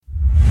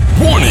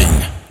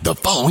The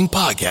following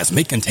podcast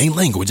may contain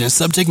language and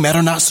subject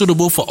matter not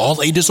suitable for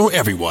all ages or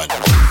everyone.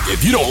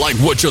 If you don't like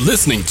what you're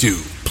listening to,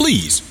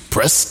 please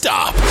press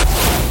stop.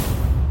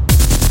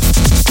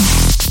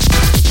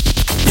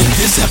 In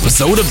this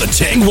episode of the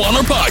Chang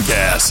Warner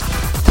Podcast.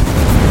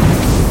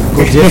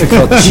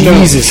 Difficult.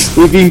 Jesus.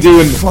 We've been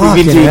doing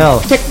hell.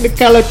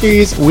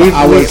 Technicalities.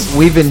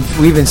 We've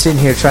been sitting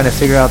here trying to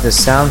figure out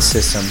this sound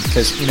system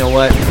because you know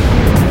what?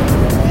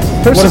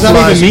 What does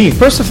that even mean?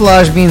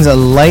 Persiflage means a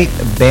light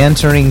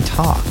bantering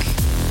talk.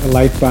 A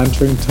light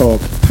bantering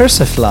talk.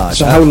 Persiflage.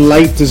 So how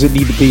light does it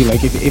need to be?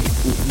 Like,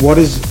 if what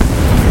is?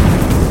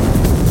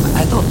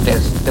 I thought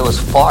there was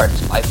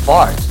farts. I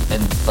fart,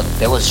 but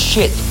there was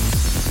shit.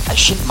 I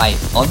shit my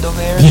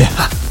underwear.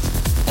 Yeah.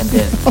 And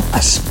then I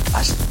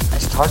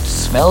start to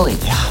smell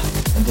it. Yeah.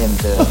 And then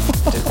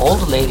the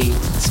old lady.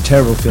 It's a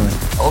terrible feeling.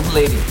 Old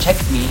lady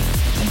checked me,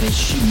 and then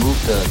she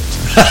moved the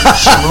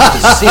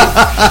seat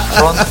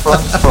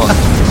front.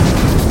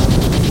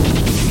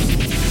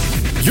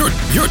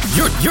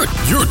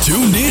 You're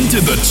tuned in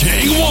to the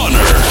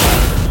Changwonner,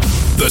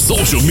 the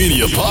social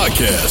media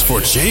podcast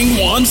for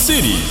Changwon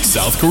City,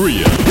 South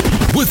Korea,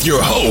 with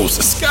your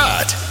hosts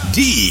Scott,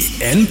 D,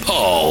 and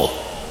Paul.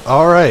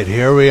 All right,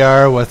 here we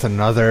are with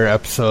another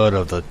episode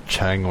of the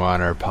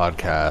Changwonner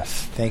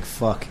podcast. Thank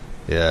fuck.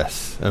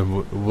 Yes,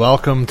 and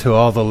welcome to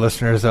all the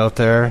listeners out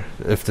there.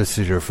 If this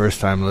is your first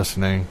time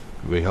listening,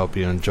 we hope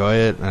you enjoy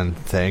it, and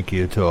thank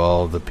you to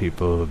all the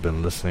people who have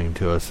been listening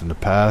to us in the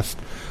past.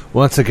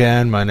 Once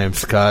again, my name's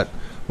Scott.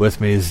 With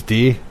me is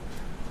D.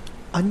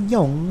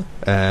 Annyeong.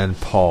 And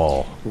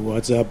Paul.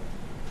 What's up?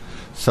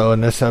 So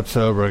in this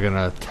episode, we're going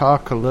to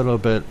talk a little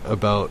bit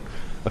about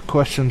a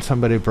question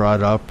somebody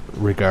brought up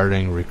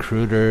regarding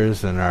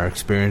recruiters and our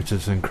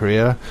experiences in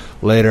Korea.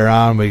 Later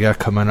on, we got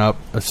coming up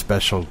a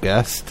special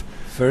guest.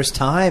 First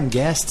time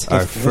guest.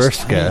 Our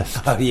first guest.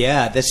 Oh,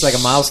 yeah. That's like a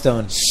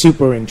milestone.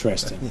 Super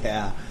interesting.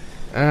 Yeah.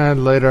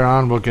 And later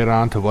on, we'll get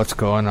on to what's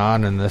going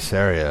on in this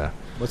area.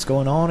 What's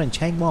going on in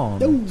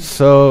Changwon?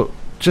 So,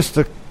 just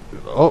to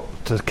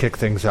kick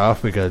things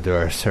off, we got to do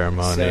our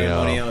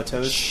ceremonial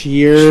toast.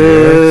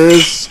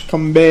 Cheers.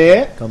 Come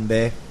back.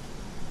 And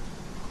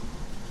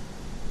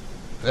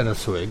a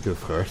swig,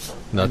 of course.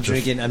 I'm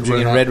drinking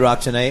Red Rock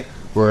tonight.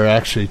 We're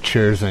actually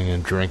cheersing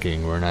and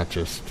drinking. We're not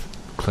just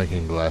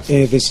clinking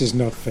glasses. This is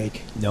not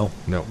fake. No.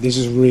 This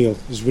is real.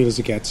 As real as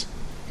it gets.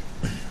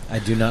 I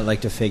do not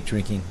like to fake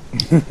drinking.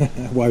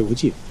 Why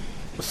would you?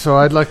 So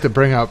I'd like to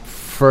bring up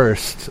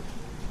first,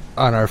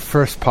 on our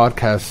first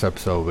podcast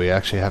episode, we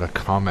actually had a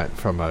comment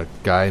from a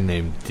guy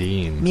named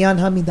Dean.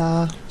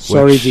 미안합니다.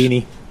 Sorry,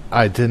 Deanie.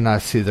 I did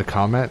not see the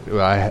comment.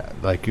 I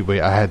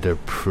had to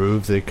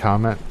approve the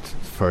comment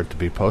for it to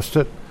be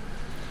posted,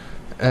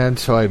 and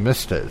so I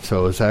missed it.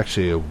 So it was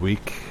actually a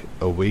week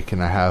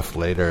and a half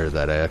later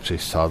that I actually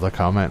saw the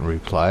comment and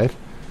replied.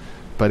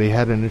 But he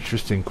had an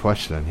interesting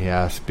question. He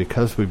asked,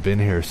 because we've been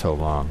here so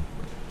long,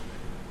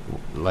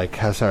 like,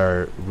 has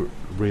our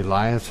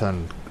reliance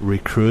on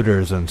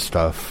recruiters and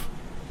stuff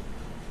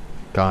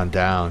gone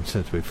down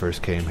since we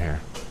first came here?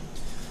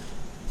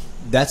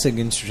 That's an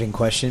interesting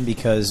question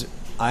because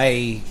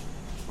I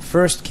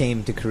first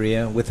came to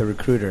Korea with a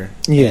recruiter.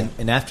 Yeah.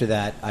 And after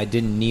that, I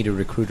didn't need a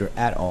recruiter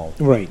at all.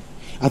 Right.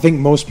 I think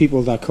most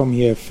people that come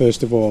here,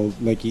 first of all,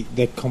 like,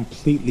 they're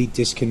completely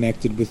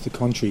disconnected with the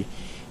country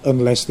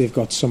unless they've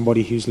got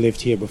somebody who's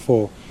lived here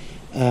before.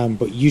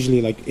 But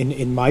usually, like,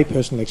 in my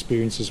personal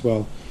experience as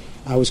well,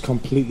 I was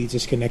completely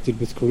disconnected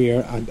with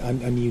Korea and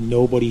I knew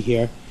nobody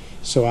here.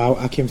 So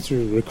I came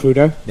through a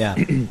recruiter. Yeah.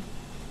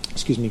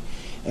 Excuse me.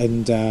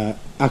 And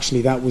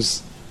actually, that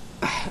was...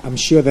 I'm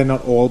sure they're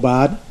not all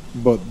bad,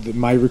 but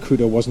my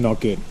recruiter was not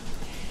good.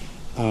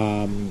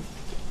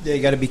 Yeah,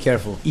 you got to be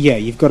careful. Yeah,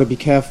 you've got to be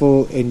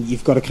careful, and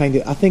you've got to kind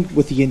of... I think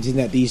with the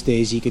internet these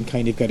days, you can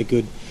kind of get a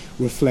good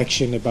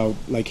reflection about,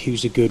 like,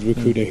 who's a good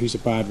recruiter, who's a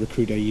bad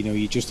recruiter. You know,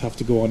 you just have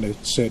to go on to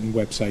certain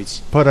websites.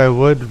 But I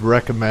would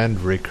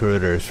recommend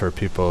recruiters for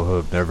people who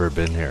have never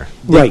been here.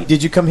 Right.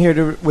 Did you come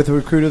here with a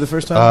recruiter the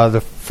first time?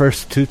 The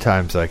first two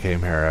times I came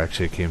here, I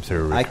actually came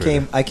through a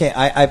recruiter.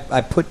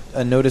 I put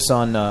a notice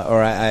on,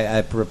 or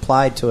I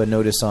replied to a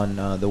notice on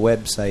the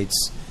websites,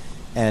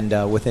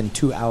 and within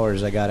 2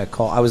 hours I got a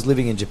call. I was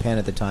living in Japan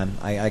at the time.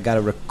 I got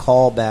a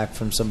call back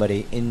from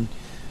somebody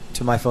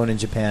to my phone in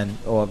Japan,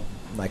 or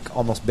like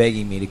almost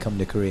begging me to come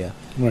to Korea.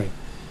 Right.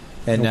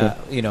 And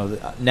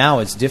now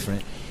it's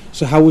different.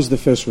 So how was the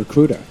first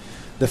recruiter?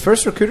 The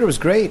first recruiter was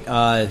great.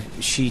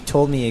 She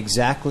told me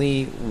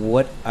exactly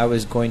what I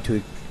was going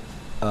to,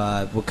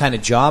 what kind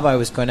of job I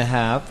was going to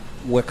have,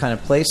 what kind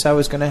of place I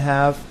was going to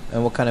have,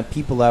 and what kind of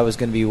people I was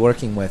going to be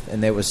working with.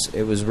 And it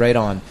was right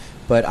on.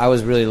 But I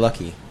was really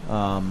lucky.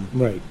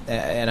 Right.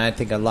 And I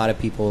think a lot of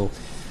people,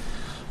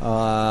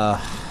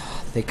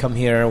 they come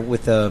here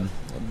with the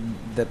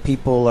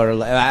people are.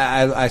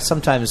 I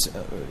sometimes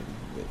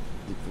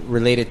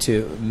relate it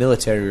to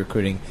military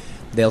recruiting.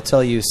 They'll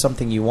tell you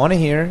something you want to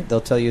hear,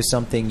 they'll tell you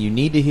something you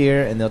need to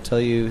hear, and they'll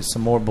tell you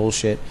some more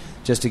bullshit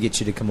just to get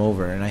you to come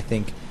over. And I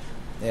think,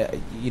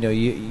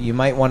 you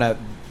might want to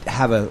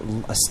have a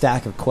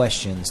stack of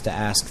questions to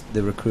ask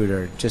the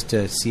recruiter just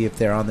to see if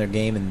they're on their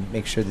game and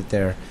make sure that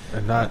they're...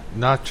 And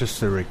not just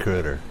the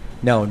recruiter.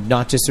 No,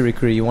 not just a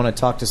recruiter. You want to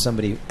talk to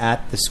somebody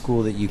at the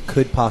school that you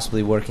could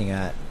possibly working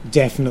at.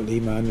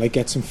 Definitely, man. Like,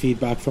 get some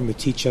feedback from the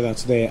teacher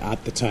that's there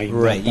at the time.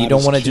 Right. That You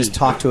don't is want to key. just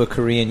talk to a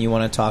Korean. You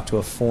want to talk to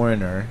a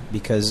foreigner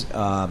because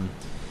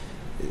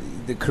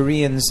the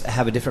Koreans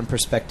have a different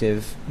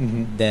perspective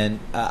than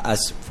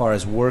as far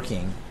as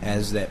working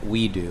as that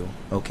we do.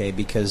 Okay,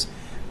 because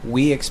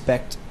we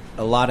expect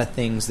a lot of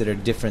things that are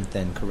different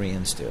than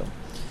Koreans do,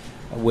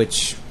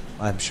 which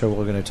I'm sure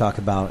we're going to talk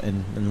about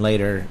in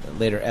later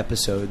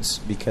episodes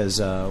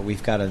because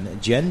we've got an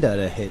agenda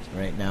to hit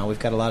right now. We've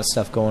got a lot of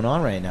stuff going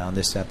on right now in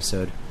this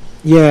episode.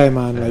 Yeah,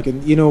 man. Like,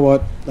 and you know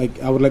what? Like,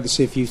 I would like to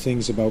say a few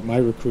things about my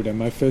recruiter.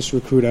 My first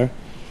recruiter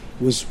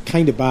was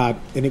kind of bad,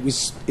 and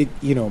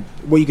you know,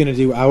 what you're going to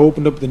do? I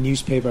opened up the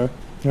newspaper,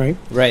 right?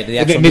 Right, the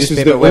And actual then this was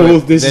newspaper.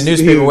 the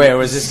Newspaper where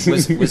was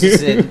this? Was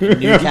this in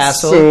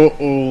Newcastle? I'm so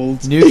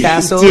old,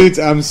 Newcastle? dude.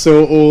 I'm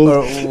so old.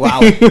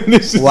 Wow,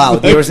 This is wow!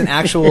 like- There was an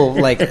actual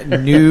like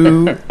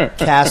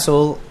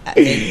Newcastle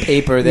in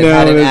paper that No,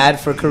 had an there's- ad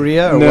for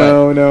Korea, or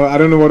No, I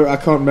don't know what I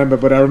can't remember,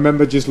 but I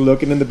remember just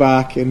looking in the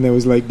back, and there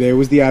was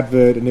the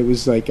advert, and it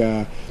was like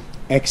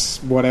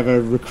ex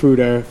whatever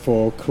recruiter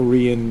for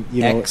Korean,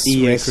 you know,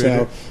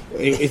 Ex-recruiter.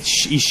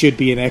 ESL. He should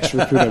be an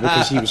ex-recruiter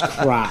because he was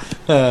crap.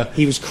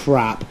 He was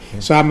crap.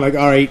 So I'm like,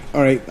 all right,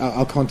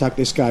 I'll contact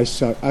this guy.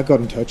 So I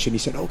got in touch, and he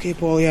said, okay,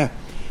 Paul, yeah,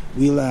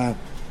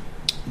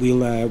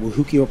 we'll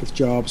hook you up with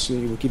jobs.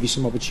 We'll give you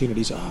some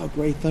opportunities. Oh,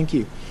 great, thank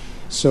you.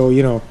 So,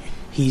 you know,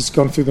 he's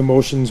gone through the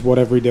motions,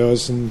 whatever he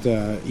does, and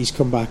he's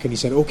come back and he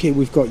said, okay,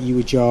 we've got you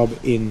a job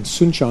in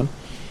Suncheon.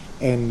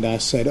 And I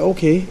said,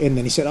 okay. And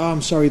then he said, oh,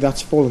 I'm sorry,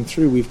 that's fallen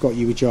through. We've got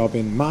you a job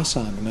in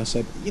Masan. And I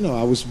said, you know,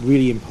 I was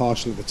really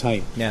impartial at the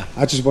time. Yeah.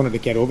 I just wanted to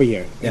get over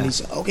here. Yeah. And he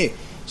said, okay.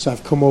 So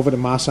I've come over to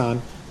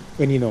Masan.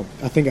 And, you know,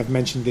 I think I've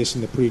mentioned this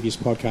in the previous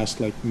podcast,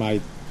 like my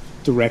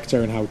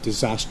director and how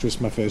disastrous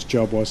my first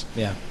job was.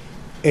 Yeah.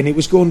 And it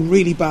was going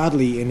really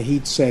badly. And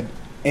he'd said,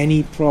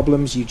 any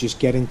problems, you just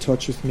get in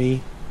touch with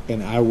me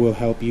and I will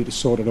help you to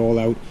sort it all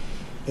out.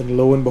 And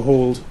lo and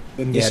behold,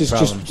 and Yeah,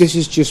 this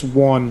is just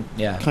one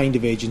Yeah. kind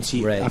of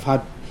agency. Right. I've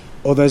had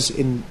others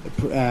in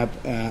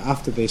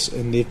after this,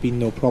 and they've been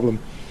no problem.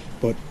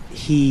 But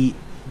he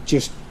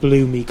just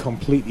blew me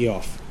completely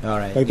off. All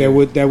right. Like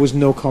there was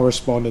no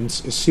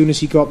correspondence. As soon as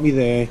he got me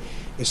there,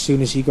 as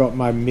soon as he got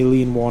my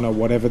 1,000,001 or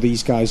whatever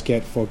these guys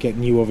get for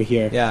getting you over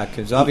here. Yeah,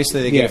 because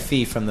obviously they get Yeah. a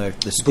fee from the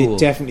school.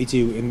 They definitely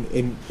do.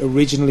 And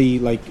originally,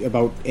 like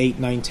about 8,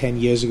 9, 10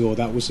 years ago,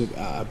 that was,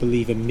 I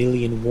believe,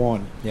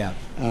 1,000,001. Yeah.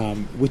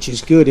 Which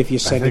is good if you're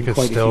I sending think it's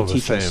quite a still few the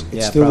teachers. same. It's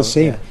Yeah, still the probably,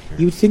 same. yeah.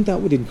 You would think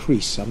that would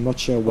increase. I'm not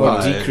sure why.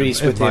 Well,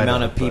 Decrease it with the might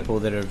amount have, of people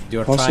that are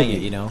Possibly. trying it,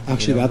 you know.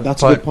 Actually, you know?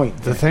 that's a But good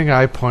point. the thing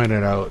I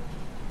pointed out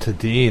to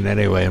Dean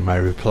anyway in my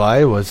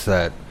reply was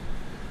that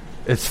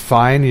it's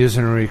fine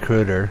using a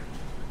recruiter.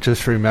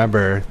 Just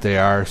remember they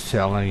are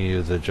selling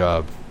you the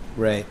job.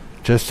 Right.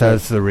 Just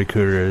as the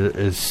recruiter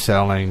is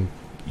selling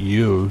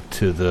you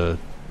to the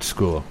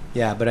school.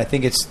 Yeah, but I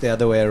think it's the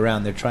other way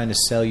around. They're trying to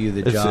sell you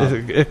the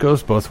job. It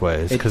goes both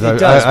ways. It Because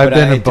does, I've but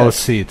been in it both does.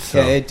 seats. So.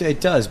 Yeah,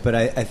 it does, but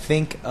I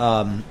think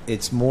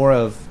it's more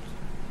of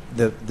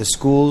the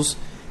schools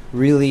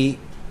really.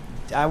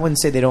 I wouldn't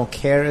say they don't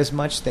care as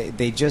much.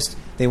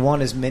 They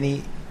want as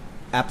many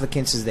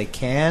applicants as they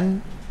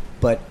can,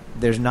 but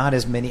there's not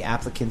as many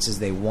applicants as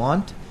they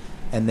want,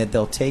 and that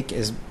they'll take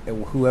as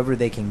whoever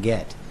they can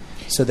get.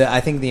 So I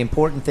think the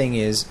important thing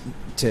is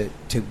to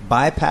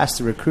bypass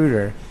the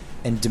recruiter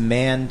and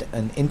demand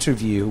an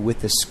interview with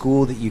the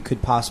school that you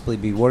could possibly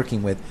be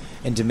working with,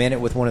 and demand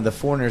it with one of the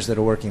foreigners that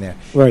are working there.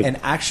 Right. And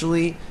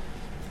actually,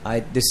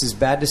 this is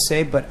bad to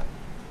say, but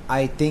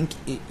I think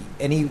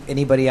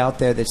anybody out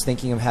there that's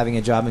thinking of having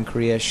a job in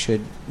Korea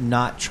should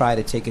not try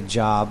to take a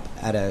job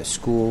at a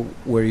school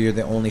where you're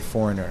the only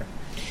foreigner.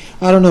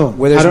 I don't know.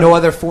 Where there's no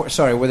other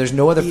where there's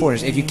no other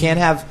foreigners. If you can't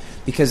have,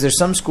 because there's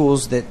some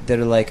schools that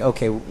are like,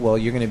 okay, well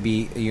you're going to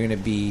be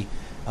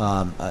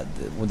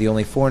the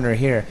only foreigner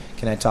here.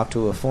 Can I talk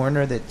to a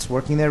foreigner that's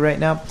working there right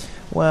now?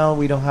 Well,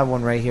 we don't have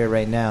one right here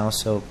right now,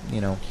 so you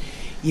know.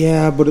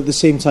 Yeah, but at the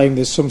same time,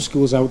 there's some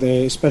schools out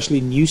there,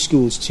 especially new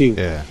schools too,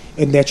 Yeah.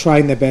 and they're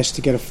trying their best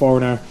to get a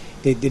foreigner.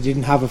 They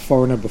didn't have a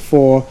foreigner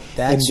before.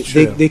 That's and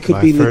true. They could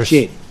My be first-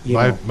 legit. You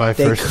know. My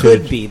They first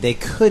could two- be. They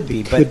could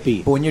be. could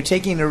be. But when you're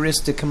taking a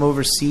risk to come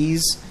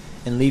overseas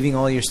and leaving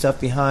all your stuff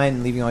behind,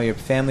 and leaving all your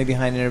family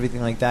behind and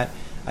everything like that,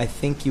 I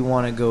think you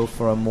want to go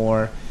for a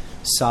more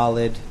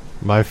solid.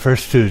 My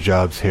first 2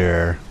 jobs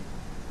here,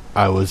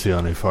 I was the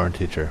only foreign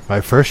teacher.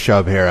 My first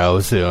job here, I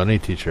was the only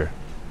teacher.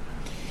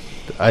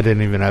 I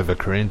didn't even have a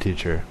Korean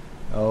teacher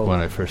when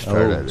I first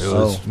started. It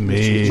was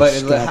me.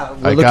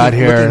 I got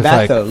here. Looking It's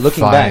back,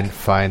 like though,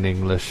 find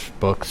English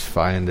books,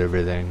 find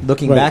everything.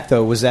 looking Right. back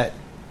though, was that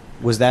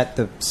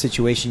the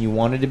situation you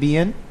wanted to be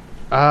in?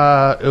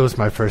 It was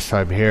my first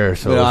time here,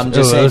 so Well, I'm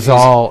just saying it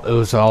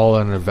was all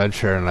an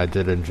adventure, and I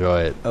did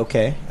enjoy it.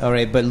 Okay, all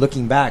right. But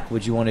looking back,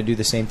 would you want to do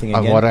the same thing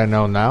again? On what I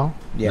know now,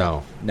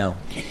 No.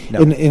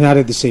 And I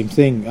did the same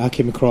thing. I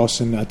came across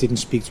and I didn't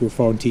speak to a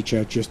foreign teacher.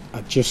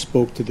 I just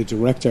spoke to the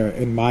director,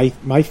 and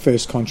my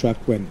first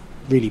contract went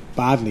really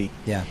badly.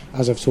 Yeah.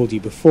 As I've told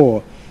you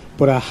before.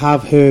 But I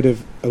have heard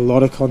of a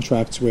lot of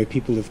contracts where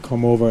people have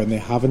come over and they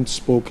haven't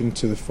spoken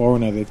to the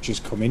foreigner. They've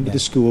just come into the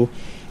school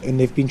and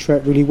they've been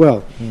treated really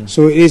well.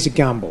 So it is a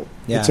gamble.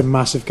 Yeah. It's a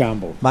massive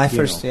gamble. My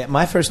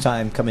first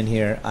time coming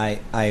here,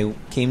 I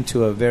came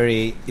to a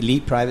very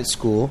elite private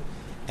school,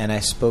 and I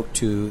spoke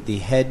to the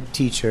head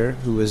teacher,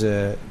 who was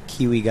a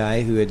Kiwi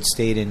guy who had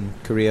stayed in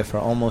Korea for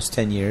almost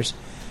 10 years,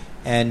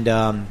 and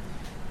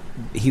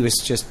he was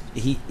just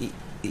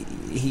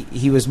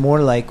he was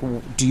more like,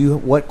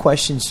 what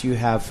questions do you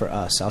have for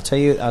us? I'll tell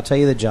you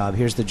the job.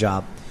 Here's the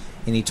job.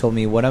 And he told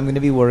me what I'm going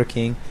to be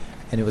working,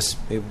 and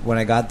when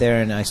I got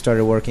there and I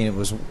started working, it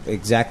was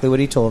exactly what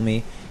he told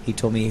me. He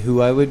told me who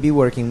I would be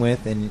working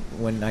with, and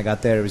when I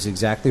got there, it was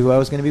exactly who I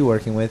was going to be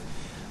working with.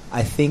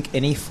 I think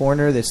any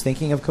foreigner that's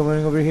thinking of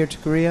coming over here to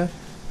Korea,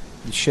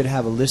 you should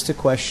have a list of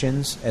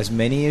questions, as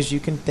many as you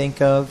can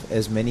think of,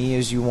 as many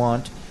as you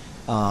want.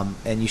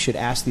 And you should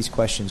ask these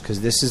questions,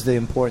 because this is the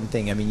important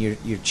thing. I mean,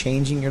 you're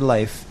changing your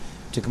life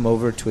to come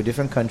over to a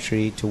different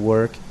country to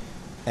work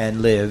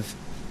and live,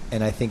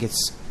 and I think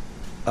it's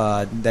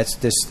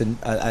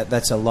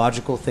that's a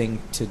logical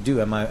thing to do.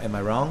 Am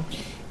I wrong?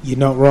 You're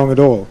not wrong at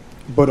all.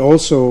 But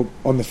also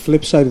on the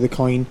flip side of the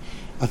coin,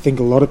 I think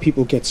a lot of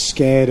people get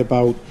scared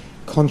about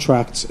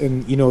contracts,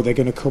 and they're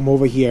going to come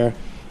over here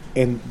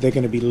and they're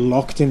going to be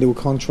locked into a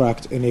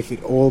contract, and if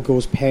it all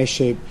goes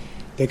pear-shaped,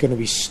 they're going to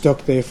be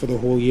stuck there for the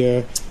whole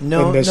year. And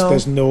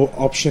there's no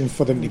option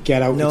for them to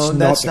get out. No, it's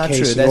that's not not the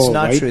case true. at That's all,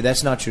 not right? true.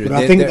 That's not true. But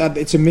I think that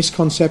it's a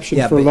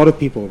misconception for a lot of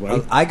people,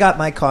 right? I got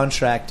my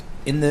contract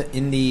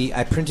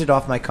I printed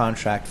off my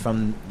contract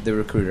from the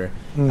recruiter.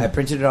 I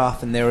printed it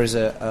off, and there was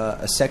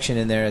a section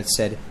in there that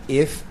said,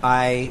 if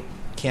I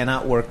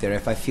cannot work there,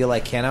 if I feel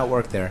I cannot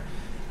work there,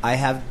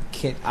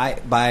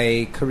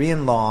 by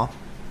Korean law,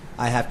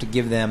 I have to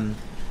give them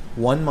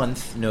 1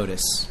 month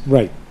notice.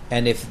 Right.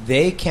 And if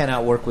they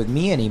cannot work with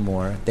me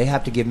anymore, they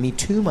have to give me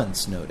 2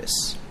 months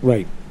notice.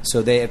 Right. So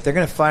if they're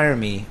going to fire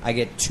me, I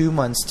get 2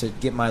 months to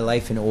get my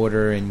life in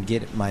order and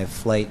get my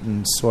flight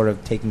and sort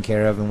of taken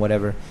care of and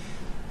whatever.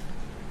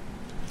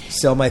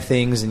 Sell my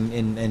things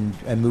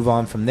and move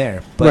on from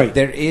there. But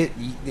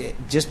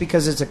just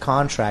because it's a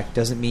contract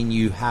doesn't mean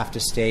you have to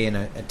stay in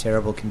a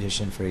terrible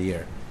condition for a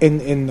year.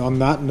 And on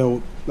that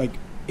note, like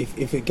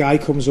if a guy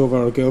comes over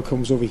or a girl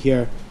comes over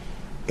here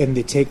and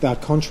they take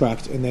that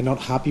contract and they're not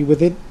happy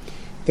with it,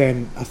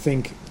 then I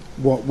think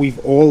what we've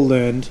all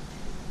learned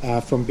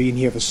from being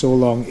here for so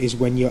long is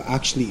when you're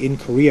actually in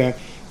Korea,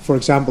 for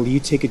example, you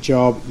take a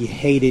job, you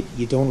hate it,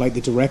 you don't like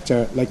the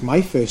director, like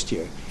my first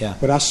year. Yeah.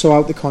 But I saw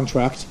out the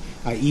contract.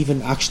 I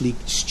even actually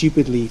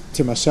stupidly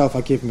to myself, I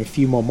gave him a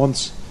few more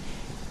months.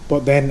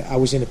 But then I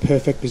was in a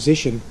perfect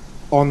position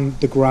on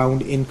the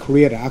ground in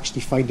Korea to actually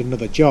find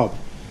another job.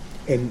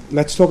 And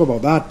let's talk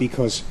about that,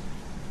 because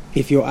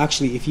if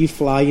you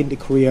fly into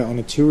Korea on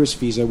a tourist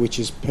visa, which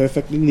is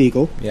perfectly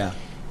legal,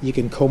 you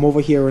can come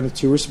over here on a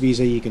tourist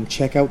visa, you can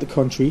check out the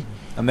country.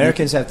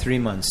 Americans have 3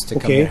 months to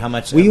come here. How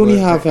much? We only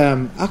have,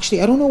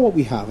 actually, I don't know what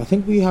we have. I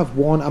think we have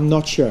one, I'm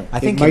not sure. I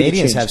think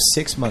Canadians have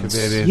 6 months.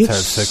 Canadians have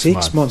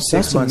 6 months.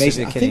 That's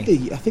amazing. I think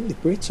the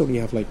Brits only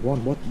have like one.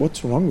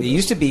 What's wrong with it?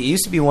 Used to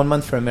be 1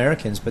 month for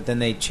Americans, but then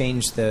they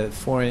changed the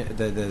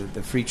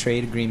free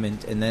trade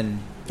agreement, and then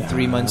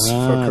 3 months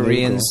for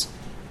Koreans.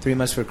 3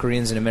 months for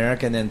Koreans in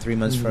America, and then 3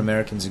 months for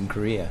Americans in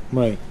Korea.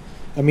 Right.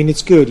 I mean,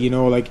 it's good,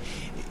 like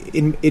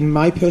in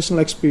my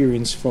personal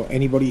experience, for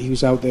anybody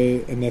who's out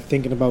there and they're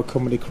thinking about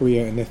coming to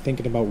Korea and they're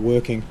thinking about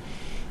working,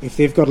 if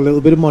they've got a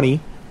little bit of money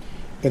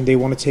and they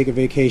want to take a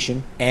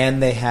vacation,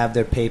 and they have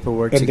their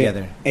paperwork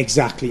together.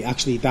 Exactly.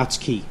 Actually, that's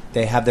key.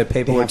 They have their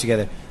paperwork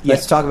together.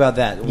 Let's talk about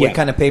that. What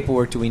kind of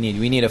paperwork do we need?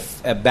 We need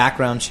a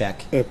background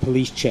check. A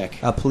police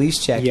check. A police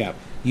check. Yeah.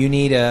 You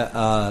need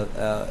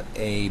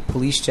a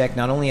police check.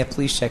 Not only a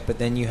police check, but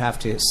then you have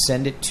to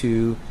send it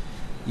to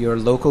your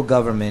local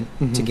government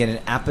to get an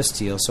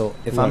apostille. So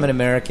if I'm an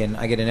American,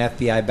 I get an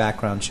FBI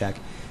background check.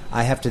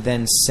 I have to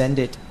then send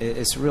it.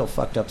 It's a real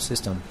fucked up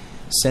system.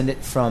 Send it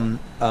from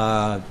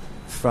I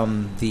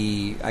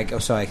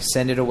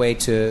send it away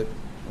to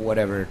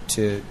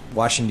to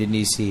Washington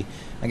D.C.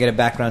 I get a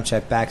background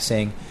check back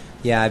saying,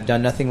 yeah, I've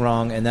done nothing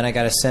wrong, and then I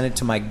got to send it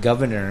to my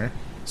governor's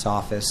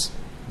office,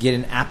 get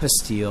an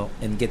apostille,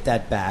 and get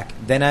that back.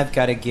 Then I've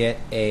got to get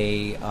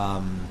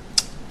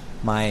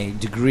my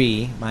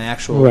degree, my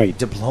actual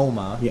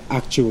diploma. Your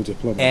actual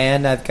diploma.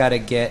 And I've got to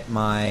get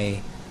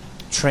my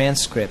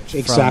transcript.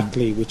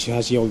 Exactly, which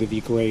has all of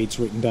your grades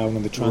written down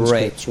on the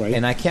transcripts, right?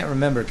 And I can't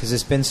remember because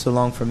it's been so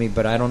long for me,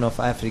 but I don't know if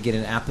I have to get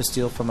an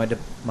apostille for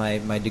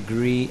my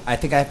degree. I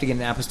think I have to get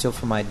an apostille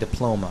for my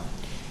diploma.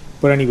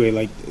 But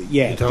anyway,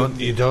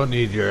 You don't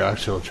need your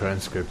actual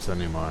transcripts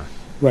anymore.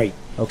 Right.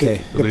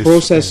 Okay. The least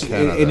process, in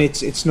Canada. and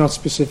it's not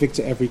specific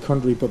to every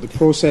country, but the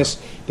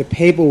process, the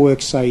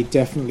paperwork side,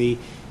 definitely,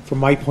 from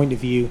my point of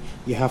view,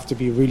 you have to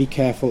be really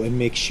careful and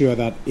make sure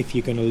that if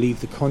you're going to leave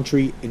the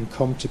country and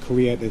come to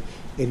Korea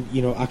and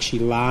actually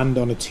land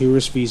on a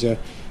tourist visa,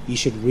 you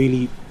should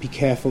really be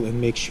careful and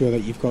make sure that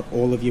you've got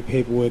all of your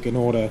paperwork in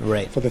order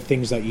Right. for the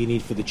things that you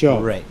need for the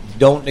job. Right.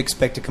 Don't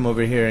expect to come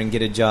over here and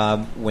get a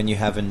job when you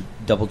haven't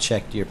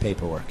double-checked your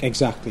paperwork.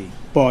 Exactly.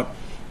 But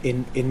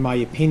in my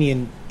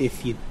opinion,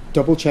 if you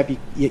double check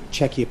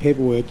your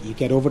paperwork, you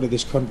get over to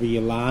this country,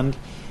 you land,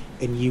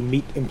 and you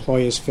meet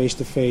employers face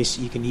to face.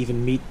 You can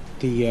even meet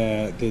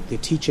the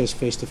teachers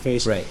face to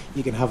face. Right.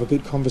 You can have a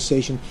good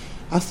conversation.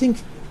 I think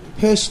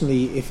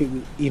personally, if it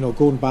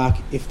going back,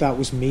 if that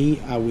was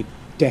me, I would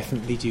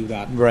definitely do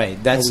that. Right.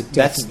 I would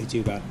definitely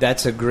do that.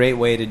 That's a great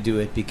way to do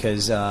it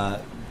because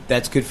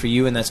that's good for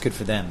you and that's good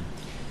for them.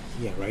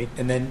 Yeah. Right.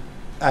 And then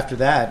after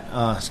that,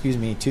 excuse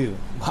me too.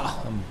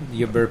 Wow,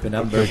 you're burping.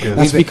 I'm burping.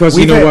 That's because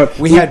you know what?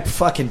 We had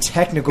fucking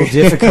technical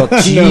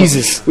difficulties.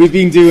 Jesus, We've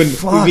been doing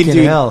Fucking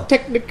hell.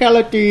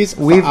 technicalities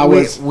for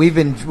hours. we've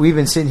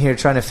been sitting here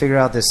trying to figure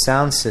out this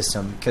sound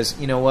system because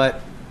you know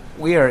what,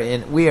 we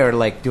are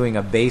like doing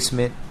a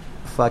basement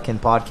fucking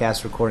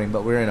podcast recording,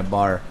 but we're in a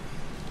bar,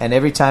 and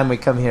every time we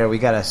come here, we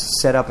gotta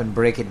set up and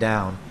break it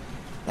down.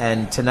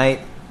 And tonight,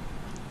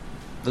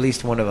 at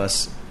least one of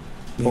us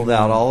pulled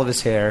out all of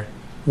his hair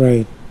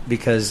Right.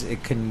 because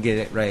it couldn't get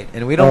it right,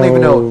 and we don't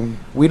even know.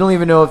 We don't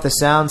even know if the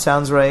sound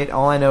sounds right.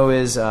 All I know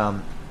is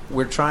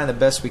we're trying the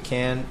best we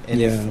can, and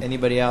Yeah. if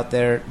anybody out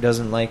there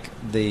doesn't like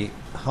the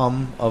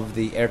hum of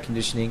the air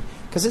conditioning,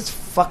 because it's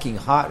fucking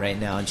hot right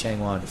now in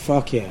Changwon.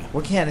 Fuck yeah.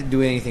 We can't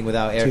do anything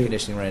without air Dude.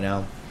 conditioning right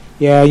now.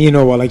 Yeah, you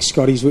know what? Like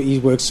Scotty's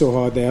worked so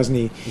hard there, hasn't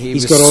he?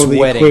 He's was got all sweating.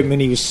 the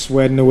equipment. He was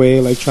sweating away,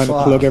 like trying to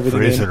Fuck. plug everything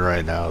Freezing in.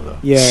 right now, though.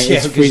 Yeah, Yeah,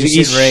 it's 'cause freezing. you're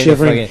He's sitting right in the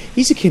shivering. fucking-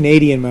 He's a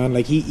Canadian man.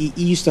 Like he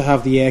used to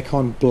have the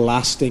aircon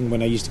blasting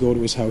when I used to go to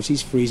his house.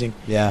 He's freezing.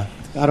 Yeah,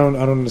 I don't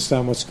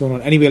understand what's going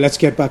on. Anyway, let's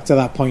get back to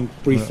that point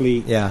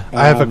briefly. yeah.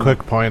 I have a Um,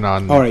 quick point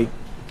on. All right.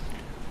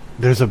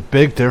 There's a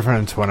big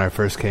difference when I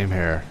first came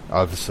here,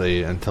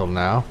 obviously, until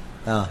now,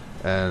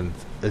 and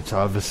it's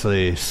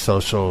obviously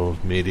social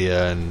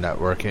media and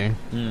networking.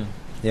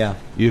 Yeah.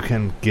 You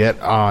can get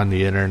on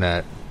the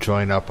internet,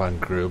 join up on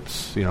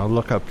groups.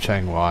 Look up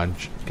Changwon,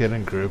 get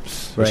in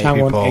groups. with Right.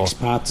 Changwon people.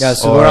 expats. Yeah,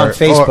 so we're on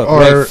Facebook.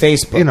 We're at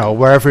Facebook.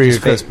 Wherever you're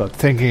It's Facebook.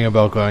 thinking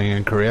about going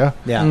in Korea,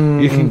 Yeah.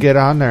 you can get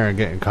on there and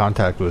get in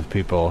contact with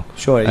people.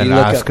 Sure, you and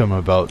look ask up- them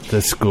about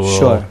the school.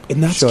 Sure.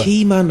 And that's Sure.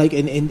 key, man. Like,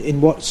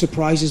 and what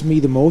surprises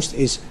me the most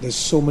is there's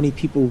so many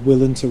people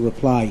willing to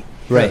reply.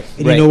 Right.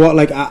 And right. you know what?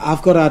 Like,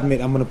 I've got to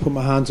admit, I'm going to put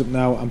my hands up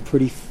now. I'm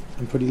pretty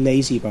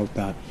lazy about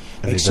that.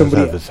 And Like he does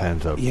have his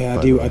hands up. Yeah, I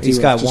by do. the way. He's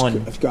got I've just- one.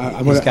 I'm He's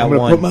going got to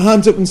one. put my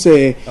hands up and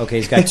say, Okay,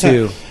 he's got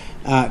two.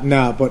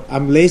 nah, but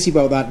I'm lazy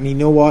about that. And you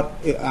know what?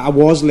 I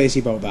was lazy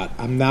about that.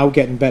 I'm now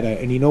getting better.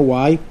 And you know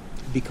why?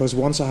 Because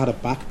once I had a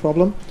back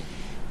problem,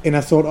 and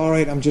I thought, all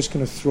right, I'm just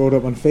going to throw it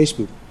up on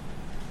Facebook.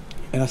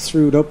 And I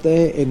threw it up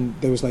there, and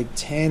there was like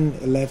 10,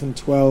 11,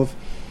 12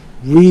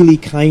 really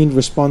kind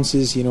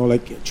responses,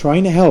 like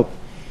trying to help.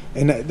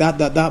 And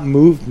that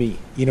moved me,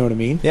 you know what I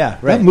mean? Yeah,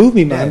 right. That moved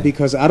me, man, Yeah.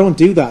 because I don't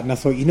do that. And I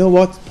thought, you know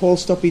what, Paul,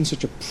 stop being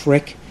such a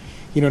prick.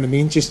 You know what I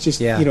mean? Just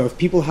Yeah. if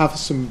people have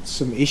some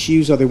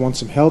issues or they want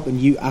some help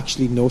and you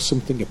actually know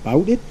something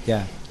about it,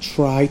 Yeah.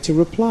 try to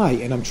reply.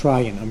 And I'm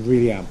trying. I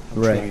really am.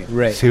 I'm Right. trying.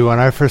 Right. See, when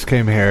I first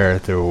came here,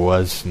 there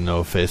was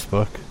no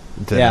Facebook.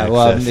 It didn't Yeah.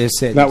 Well,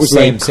 exist. it's That was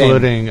same, like same,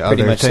 including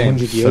pretty other much same.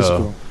 things. 100 years So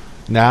ago.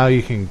 now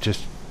you can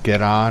just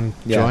get on,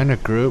 Yeah. join a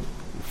group,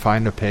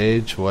 find a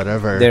page,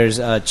 whatever. There's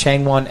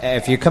Changwon.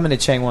 If you're coming to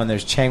Changwon,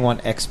 there's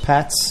Changwon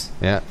expats.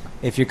 Yeah,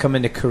 If you're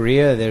coming to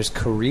Korea, there's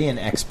Korean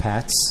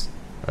expats.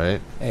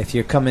 right. If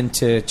you're coming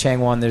to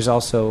Changwon, there's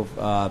also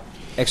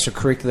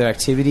extracurricular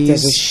activities.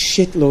 There's a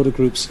shitload of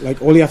groups.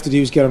 Like, all you have to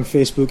do is get on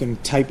Facebook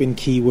and type in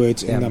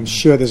keywords, and Yeah. I'm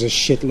sure there's a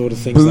shitload of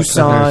things. that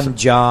come out. Busan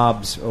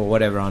jobs or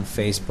whatever on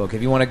Facebook.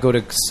 If you want to go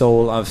to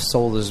Seoul,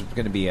 Seoul there's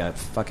going to be a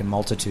fucking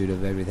multitude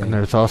of everything. And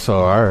there's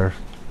also our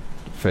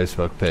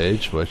Facebook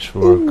page, which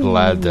we're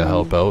glad to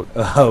help out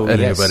Oh,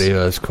 anybody yes. who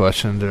has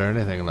questions or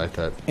anything like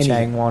that.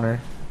 Changwoner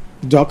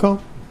 .com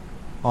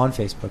on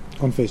Facebook.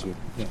 on Facebook.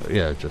 Yeah.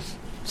 Yeah,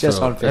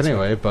 Just on Facebook.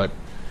 Anyway, but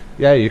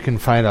yeah, you can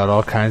find out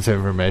all kinds of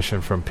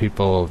information from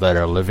people that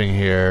are living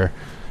here.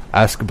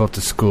 Ask about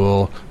the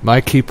school.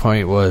 My key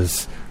point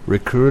was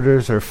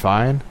recruiters are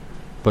fine,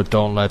 but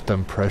don't let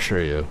them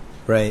pressure you.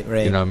 Right,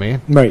 right. You know what I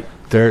mean? Right.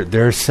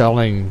 They're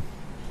selling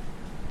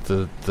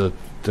the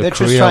They're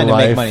just Korea trying to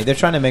life. make money. They're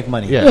trying to make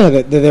money. Yeah.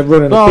 Yeah, they're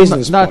running Well, a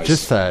business. not boys.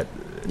 just that.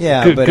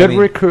 Yeah, good but good I mean,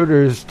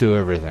 recruiters do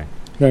everything.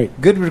 Right.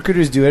 good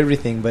recruiters do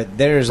everything, but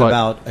there's But-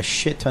 about a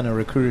shit ton of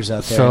recruiters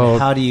out there. So-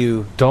 and how do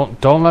you?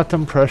 Don't let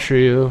them pressure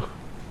you.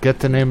 Get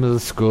the name of the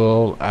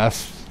school.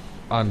 Ask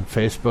on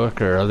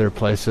Facebook or other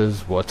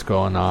places what's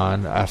going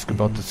on. Ask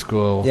about the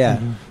school. Yeah,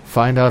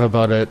 Find out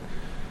about it.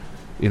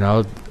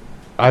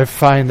 I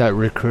find that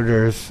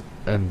recruiters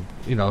and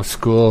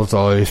schools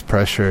always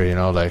pressure.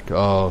 Like,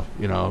 oh,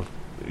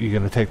 you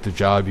going to take the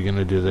job? You going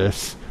to do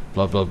this?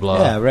 Blah, blah, blah.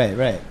 Yeah,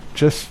 right.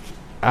 Just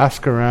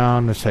ask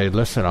around and say,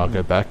 listen, I'll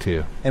get back to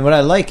you. And what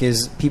I like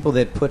is people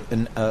that put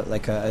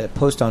a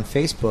post on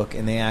Facebook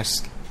and they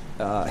ask,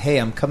 hey,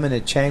 I'm coming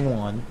to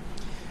Changwon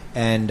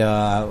and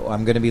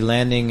I'm going to be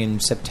landing in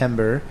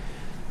September.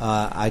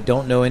 I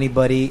don't know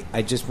anybody.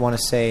 I just want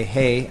to say,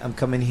 hey, I'm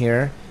coming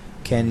here.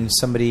 Can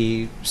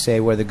somebody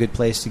say where the good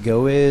place to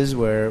go is?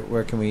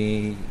 Where can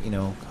we,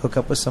 hook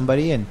up with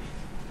somebody? And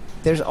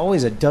there's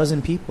always a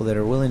dozen people that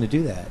are willing to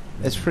do that.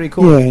 That's pretty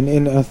cool. Yeah,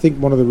 and I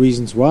think one of the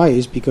reasons why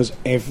is because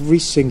every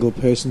single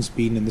person's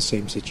been in the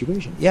same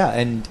situation. Yeah,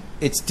 and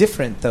it's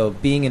different, though,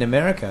 being in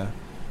America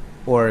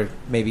or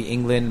maybe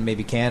England,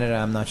 maybe Canada,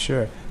 I'm not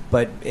sure.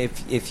 But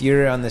if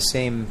you're on the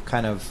same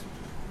kind of...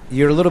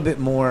 You're a little bit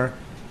more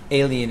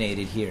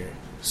alienated here.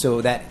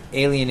 So that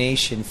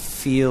alienation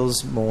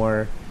feels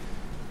more...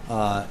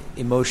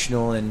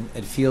 emotional and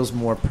it feels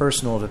more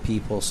personal to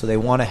people, so they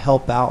want to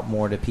help out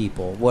more to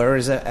people.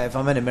 Whereas if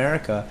I'm in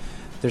America,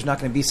 there's not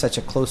going to be such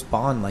a close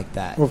bond like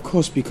that. Well, of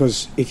course,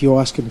 because if you're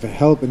asking for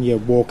help and you're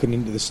walking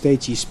into the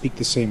States, you speak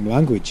the same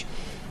language.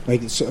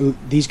 Like, so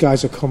these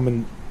guys are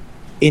coming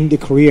into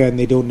Korea and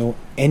they don't know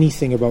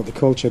anything about the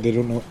culture, they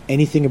don't know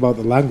anything about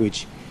the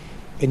language,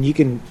 and you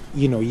can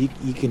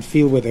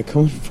feel where they're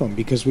coming from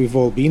because we've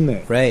all been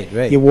there. Right.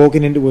 You're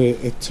walking into a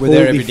totally we're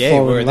there every day.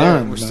 foreign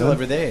land. We're still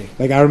every day.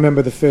 Like, I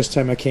remember the first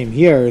time I came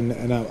here,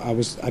 and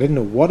I didn't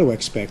know what to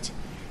expect,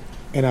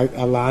 and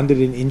I landed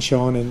in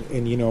Incheon,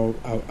 and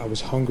I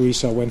was hungry,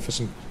 so I went for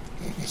some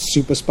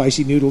super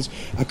spicy noodles.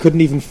 I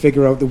couldn't even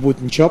figure out the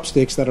wooden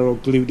chopsticks that are all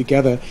glued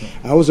together.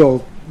 I was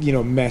all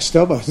messed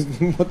up. I was,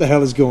 what the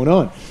hell is going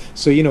on?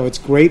 So it's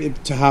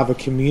great to have a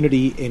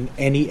community in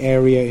any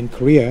area in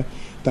Korea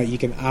that you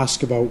can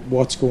ask about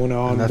what's going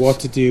on,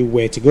 what to do,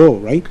 where to go,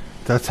 right?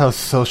 That's how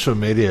social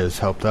media has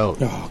helped out.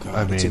 Oh,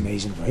 God, it's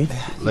amazing, right? You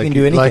can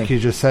do anything. Like you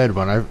just said,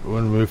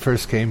 when we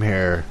first came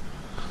here,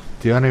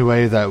 the only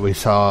way that we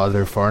saw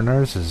other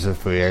foreigners is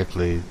if we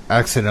actually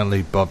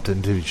accidentally bumped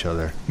into each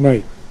other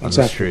right, on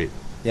the street.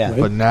 Yeah. Right.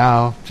 But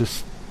now,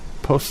 just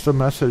post a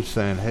message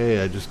saying,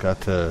 hey, I just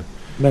got to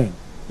Right.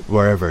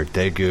 wherever,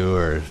 Daegu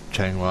or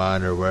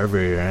Changwon or wherever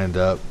you end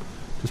up.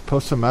 Just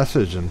post a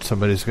message and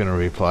somebody's going to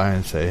reply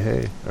and say,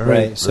 hey, all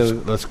right,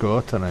 let's go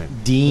out tonight.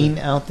 Dean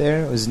out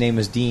there, his name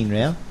was Dean,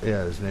 yeah?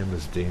 Yeah, his name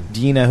is Dean.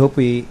 Dean, I hope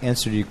we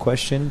answered your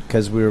question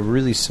because we're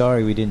really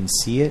sorry we didn't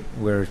see it.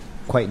 We're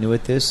quite new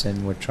at this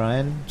and we're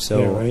trying. So,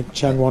 yeah, right.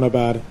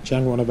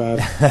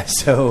 Changwon.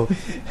 So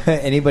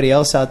anybody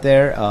else out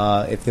there,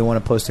 if they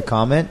want to post a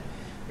comment,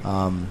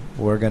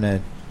 we're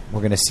gonna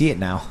see it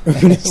now.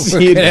 We're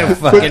gonna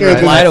fucking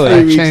reply to it.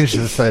 I changed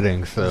the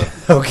settings, so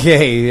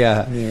okay,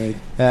 yeah. Right.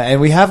 And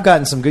we have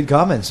gotten some good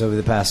comments over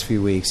the past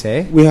few weeks,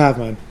 eh? We have,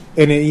 man,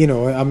 and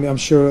I'm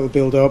sure it'll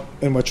build up,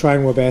 and we're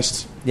trying our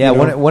best. Yeah,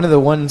 one of the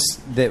ones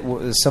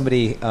that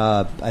somebody,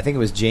 I think it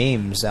was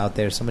James out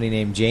there. Somebody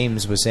named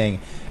James was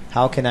saying,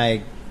 "How can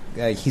I?"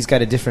 He's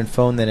got a different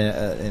phone than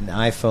an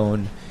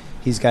iPhone.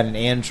 He's got an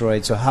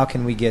Android. So how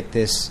can we get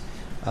this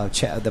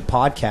the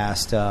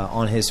podcast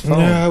on his phone?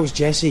 No, it was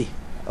Jesse.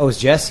 Oh, it's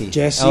Jesse.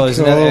 Oh, it was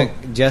another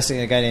Jesse,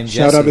 a guy named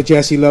Jesse. Shout out to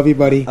Jesse. Love you,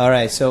 buddy. All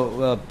right.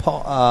 So,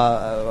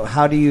 Paul,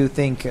 how do you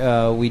think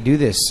we do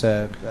this,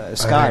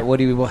 Scott?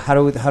 How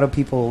do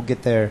people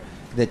get the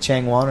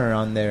Changwoner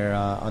on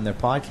their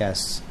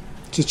podcasts?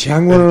 To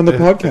Changwoner on the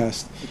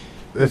podcast.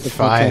 It's the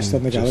fine. Podcast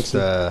on the Just,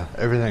 Galaxy.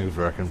 everything's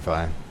working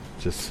fine.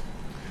 Just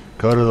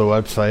go to the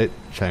website,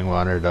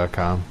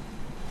 changwoner.com.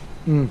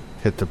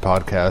 Hit the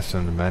podcast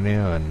in the menu,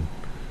 and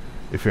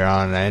if you're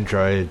on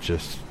Android,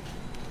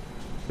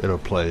 it'll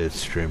play. It's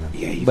streaming.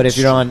 Yeah, but if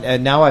you're on,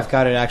 now I've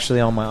got it actually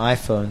on my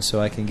iPhone, so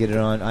I can get it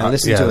on. I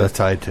listen to that's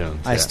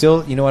iTunes. I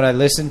still, you know what? I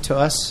listen to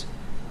us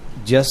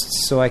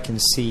just so I can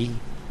see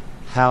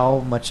how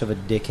much of a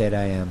dickhead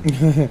I am,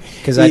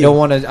 because I don't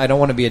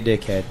want to be a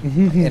dickhead,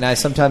 and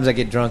sometimes I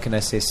get drunk and I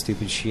say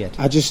stupid shit.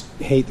 I just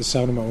hate the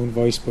sound of my own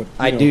voice, but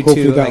I do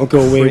hopefully too. that'll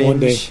go away one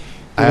day.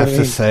 I have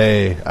to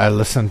say, I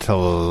listened to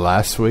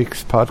last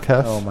week's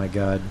podcast. Oh my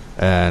god!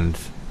 And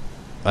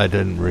I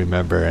didn't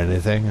remember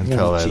anything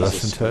until I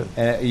listened to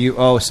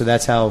it. So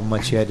that's how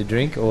much you had to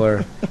drink,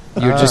 or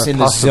you were just in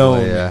the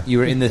zone? Yeah. You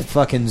were in the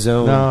fucking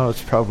zone. No,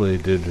 it's probably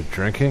due to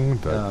drinking,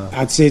 but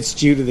I'd say it's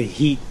due to the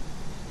heat.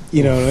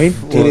 You know what I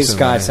mean? It is.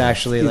 Scott's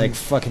actually like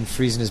fucking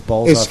freezing his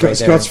balls off.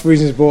 Scott's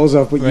freezing his balls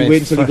off, but right. You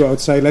wait until you go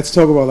outside. Let's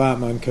talk about that,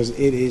 man, because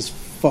it is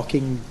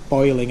fucking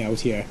boiling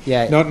out here.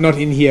 Yeah. Not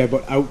in here,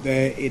 but out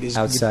there. It is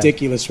outside.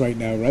 Ridiculous right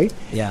now, right?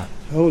 Yeah.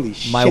 Holy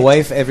shit. My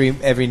wife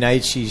every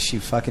night she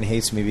fucking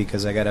hates me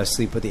because I gotta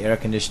sleep with the air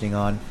conditioning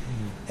on,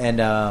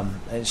 and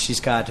she's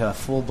got a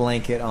full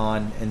blanket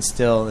on, and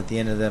still at the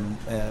end of the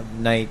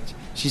night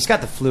she's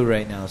got the flu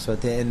right now. So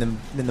in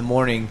the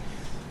morning,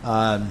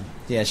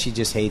 yeah, she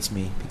just hates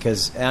me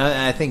because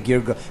I think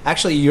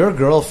your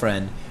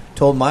girlfriend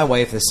told my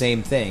wife the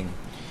same thing.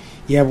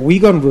 Yeah, but we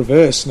gone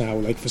reverse now.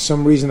 Like, for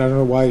some reason, I don't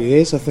know why it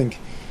is. I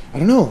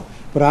don't know.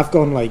 But I've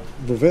gone, like,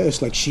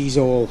 reverse. Like, she's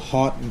all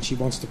hot and she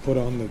wants to put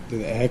on the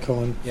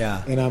aircon.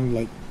 Yeah. And I'm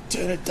like,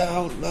 turn it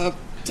down, look.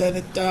 turn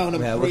it down.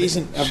 I'm Yeah, well,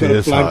 freezing. I've she got a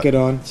is blanket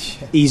on.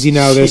 Easy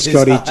now, there, She is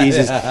Scotty. hot.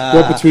 Jesus,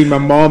 what between my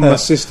mom, my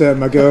sister, and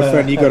my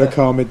girlfriend? You got to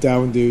calm it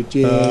down, dude.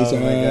 Jesus. Oh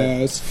my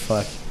God.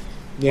 Fuck.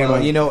 Yeah, Well,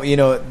 man. you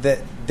know that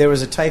there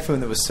was a typhoon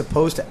that was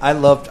supposed to.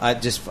 I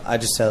just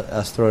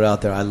throw it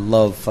out there. I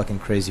love fucking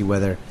crazy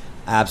weather.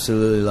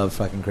 Absolutely love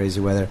fucking crazy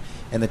weather.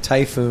 And the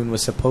typhoon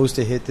was supposed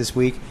to hit this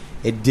week.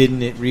 It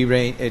didn't. It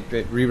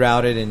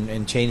rerouted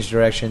and changed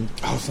direction.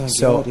 Oh, thank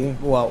So, God, yeah.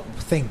 well,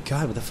 thank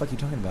God. What the fuck are you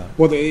talking about?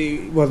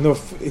 Well, no,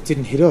 it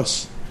didn't hit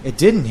us. It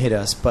didn't hit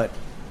us, but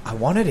I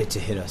wanted it to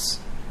hit us.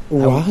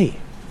 Why?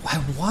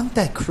 I want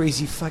that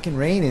crazy fucking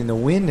rain and the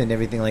wind and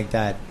everything like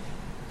that.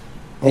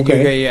 And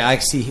Okay. I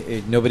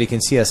see nobody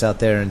can see us out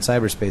there in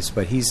cyberspace,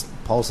 but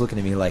Paul's looking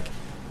at me like,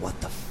 "What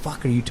the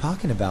fuck are you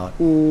talking about?"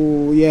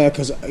 Oh, yeah,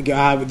 because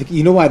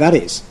you know why that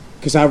is?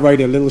 Because I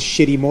ride a little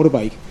shitty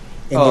motorbike,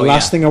 and Oh, the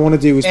last yeah. thing I want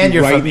to do is And be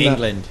you're from riding that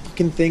England.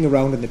 fucking thing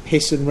around in the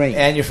piss and rain.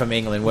 And you're from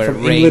England, where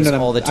From it rains England,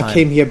 and all the time. I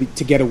came here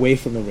to get away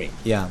from the rain.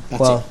 Yeah. That's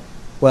well, it.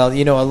 well,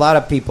 you know, a lot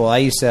of people.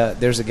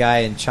 There's a guy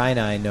in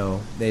China I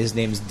know. His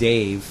name's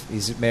Dave.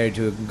 He's married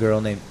to a girl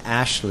named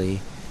Ashley,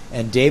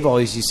 and Dave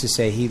always used to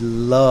say he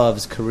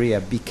loves Korea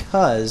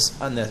because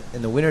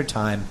in the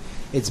wintertime,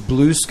 it's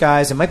blue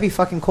skies. It might be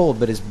fucking cold,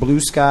 but it's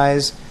blue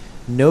skies,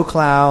 no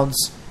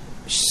clouds,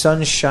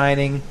 sun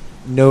shining,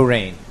 no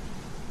rain.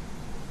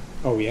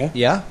 Oh, yeah?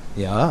 Yeah.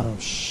 Yeah. Oh,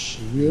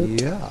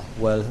 shit. Yeah.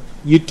 Well.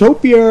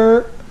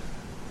 Utopia!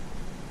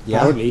 Yeah.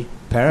 Apparently.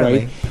 Apparently.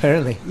 Right?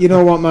 Apparently. You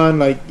know what, man?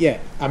 Like, yeah,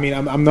 I mean,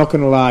 I'm not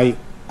going to lie.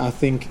 I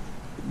think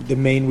the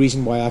main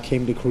reason why I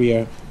came to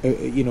Korea,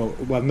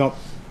 well, not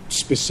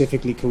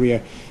specifically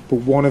Korea, but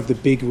one of the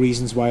big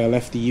reasons why I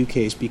left the UK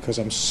is because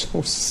I'm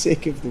so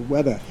sick of the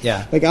weather.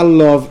 Yeah. Like, I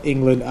love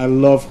England. I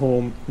love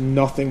home.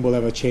 Nothing will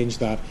ever change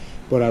that.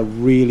 But I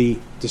really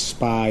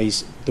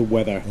despise the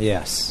weather.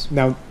 Yes.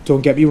 Now,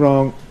 don't get me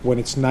wrong. When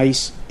it's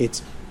nice,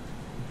 it's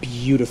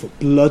beautiful,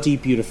 bloody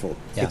beautiful.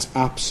 Yeah. It's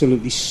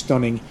absolutely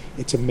stunning.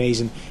 It's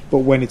amazing. But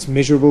when it's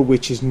miserable,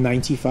 which is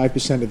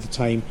 95% of the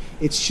time,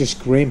 it's just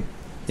grim.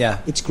 Yeah.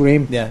 It's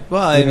grim. Yeah.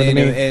 Well, You know what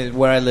I mean?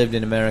 where I lived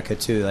in America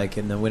too, like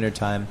in the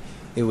wintertime,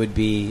 it would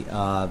be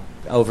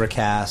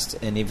overcast,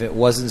 and if it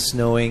wasn't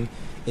snowing,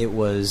 it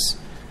was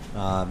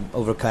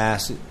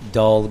overcast,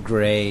 dull,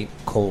 gray,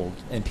 cold,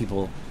 and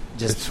people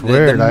just. It's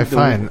weird. I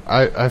find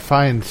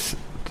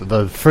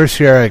the first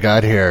year I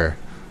got here,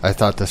 I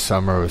thought the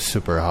summer was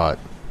super hot,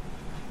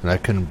 and I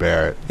couldn't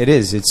bear it. It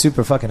is. It's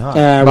super fucking hot.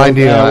 Mind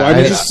you, I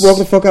I- just walk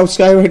the fuck out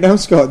Sky right now,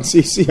 Scott, and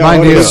see how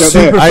Mind hot it you, is out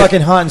super there.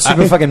 fucking hot and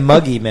super fucking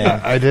muggy,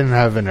 man. I didn't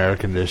have an air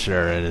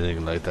conditioner or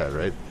anything like that,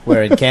 right?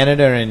 Where, in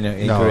Canada or in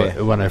No,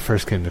 Korea? when I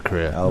first came to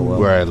Korea, Oh, well.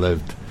 where I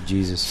lived.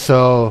 Jesus.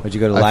 So Would you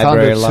go to the I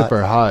library found it a lot?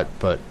 super hot,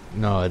 but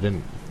no, I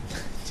didn't.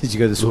 Did you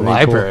go to the swimming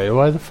Library?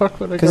 Why the fuck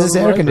would I go Because to it's the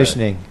air library?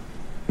 conditioning.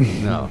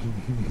 No,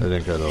 I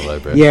didn't go to the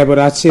library. Yeah, but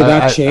I'd say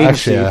that changed.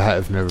 Actually, dude. I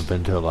have never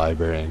been to a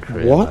library in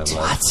Korea. What? in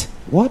my life. What?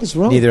 What is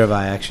wrong? Neither have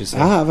I, actually. So.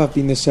 I have. I've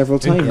been there several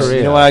In times. Korea.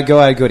 You know where I'd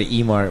go to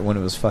E-Mart when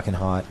it was fucking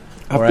hot.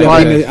 Or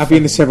I've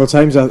been there several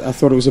times. I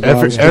thought it was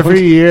about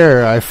Every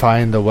year, I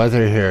find the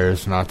weather here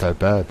is not that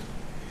bad.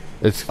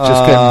 It's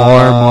just getting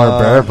more and more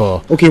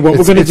bearable. Okay, what we're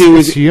It's- going to do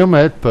it's is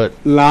humid, but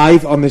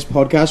live on this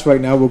podcast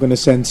right now. We're going to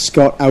send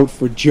Scott out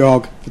for a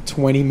jog for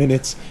 20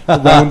 minutes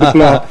around the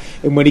block,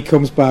 and when he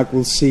comes back,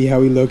 we'll see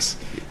how he looks.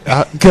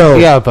 Go.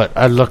 Yeah, but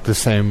I'd look the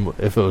same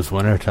if it was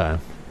wintertime.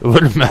 It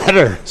wouldn't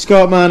matter.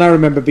 Scott, man, I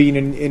remember being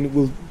in.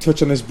 We'll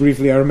touch on this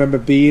briefly. I remember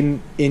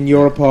being in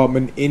your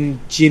apartment in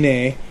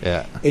Jinhae,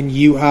 Yeah. and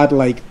you had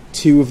like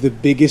two of the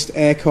biggest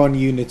aircon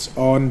units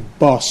on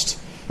Bost.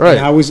 Right.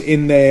 And I was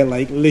in there,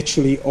 like,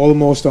 literally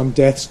almost on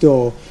death's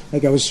door.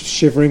 Like, I was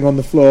shivering on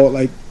the floor at,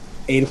 like,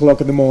 8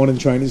 o'clock in the morning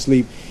trying to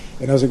sleep.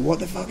 And I was like, what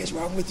the fuck is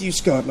wrong with you,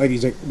 Scott? Like,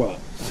 he's like, well,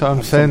 So I'm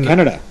from saying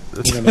Canada.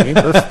 You know what I mean?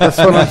 that's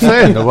what I'm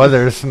saying. The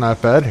weather is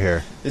not bad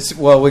here. It's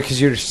because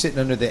you're sitting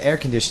under the air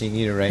conditioning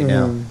unit right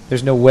now. Mhm.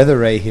 There's no weather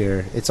right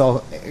here. It's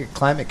all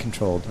climate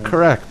controlled.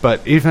 Correct, but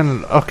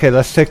even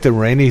let's take the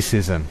rainy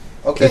season.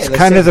 Okay, It's let's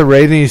kind of say- the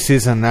rainy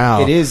season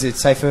now. It is.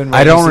 It's typhoon. I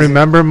rainy don't season.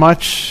 remember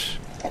much,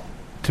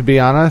 to be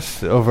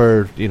honest,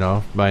 over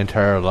my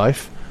entire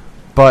life,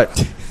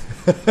 but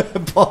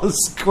Paul's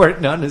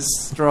squirting on his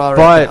straw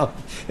But right now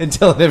and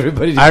telling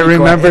everybody. To I be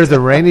remember quiet. the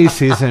rainy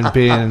season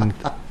being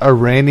a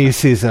rainy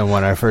season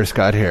when I first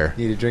got here,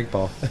 Need a drink,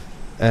 Paul.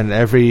 and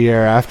every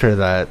year after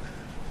that,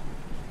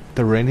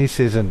 the rainy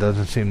season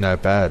doesn't seem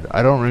that bad.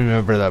 I don't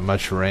remember that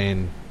much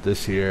rain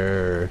this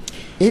year.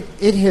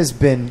 It has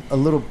been a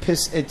little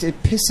piss. It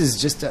pisses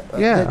just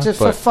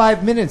for but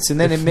 5 minutes, and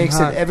then it it's makes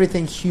not-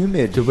 everything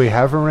humid. Did we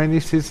have a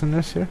rainy season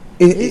this year?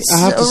 It's I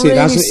have to a say, it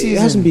rainy hasn't, it season.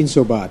 hasn't been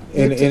so bad.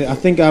 And It- I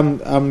think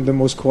I'm the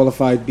most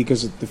qualified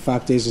because the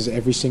fact is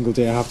every single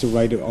day I have to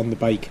ride it on the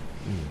bike.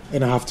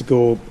 And I have to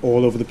go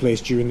all over the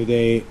place during the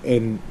day,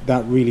 and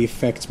that really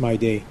affects my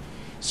day.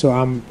 So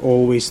I'm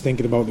always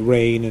thinking about the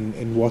rain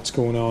and what's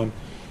going on.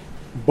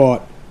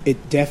 But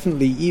it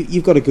definitely,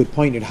 you've got a good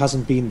point. It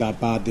hasn't been that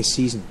bad this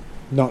season.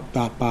 Not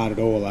that bad at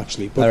all,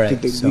 actually. But All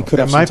right, so we could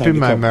That have might some be time to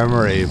my come.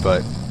 memory,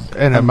 but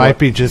And it I'm might bored.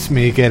 be just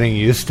me getting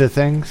used to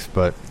things,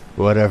 but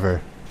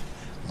whatever.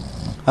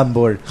 I'm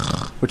bored.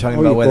 We're talking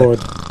Oh, about you're weather. bored.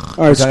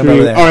 All right, talking screw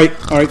you. about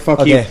All right, fuck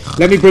Okay. you.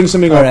 Let me bring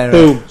something All up. right, all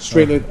Boom, right.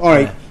 straight. All right. All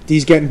right, Yeah.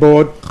 D's getting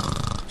bored.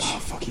 Oh,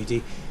 fuck you,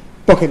 D.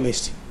 Bucket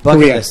list.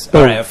 Bucket Korea. list.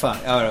 Boom. All right, fine.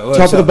 All right.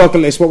 Top of the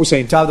bucket list. What we're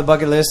saying? Top of the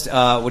bucket list.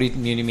 What do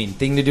you mean?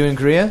 Thing to do in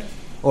Korea,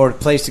 or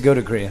place to go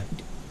to Korea?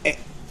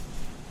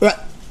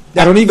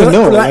 I don't even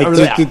know. Like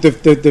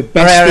the best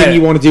All right. thing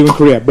you want to do in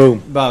Korea.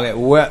 Boom.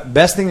 Okay.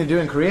 Best thing to do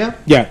in Korea?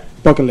 Yeah,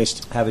 bucket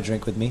list. Have a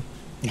drink with me.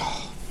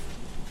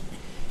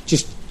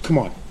 Just come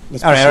on.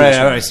 Let's All be right. serious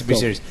All right right. now. Be Go.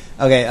 serious.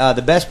 Okay.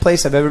 The best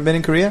place I've ever been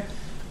in Korea,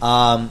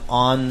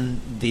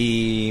 on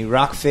the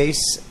rock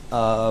face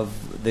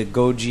of the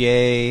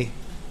Gojie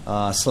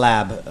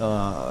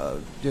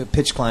slab,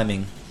 pitch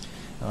climbing.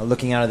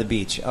 Looking out of the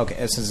beach. Okay,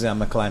 this is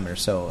I'm a climber,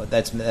 so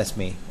that's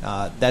me.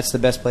 That's the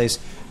best place.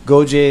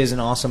 Goje is an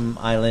awesome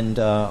island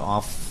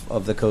off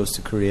of the coast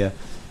of Korea,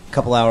 a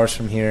couple hours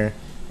from here.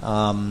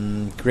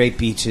 Great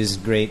beaches,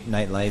 great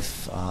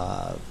nightlife,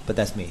 but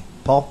that's me.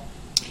 Paul?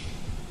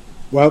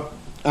 Well,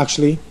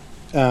 actually,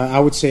 I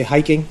would say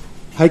hiking.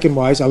 Hiking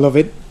wise, I love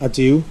it. I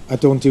do. I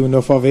don't do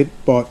enough of it,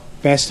 but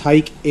best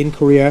hike in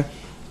Korea,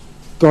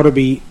 gotta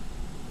be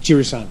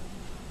Jirisan.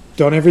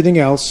 Done everything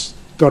else,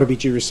 gotta be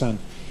Jirisan.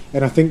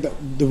 And I think that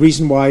the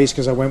reason why is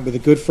because I went with a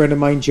good friend of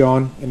mine,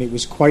 John, and it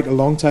was quite a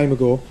long time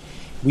ago.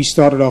 We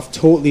started off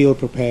totally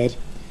ill-prepared,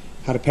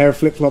 had a pair of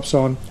flip-flops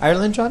on.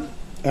 Ireland, John?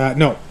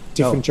 No,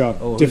 different Oh. John.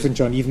 Oh, Different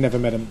John. You've never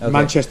met him. Okay.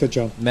 Manchester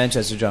John.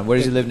 Manchester, John. Where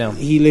does he live now?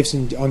 He lives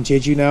on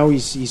Jeju now.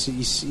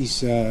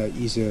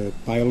 He's a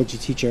biology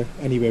teacher.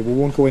 Anyway, we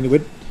won't go into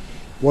it.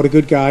 What a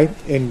good guy.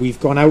 And we've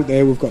gone out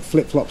there. We've got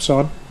flip-flops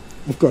on.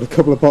 We've got a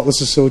couple of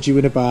bottles of soju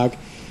in a bag.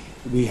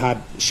 We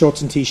had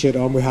shorts and t-shirt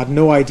on. We had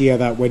no idea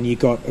that when you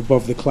got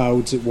above the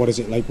clouds, at what is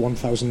it, like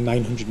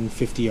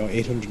 1,950 or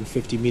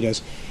 850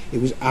 meters,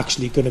 it was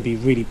actually going to be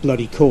really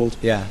bloody cold.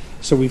 Yeah.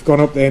 So we've gone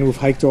up there and we've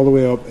hiked all the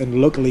way up, and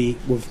luckily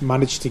we've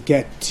managed to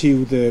get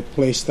to the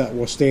place that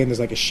we're staying. There's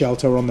like a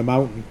shelter on the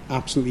mountain,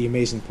 absolutely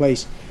amazing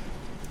place.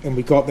 And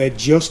we got there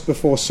just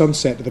before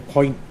sunset, to the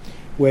point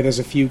where there's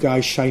a few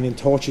guys shining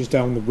torches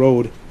down the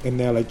road, and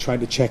they're like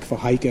trying to check for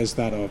hikers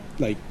that are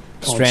like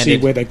can't Stranded. see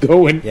where they're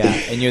going. Yeah,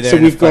 and you're there So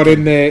in a we've got fucking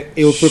in there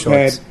ill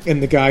prepared, shorts.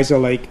 and the guys are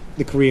like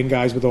the Korean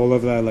guys with all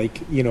of their like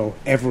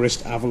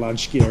Everest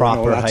avalanche gear Proper and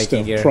all that hiking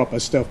stuff, gear. proper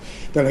stuff.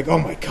 They're like, "Oh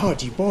my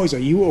god, you boys, are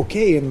you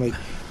okay?" And like,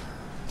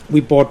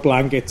 we bought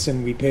blankets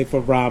and we paid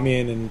for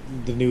ramen and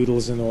the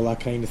noodles and all that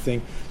kind of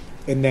thing.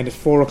 And then at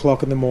 4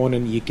 o'clock in the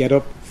morning, you get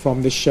up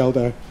from the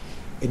shelter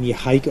and you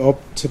hike up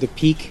to the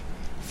peak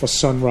for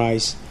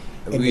sunrise.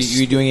 And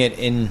You're doing it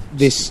in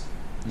this.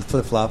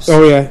 flip flops.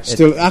 Oh yeah,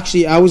 still.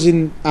 Actually, I was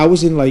in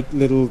like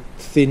little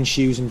thin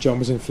shoes and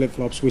jumpers and flip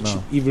flops, which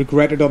Oh. he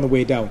regretted on the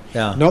way down.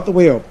 Yeah. Not the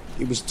way up.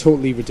 It was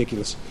totally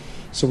ridiculous.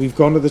 So we've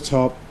gone to the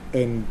top,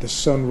 and the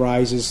sun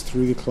rises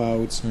through the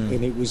clouds,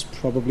 and it was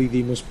probably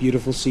the most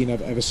beautiful scene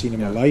I've ever seen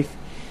in my life.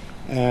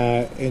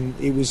 And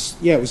it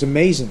was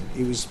amazing.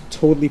 It was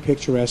totally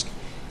picturesque.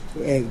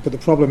 But the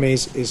problem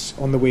is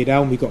on the way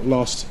down we got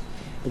lost,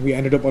 and we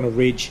ended up on a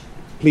ridge.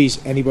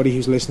 Please, anybody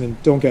who's listening,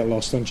 don't get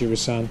lost on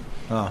Jirisan.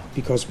 Oh.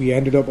 Because we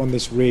ended up on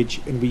this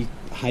ridge and we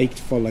hiked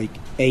for like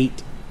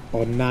 8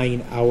 or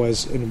 9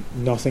 hours and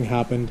nothing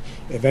happened.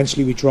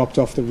 Eventually we dropped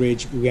off the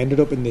ridge. We ended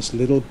up in this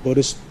little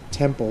Buddhist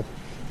temple.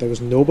 There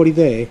was nobody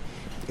there,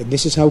 and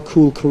this is how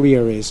cool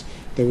Korea is.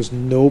 There was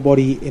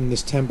nobody in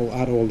this temple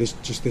at all.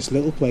 Just this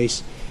little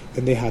place,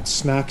 and they had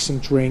snacks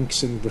and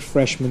drinks and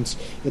refreshments,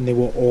 and they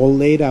were all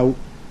laid out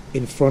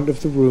in front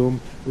of the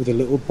room with a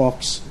little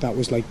box that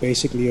was like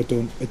basically a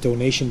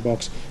donation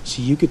box,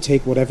 so you could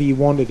take whatever you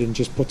wanted and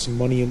just put some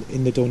money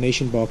in the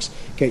donation box,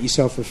 get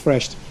yourself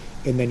refreshed,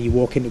 and then you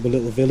walk into a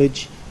little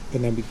village,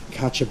 and then we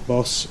catch a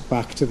bus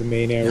back to the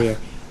main area.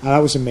 And that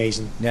was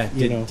amazing. Yeah.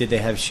 Did they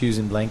have shoes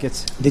and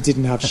blankets? They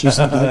didn't have shoes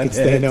and blankets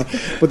there, no,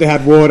 but they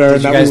had water. Did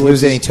and you that guys we were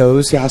lose any just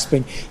toes?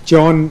 Gasping.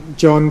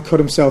 John cut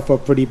himself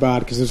up pretty bad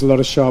because there's a lot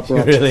of sharp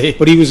rocks. Really?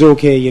 But he was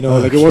okay, Oh,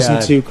 like it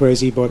wasn't God. too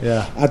crazy. But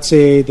Yeah. I'd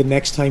say the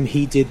next time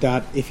he did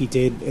that, if he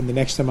did, and the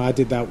next time I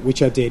did that,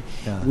 which I did,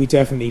 Yeah. we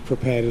definitely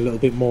prepared a little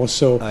bit more.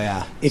 So Oh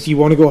yeah. if you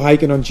want to go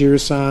hiking on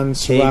Jirisan,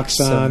 Take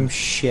some Saraksan,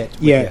 shit.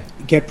 With yeah, you.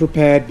 get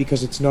prepared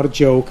because it's not a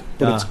joke,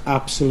 but Ah. it's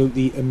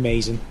absolutely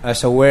amazing.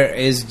 So where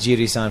is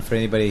Jirisan for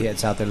anybody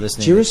that's out there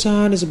listening?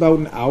 Jirisan is about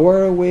an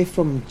hour away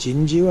from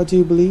Jinju, I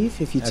do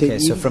believe. If you take Okay,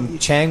 so from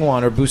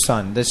Changwon or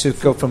Busan. Let's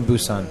just go from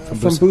Busan. From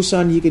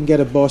Busan, you can get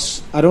a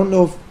bus. I don't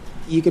know if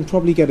you can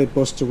probably get a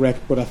bus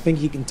direct, but I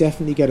think you can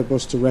definitely get a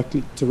bus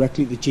directly to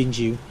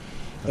Jinju,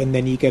 and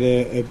then you get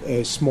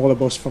a smaller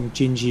bus from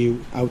Jinju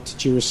out to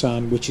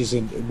Jirisan, which is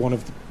one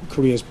of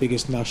Korea's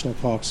biggest national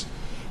parks.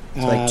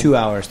 It's like 2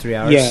 hours, 3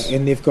 hours. Yeah,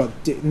 and they've got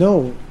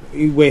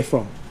away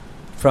from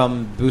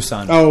From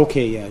Busan. Oh,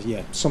 okay,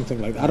 yeah,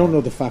 something like that. I don't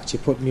know the facts.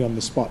 You're putting me on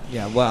the spot.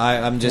 Yeah, well,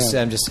 I'm just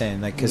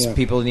saying, like, because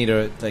people need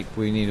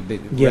we need a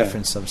bit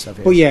reference some stuff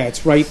here. But yeah,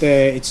 it's right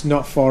there. It's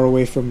not far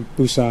away from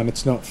Busan.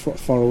 It's not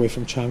far away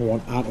from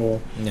Changwon at all.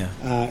 Yeah,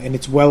 and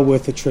it's well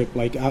worth the trip.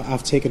 Like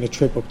I've taken a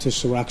trip up to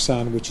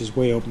Soraksan, which is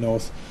way up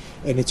north,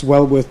 and it's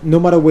well worth.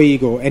 No matter where you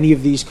go, any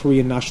of these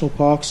Korean national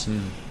parks.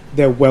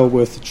 They're well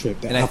worth the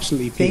trip. They're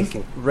absolutely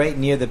beautiful. Right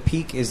near the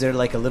peak, is there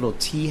like a little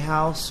tea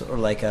house or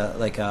like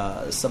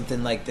a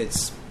something like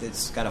that's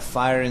got a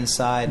fire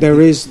inside?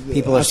 There is.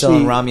 People are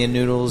selling ramen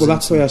noodles. Well,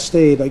 that's where I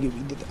stayed. Like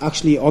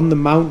actually on the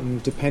mountain,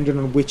 depending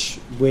on which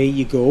way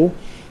you go,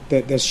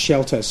 there's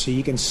shelters. So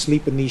you can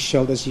sleep in these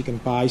shelters. You can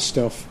buy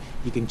stuff.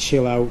 You can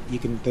chill out.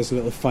 There's a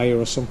little fire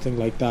or something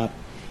like that.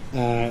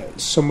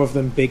 Some of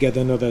them bigger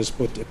than others,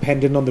 but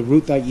depending on the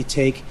route that you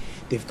take,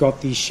 they've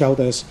got these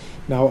shelters.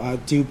 Now, I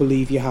do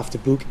believe you have to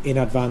book in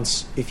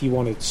advance if you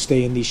want to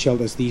stay in these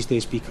shelters these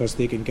days because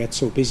they can get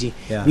so busy.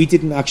 Yeah. We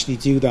didn't actually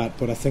do that,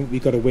 but I think we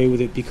got away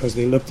with it because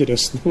they looked at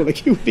us and they were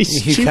like, you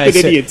stupid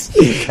idiots.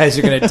 You guys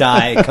are going to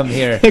die. Come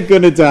here. They're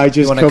going to die.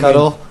 Just you want to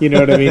cuddle? You know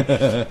what I mean?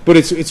 But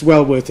it's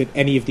well worth it.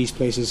 Any of these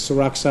places.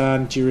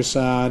 Soraksan,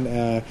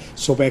 Jirisan,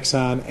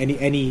 Sobeksan,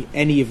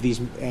 any of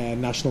these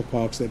national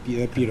parks, they're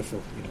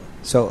beautiful. You know.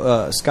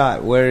 So,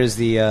 Scott, where is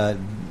the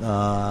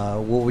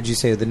what would you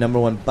say the number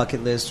one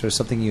bucket list or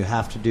something you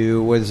have to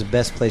do? Where's the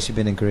best place you've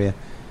been in Korea?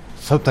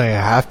 Something I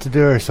have to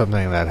do or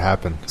something that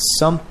happened?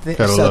 Something.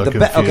 Got a little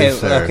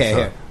confused there, so.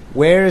 Here.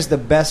 Where is the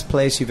best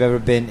place you've ever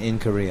been in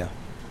Korea?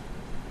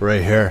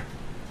 Right here.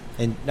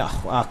 And no,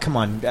 come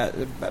on.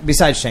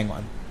 Besides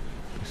Changwon.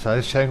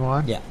 Besides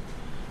Changwon?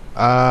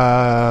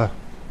 Yeah.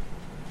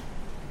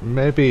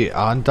 Maybe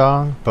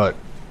Andong, but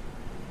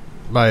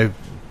my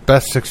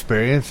best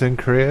experience in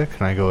Korea,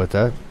 can I go with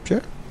that?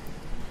 Sure.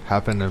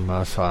 Happened in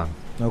Masan.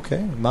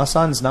 Okay.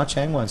 Masan's not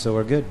Changwon, so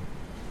we're good.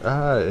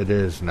 It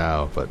is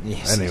now, but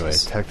anyway,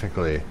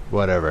 technically,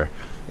 whatever.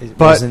 It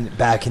wasn't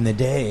back in the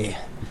day.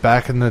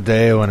 Back in the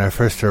day when I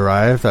first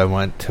arrived, I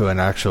went to an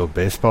actual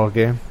baseball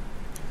game.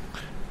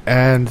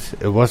 And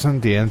it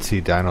wasn't the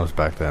NC Dinos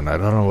back then. I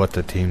don't know what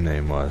the team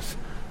name was.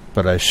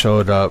 But I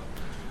showed up,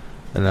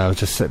 and I was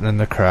just sitting in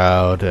the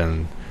crowd,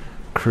 and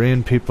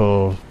Korean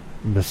people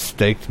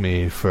mistaked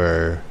me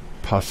for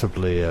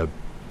possibly a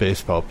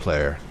baseball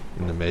player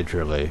in the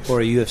major leagues.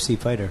 Or a UFC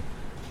fighter.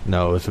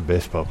 No, it was a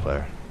baseball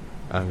player.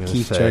 I'm going to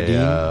Keith say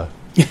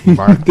Jardine?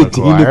 Mark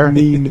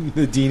McGuire.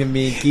 The Dean of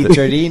Mean. Keith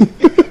Jardine?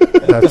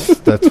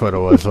 That's what it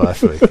was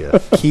last week,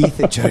 yes.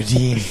 Keith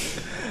Jardine.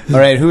 All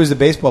right, who was the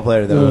baseball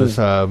player, though? It was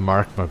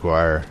Mark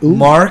McGuire. Ooh.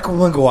 Mark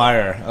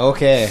McGuire.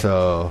 Okay.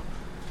 So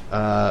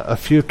a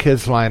few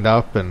kids lined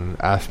up and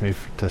asked me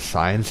to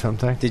sign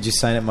something. Did you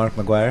sign at Mark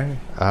McGuire?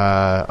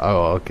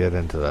 I'll get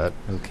into that.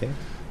 Okay.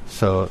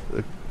 So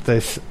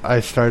I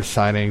started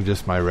signing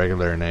just my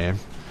regular name,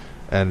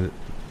 and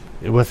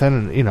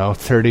within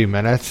 30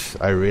 minutes,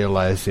 I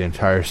realized the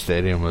entire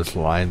stadium was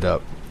lined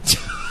up.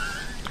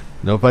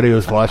 Nobody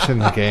was watching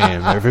the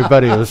game.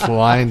 Everybody was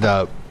lined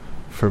up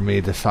for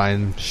me to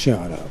sign.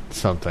 Shut up.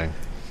 Something.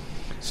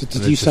 So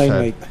did you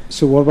sign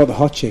So what about the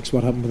hot chicks?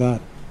 What happened with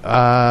that?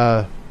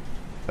 I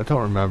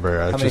don't remember.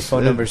 How many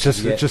phone numbers did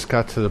you get? It just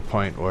got to the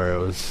point where it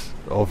was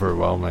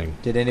overwhelming.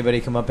 Did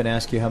anybody come up and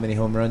ask you how many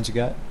home runs you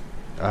got?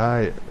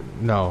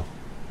 No.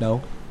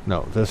 No?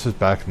 No, this is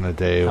back in the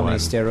day How many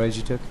steroids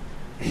you took?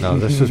 No,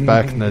 this was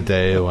back in the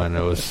day when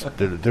it was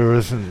there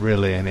wasn't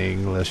really any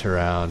English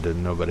around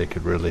and nobody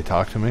could really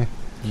talk to me.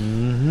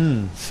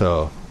 Mm-hmm.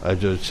 So I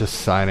was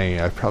just signing.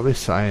 I probably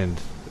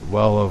signed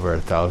well over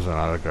 1,000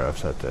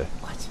 autographs that day.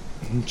 What?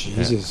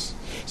 Jesus. Yeah.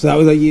 So that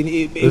was like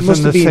it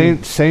must have been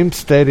the same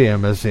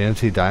stadium as the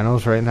NC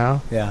Dinos right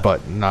now. Yeah,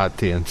 but not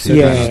the NC. So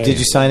Dinos. Did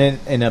you sign it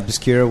in an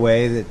obscure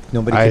way that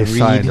nobody could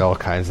read? I signed all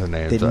kinds of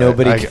names. Did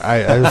nobody?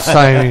 I was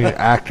signing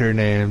actor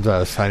names. I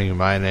was signing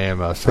my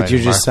name. I was signing. But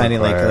you're just Mark signing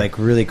McGuire. like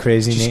really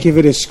crazy names. Just give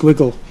it a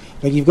squiggle.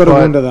 Like you've got to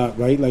wonder that,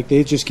 right? Like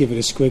they just give it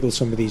a squiggle.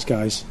 Some of these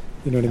guys,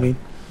 you know what I mean?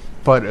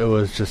 But it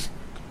was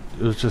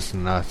just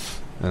nuts,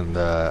 and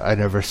I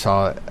never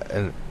saw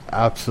an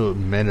absolute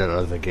minute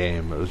of the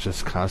game. It was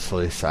just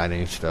constantly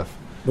signing stuff.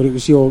 But it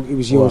was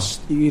yours.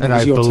 And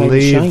I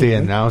believe the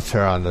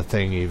announcer on the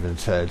thing even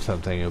said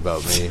something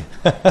about me.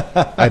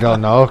 I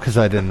don't know because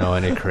I didn't know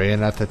any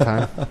Korean at the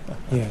time.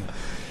 Yeah.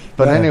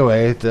 But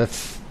anyway,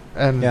 that's.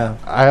 And yeah.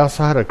 I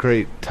also had a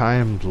great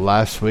time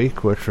last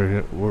week, which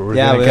we're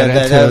going to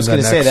get into. I was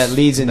going to say that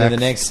leads into the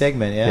next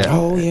segment. Yeah.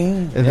 Oh yeah.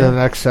 In the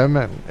next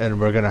segment,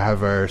 and we're going to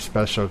have our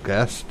special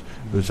guest,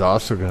 who's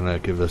also going to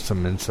give us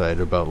some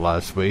insight about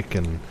last week,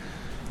 and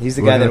he's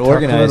the guy that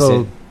organized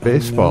it.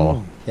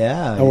 Baseball.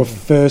 Yeah. Our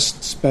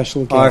first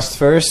special guest. Our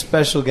first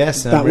special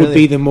guest. That would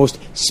be the most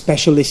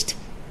specialist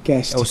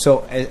guest. Oh,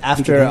 so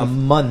after a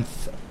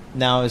month,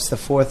 now it's the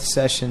fourth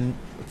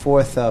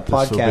fourth This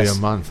podcast. will be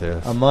a month,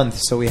 yes. A month,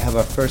 so we have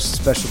our first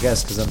special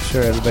guest because I'm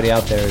sure everybody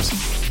out there is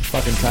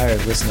fucking tired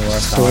of listening to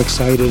us So talk.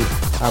 excited.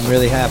 I'm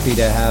really happy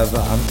to have.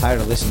 I'm tired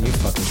of listening to you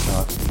fucking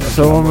talk.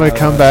 So when we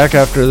come back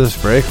after this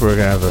break, we're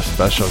gonna have a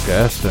special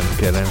guest and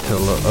get into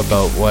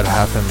about what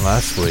happened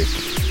last week.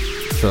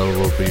 So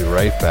we'll be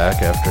right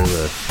back after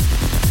this.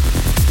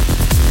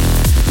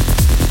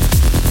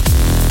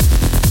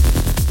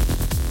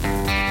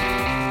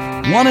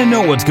 Want to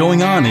know what's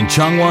going on in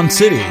Changwon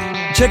City?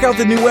 Check out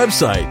the new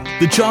website,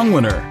 The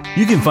Chongwinner.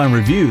 You can find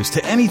reviews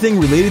to anything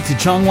related to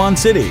Changwon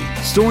City,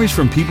 stories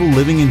from people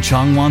living in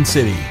Changwon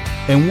City,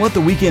 and what the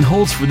weekend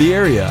holds for the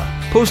area.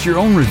 Post your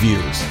own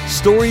reviews,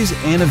 stories,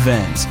 and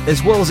events,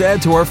 as well as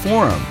add to our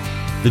forum.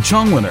 The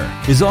Chongwinner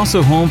is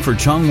also home for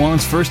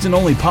Changwon's first and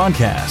only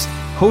podcast,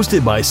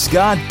 hosted by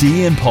Scott,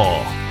 D, and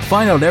Paul.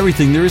 Find out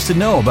everything there is to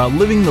know about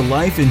living the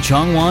life in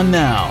Changwon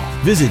now.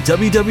 Visit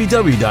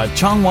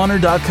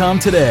www.changwonner.com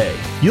today.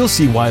 You'll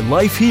see why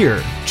life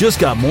here just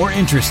got more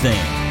interesting.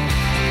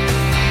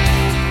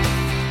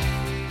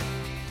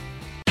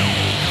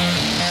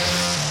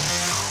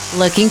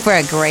 Looking for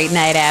a great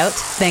night out?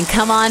 Then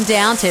come on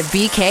down to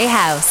BK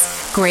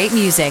House. Great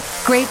music,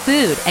 great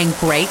food, and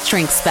great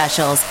drink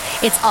specials.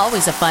 It's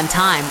always a fun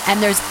time,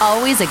 and there's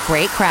always a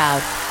great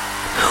crowd.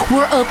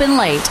 We're open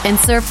late and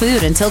serve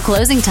food until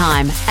closing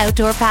time,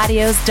 outdoor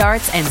patios,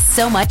 darts, and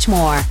so much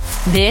more.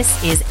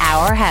 This is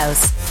our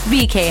house,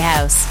 BK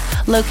House,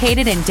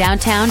 located in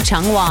downtown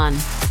Changwon.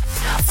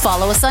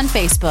 Follow us on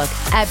Facebook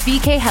at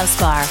BK House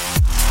Bar.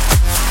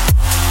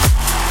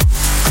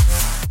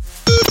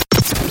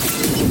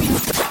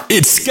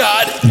 It's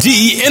Scott,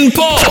 D, and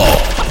Paul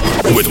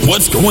with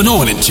what's going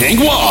on in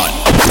Changwon.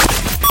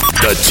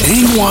 The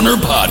Changwoner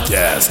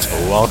Podcast.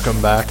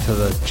 Welcome back to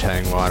the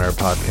Changwoner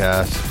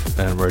Podcast,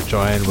 and we're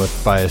joined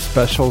by a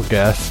special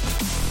guest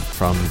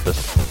from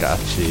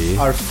Biscotchi.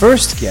 Our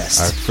first guest.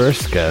 Our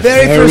first guest.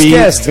 Very first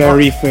guest.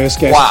 Very first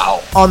guest.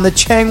 Wow. On the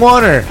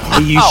Changwoner.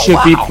 You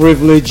should be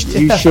privileged.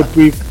 You should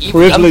be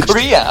privileged.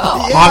 Korea.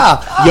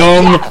 Hot,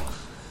 young.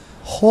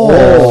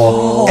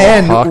 Oh.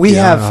 And Hawk we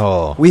Young have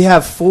Ho. we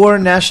have 4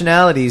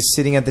 nationalities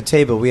sitting at the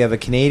table. We have a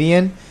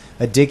Canadian,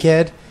 a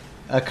dickhead,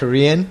 a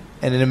Korean,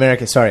 and an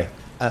American. Sorry,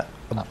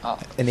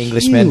 an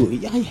Englishman.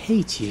 You, I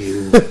hate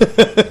you.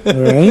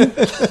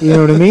 Alright? You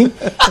know what I mean?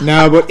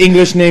 Now, but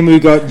English name, we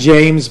got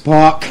James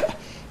Park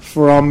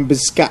from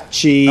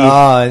Biscotchi.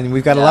 And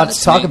we've got a Yeah, lot to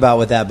that's talk me. about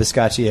with that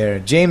Biscotchi here.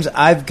 James,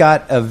 I've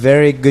got a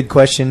very good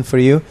question for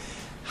you.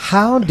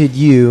 How did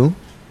you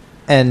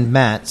and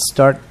Matt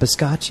start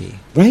Biscotchi?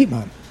 Right,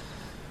 man.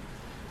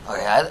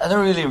 Okay, I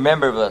don't really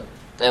remember, but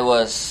there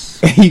was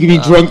You can be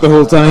drunk the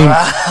whole time.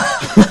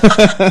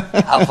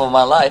 half of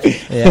my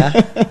life. Yeah,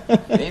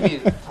 Maybe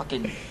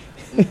fucking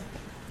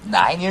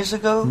 9 years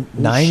ago.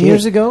 9 shit.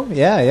 years ago.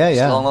 Yeah, It's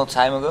a long, yeah. long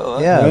time ago.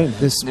 Huh? Yeah, Right.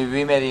 this.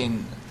 We met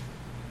in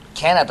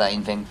Canada,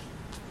 in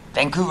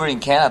Vancouver, in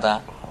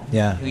Canada.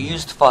 Yeah. We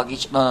used to fuck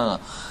each. No.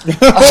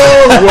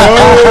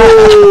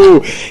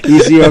 Whoa!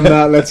 Easy on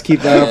that. Let's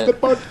keep that off the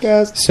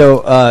podcast.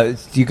 So,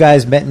 you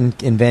guys met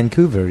in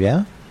Vancouver,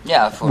 yeah?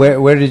 Yeah.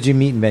 Where did you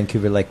meet in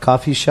Vancouver? Like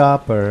coffee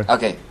shop or?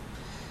 Okay.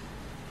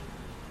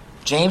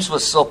 James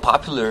was so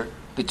popular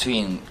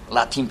between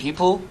Latin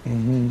people.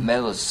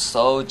 Matt was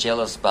so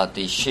jealous about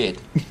this shit.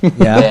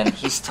 Yeah, And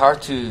he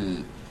started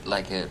to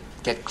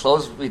get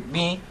close with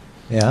me.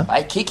 yeah.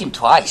 I kicked him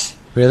twice.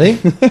 Really?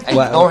 I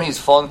Wow. ignored his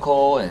phone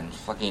call and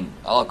fucking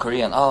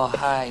Korean. Oh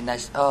hi,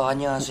 nice. Oh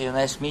안녕하세요,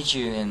 nice to meet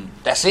you, and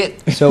that's it.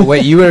 So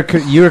wait, you were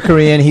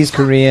Korean, he's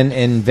Korean.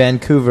 In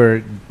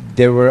Vancouver,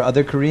 there were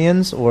other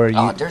Koreans, or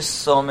you? There's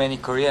so many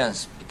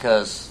Koreans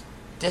because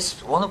this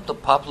one of the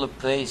popular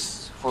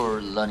place for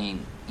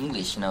learning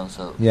English.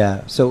 So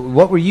Yeah. So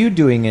what were you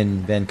doing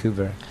in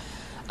Vancouver?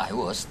 I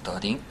was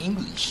studying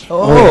English.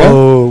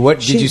 Oh, what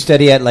did you Shit.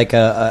 study at? Like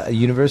a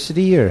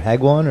university or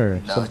Hagwon or?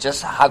 No, some-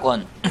 just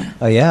Hagwon.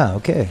 Oh yeah.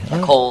 Okay.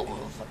 Called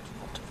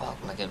what the fuck?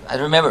 I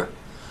don't remember.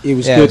 It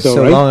was Yeah, good though,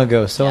 so right? long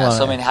ago. So Yeah, long.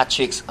 so many hot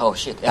chicks. Oh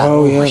shit. Yeah.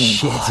 Oh, yeah.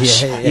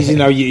 Shit. Yeah. Easy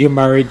now. You're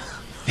married.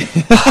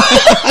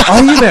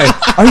 Are you married?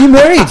 Are you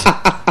married?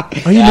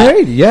 Are you Yeah.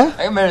 married? Yeah.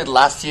 I married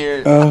last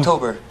year,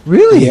 October.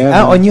 Really?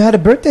 Yeah, Oh, man. and you had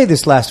a birthday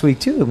this last week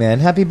too, man.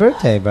 Happy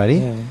birthday, buddy.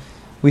 Yeah.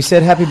 We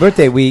said happy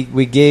birthday. We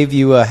gave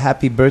you a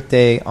happy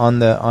birthday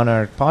on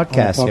our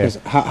podcast here.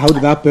 How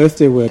did that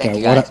birthday work Thank out?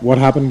 you, guys. What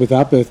happened with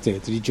that birthday?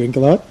 Did you drink a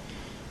lot?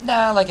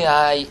 Nah,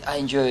 I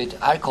enjoyed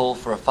alcohol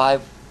for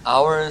 5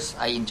 hours.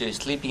 I enjoyed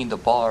sleeping in the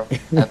bar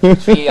after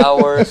 3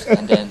 hours,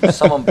 and then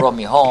someone brought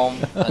me home,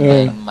 and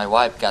then my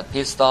wife got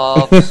pissed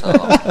off. So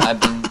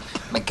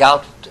my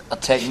gout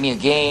attacked me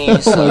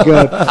again. So my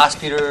God.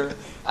 hospital.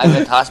 I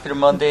went to hospital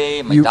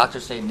Monday. My You- doctor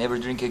said never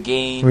drink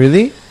again.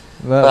 Really?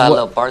 Well, But I what-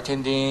 love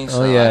bartending,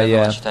 so Oh, yeah, I don't know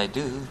yeah. what should I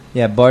do.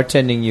 yeah,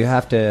 bartending. You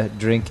have to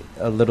drink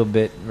a little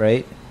bit,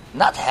 right?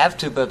 Not have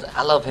to, but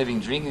I love having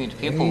drinking with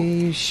people.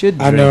 You should.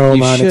 I Drink. know, you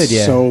man. should, It's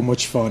yeah. so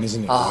much fun,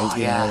 isn't it? Oh, Like,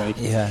 you yeah. know, like,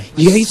 Yeah.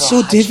 yeah, it's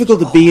so So difficult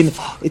to hot. be in. Oh,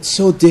 fuck. It's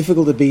so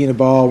difficult to be in a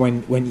bar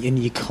when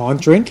you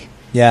can't drink.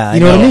 Yeah, I You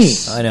know what I know. mean?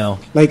 I know.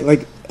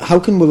 Like how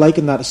can we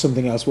liken that to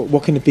something else?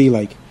 What can it be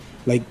like?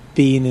 Like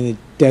being in a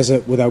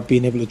desert without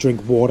being able to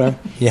drink water?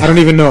 Yeah. I don't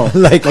even know.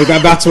 Like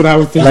that's what I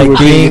would think. Like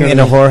being in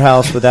a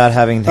whorehouse without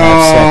having to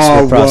have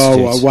sex with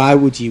prostitutes. Why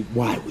would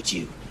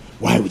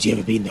you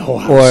ever be in the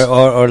whorehouse?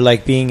 Or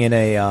like being in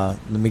a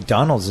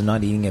McDonald's and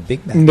not eating a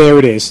Big Mac. There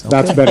it is.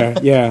 That's better.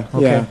 Yeah.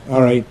 Okay.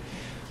 Yeah.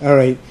 All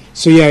right.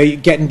 So yeah,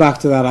 getting back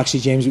to that, actually,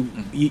 James,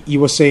 you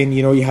were saying,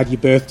 you had your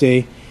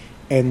birthday,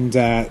 and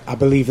I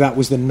believe that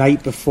was the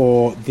night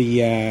before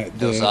the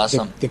was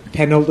awesome. the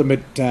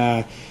penultimate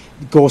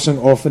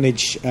Gosung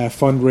Orphanage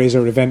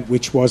fundraiser event,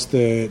 which was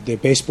the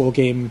baseball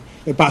game,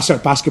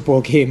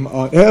 basketball game,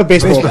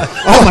 baseball.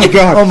 Oh my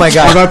god! Oh my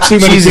god! I've had too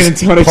many gin and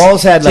tonics.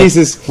 Paul's had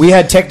Jesus. We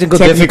had technical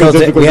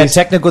difficulties. We had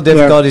technical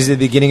difficulties Yeah. at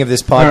the beginning of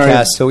this podcast,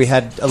 Right. so we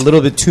had a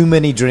little bit too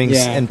many drinks,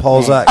 Yeah. and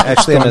Paul's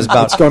actually on his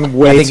about. It's gone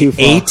way I think too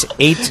far.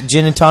 eight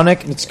gin and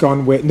tonic. It's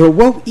gone way. No,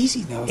 well,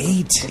 easy now.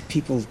 8. Like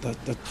people that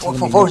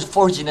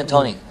Four gin and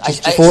tonic.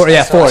 Four,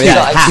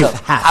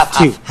 Half.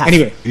 two.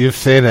 Anyway, You've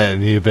seen it,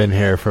 and you've been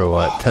here for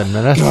what, 10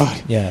 minutes?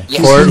 God. Yeah.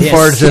 Yes. Four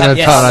Yes. gin and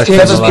Yes. tonics.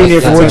 James in has the been here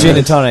last for 4 10 gin and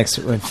minutes. tonics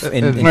in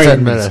in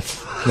 10 minutes. minutes.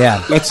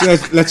 Yeah.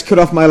 Let's cut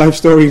off my life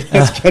story.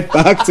 Let's get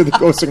back to the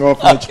Gosung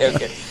Orphanage.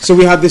 Okay. So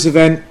we had this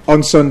event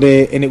on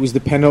Sunday, and it was the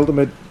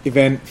penultimate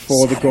event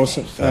for the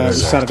Gosung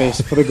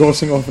Saturdays for the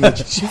Gosung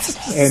Orphanage,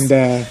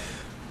 and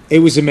it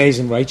was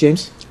amazing, right,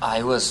 James?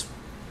 It was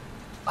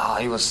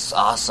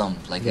awesome.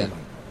 Like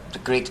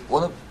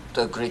one of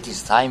the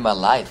greatest time in my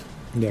life.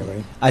 Yeah,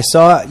 right. I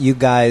saw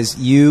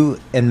you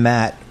and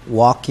Matt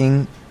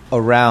walking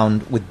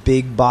around with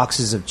big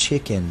boxes of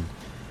chicken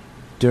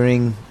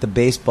during the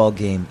baseball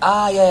game.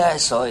 Yeah, I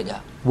saw it. Yeah.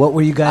 What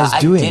were you guys I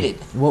doing? did it.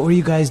 What were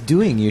you guys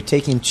doing? You're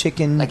taking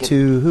chicken Like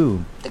to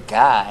who? The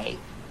guy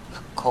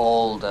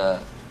called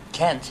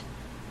Kent,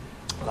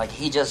 like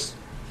he just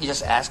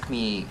asked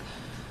me,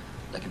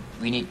 like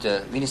we need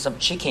some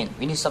chicken.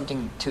 We need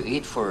something to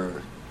eat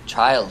for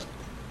child,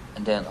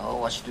 and then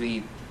what should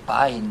we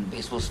buy in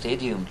baseball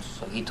stadium?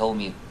 So he told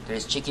me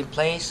there's chicken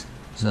place.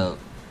 So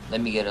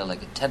let me get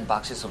 10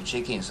 boxes of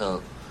chicken.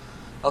 So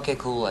okay,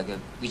 cool.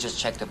 We just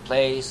checked the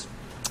place.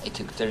 It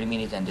took 30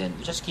 minutes, and then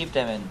we just keep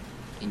them and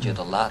enjoyed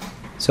a lot.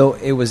 So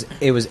it was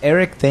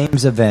Eric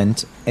Thames'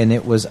 event, and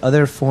it was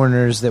other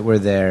foreigners that were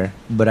there.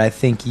 But I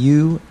think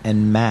you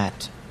and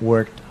Matt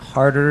worked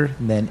harder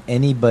than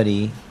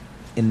anybody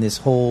in this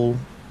whole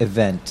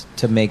event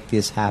to make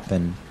this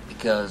happen.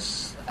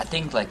 Because I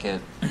think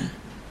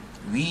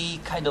we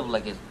kind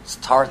of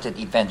started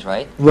event,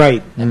 right?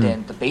 Right. And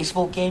then the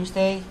baseball games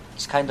day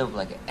is kind of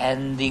like an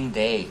ending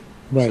day.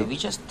 Right. So we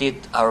just did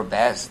our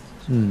best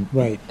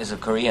Right. as a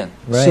Korean.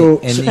 Right. So-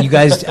 and you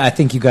guys, I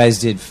think you guys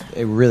did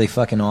really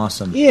fucking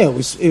awesome. Yeah, it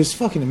was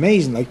fucking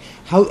amazing. Like,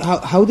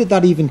 how did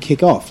that even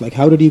kick off? Like,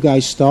 how did you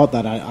guys start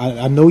that?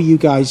 I know you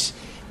guys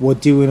were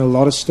doing a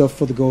lot of stuff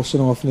for the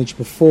Gosung Orphanage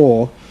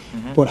before,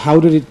 but how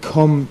did it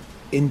come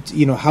in?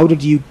 How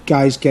did you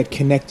guys get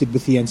connected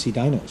with the NC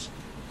Dinos?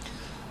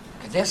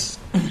 That's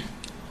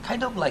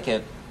kind of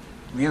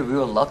we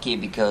were lucky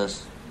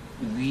because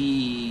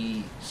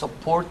we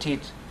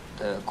supported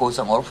the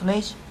Gosung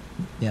Orphanage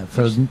Yeah,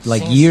 for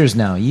like Since- years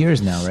now,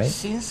 right?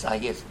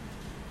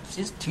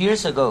 since 2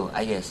 years ago,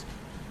 I guess.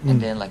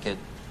 And then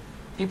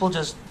people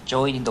just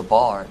joined in the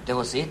bar. That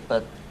was it.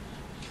 But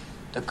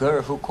the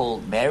girl who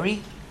called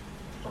Mary,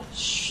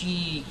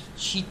 she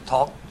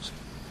talked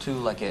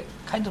to a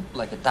kind of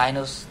a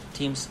Dinos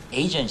team's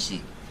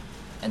agency,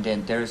 and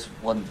then there's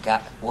one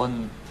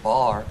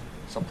bar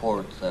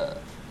support the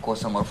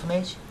Gosung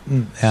Orphanage.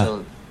 Yeah.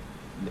 So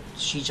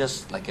she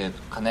just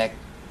connect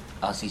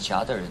us each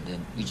other, and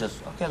then we just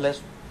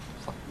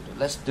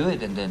let's do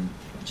it, and then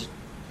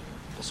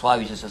that's why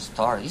we just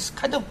start. It's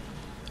kind of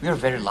we are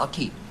very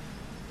lucky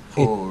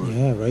for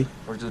Right.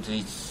 for do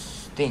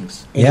these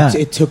things. Yeah.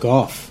 It took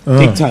off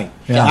big time.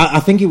 Yeah. I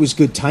think it was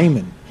good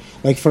timing.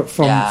 Like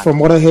from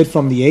what I heard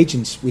from the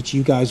agents, which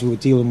you guys were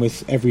dealing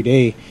with every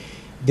day,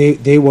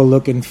 they were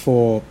looking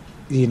for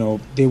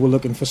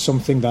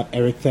something that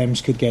Eric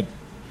Thames could get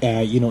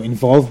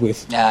involved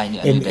with Yeah, I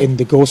knew that. in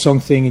the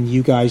Gosung thing, and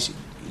you guys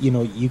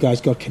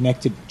got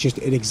connected just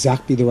at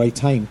exactly the right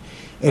time,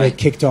 and Right. it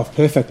kicked off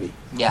perfectly.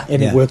 Yeah.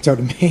 And Yeah. it worked out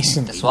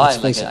amazingly. That's why, let's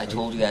face it, I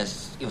told you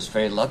guys, it was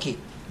very lucky.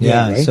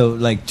 Yeah, right? so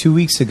 2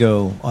 weeks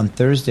ago on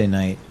Thursday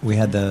night, we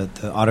had the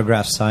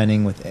autograph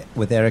signing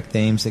with Eric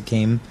Thames that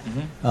came.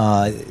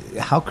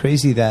 How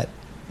crazy that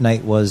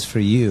night was for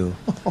you.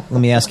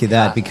 Let me ask you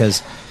that,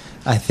 because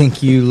I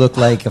think you look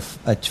like a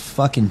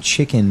fucking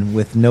chicken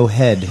with no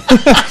head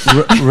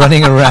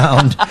running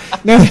around.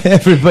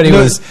 Everybody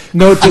was...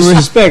 no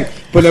disrespect,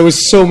 but there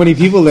was so many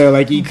people there.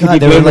 Like you God,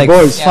 could there were blame the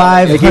like boys.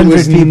 500 it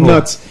was people.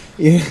 nuts.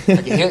 Yeah.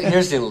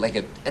 Here's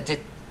the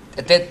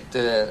at that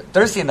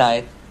Thursday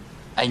night,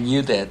 I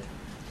knew that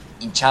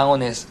in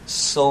Changwon has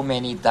so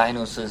many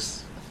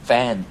Dinos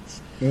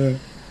fans. Yeah.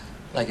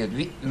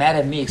 Matt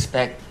and me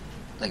expect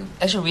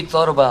actually we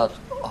thought about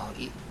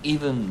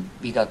even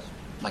we got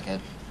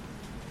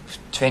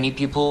 20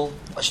 people.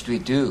 What should we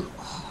do?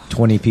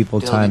 20 people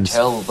That'll be times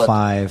terrible,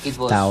 but it was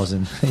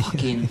 5,000.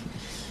 fucking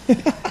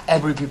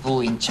every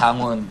people in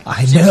Changwon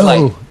I just know.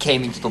 like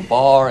came into the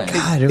bar and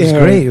God, it was Yeah.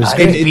 great. It was I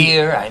great.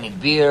 need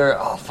beer.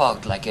 Oh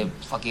fuck, like a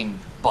fucking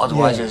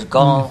Budweiser's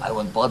gone. I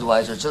want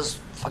Budweiser. Just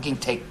fucking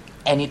take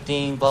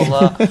anything, blah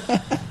blah.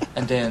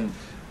 And then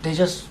they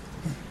just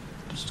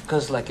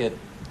because like a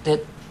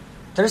that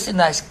Thursday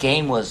night's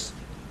game was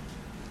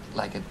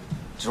like a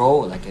draw,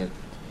 like a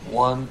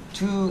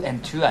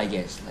 1-2, I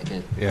guess. Like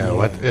a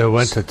It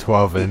went to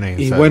 12 innings.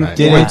 It that went, night.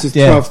 it went to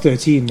Yeah.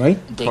 12-13, right?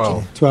 they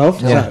 12. can,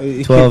 12? Yeah.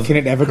 12. 12. Can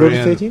it ever go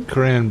to 13?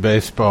 Korean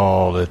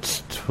baseball,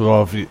 it's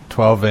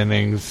 12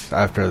 innings.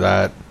 After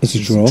that, It's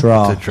a draw.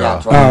 Draw. it's a draw.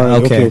 Yeah, draw. Oh,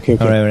 right, Okay. okay.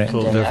 All right, A right.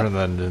 little And then different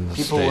than in the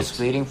people was States.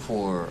 waiting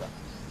for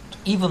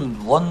even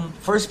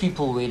first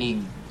people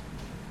waiting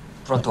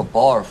front of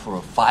bar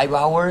for 5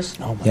 hours.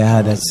 Oh my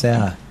Yeah,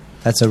 God.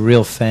 that's a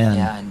real fan.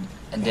 Yeah,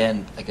 and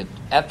then like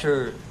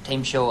after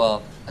team show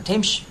up, a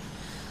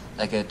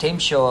team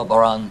show up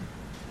around,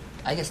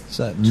 I guess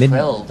So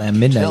 12,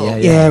 midnight.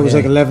 12. Yeah, it was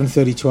like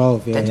 11:30,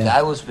 12. Yeah. That Yeah.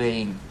 guy was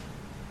waiting.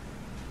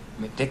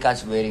 That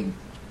guy's waiting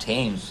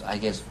teams. I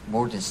guess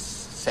more than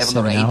 7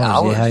 or 8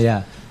 hours. Yeah,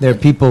 yeah. There are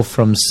people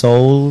from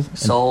Seoul,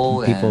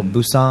 Seoul and people and-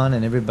 Busan,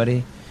 and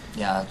everybody.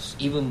 Yeah,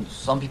 even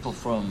some people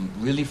from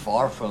really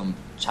far from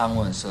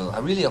Changwon. So I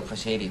really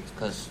appreciate it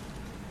because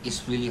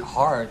it's really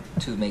hard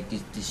to make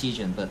this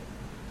decision, but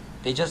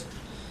they just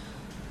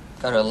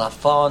got a lot of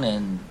fun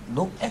and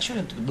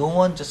actually no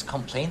one just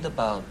complained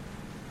about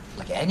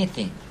like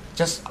anything.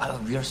 Just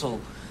we are so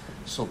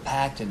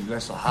packed and we are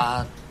so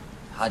hot.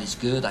 Hot is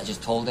good. I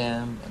just told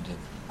them, and then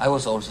I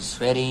was also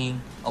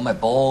sweating on my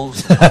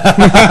balls. I'm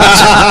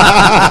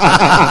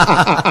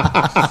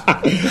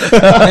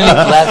really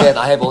glad that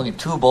I have only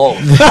 2 balls.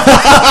 If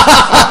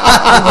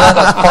I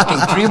got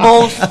fucking 3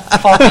 balls,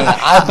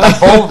 my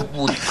ball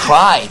would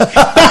cry.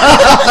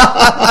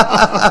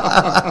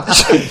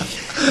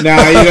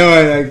 Nah, you know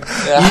what?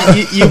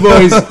 Like, you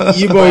boys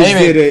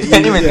Anyway, did it.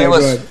 anyway, yeah, it go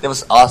ahead.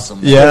 was awesome.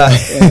 Yeah.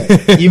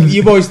 Yeah.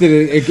 you boys did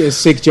a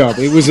sick job.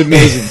 It was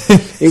amazing.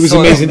 It was So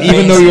amazing.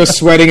 Even though amazing. you're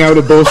sweating out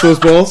of both those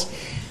balls,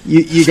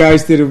 you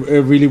guys did a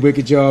really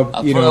wicked job.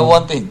 You For know.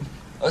 one thing,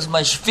 was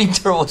my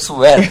sphincter was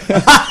wet. All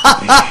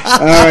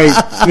right,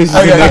 this is the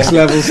Okay, next okay.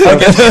 level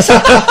stuff.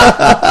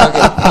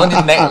 Okay, on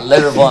the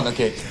letter 1.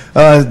 Okay,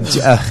 Oh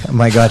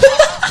my God.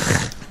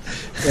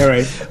 All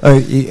right.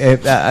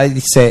 I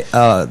say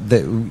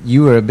that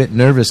you were a bit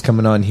nervous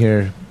coming on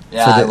here.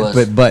 Yeah, for I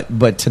the, was.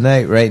 But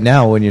tonight, right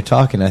now, when you're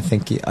talking, I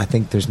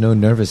think there's no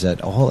nervous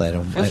at all. I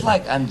don't. feels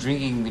like I'm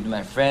drinking with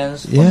my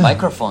friends Yeah. on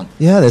microphone.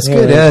 Yeah, that's Yeah,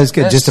 good. yeah. Yeah, that's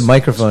good. That's- Just a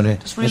microphone.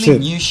 It's That's really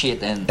it. new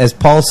shit and As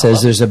Paul says,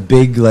 love there's a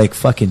big like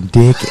fucking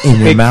dick in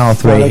your Big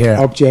mouth right phallic here.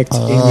 object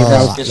in your Oh.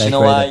 mouth. because like you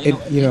know right why?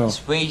 there. You know.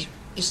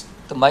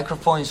 The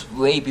microphone is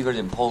way bigger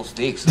than Paul's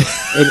dick. So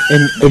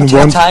And 10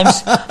 once,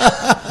 times,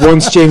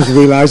 once James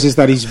realizes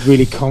that he's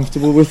really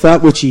comfortable with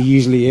that, which he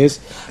usually is,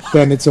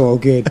 then it's all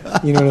good.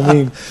 You know what I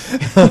mean?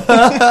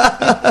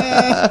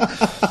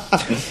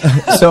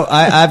 So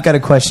I've got a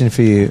question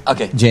for you,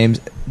 Okay. James.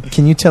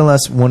 Can you tell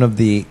us one of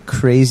the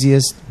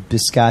craziest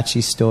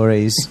biscacci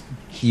stories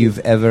you've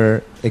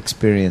ever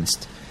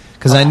experienced?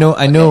 Because I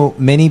know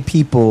many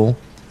people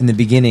in the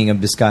beginning of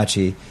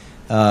biscacci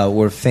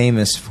were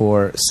famous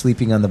for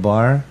sleeping on the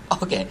bar,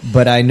 okay,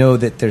 but I know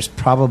that there's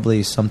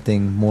probably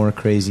something more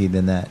crazy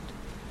than that.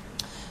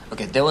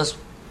 okay, there was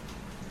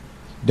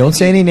Don't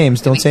say any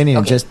names. Don't say any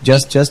names. Okay.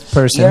 Just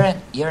person.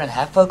 year and a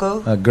half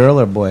ago. A girl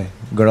or boy?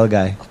 Girl,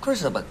 guy. Of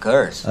course, about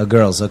girls.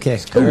 Girls. Okay.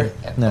 Cool.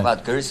 No.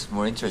 About girls is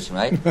more interesting,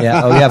 right?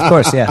 Yeah. Oh, yeah. Of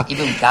course. Yeah.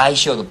 Even guys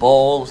show the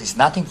balls. It's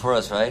nothing for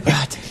us, right?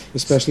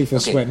 Especially if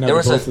they're Okay, sweating out there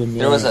of was both of them.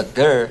 there was a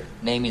girl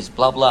name is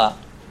blah blah,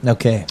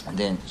 Okay. and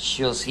then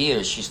she was here.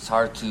 She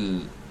started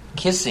to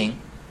kissing.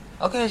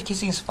 Okay,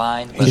 kissing is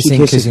fine. But Is she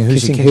Kissing.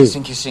 Who's she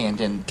kissing who? kissing, and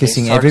then they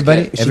Kissing start to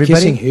everybody? get- Is she Everybody?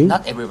 kissing who?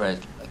 Not everybody.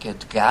 Like a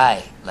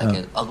guy, like Oh.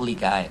 an ugly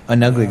guy.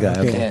 An ugly guy.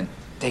 Okay. Okay. And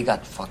they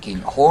got fucking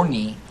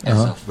horny as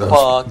Uh-huh. a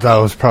fuck. That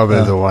was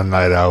probably the one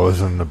night I was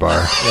in the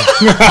bar.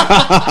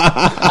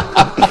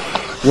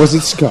 Was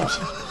it Scott?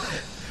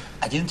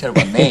 I didn't tell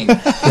my name.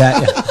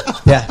 Yeah.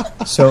 Yeah.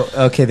 So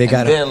okay, they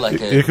got and it. then like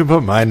You can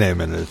put my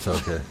name in it. It's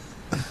okay.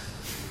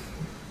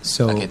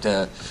 So okay,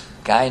 the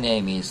guy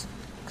name is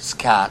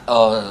Scott.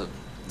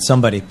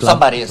 somebody.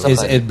 Somebody. Is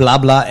it blah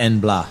blah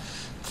and blah?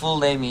 Full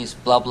name is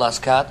blah blah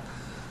Scott.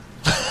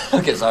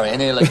 Okay, sorry. And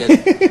then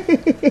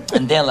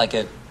and then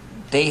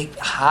they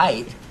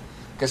hide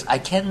because I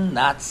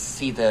cannot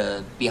see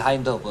the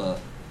behind of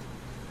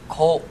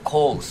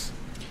coals.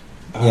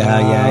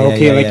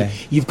 Okay, like yeah.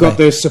 you've got Right.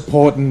 those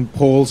supporting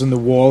poles in the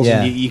walls,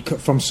 Yeah. and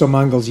from some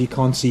angles you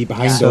can't see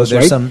behind So those,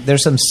 there's right?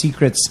 some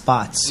secret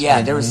spots.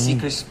 Yeah, there was a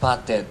secret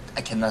spot that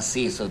I cannot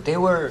see. So they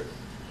were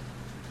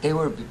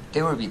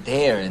be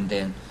there, and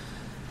then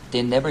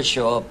they never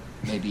show up.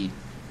 Maybe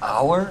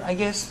hour, I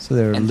guess. So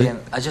they're and lit- then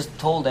I just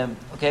told them,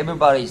 okay,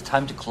 everybody, it's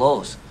time to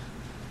close.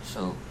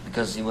 So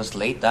because it was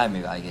late time,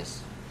 maybe I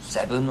guess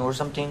 7 or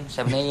something,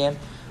 7 a.m.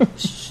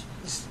 it's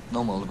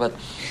normal, but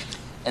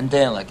and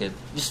then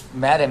just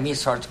mad at me,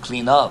 start to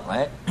clean up,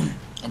 right?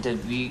 And then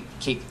we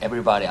kick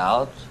everybody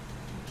out.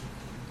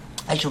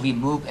 Actually, we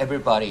moved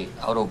everybody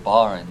out of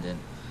bar, and then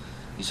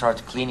we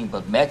started cleaning.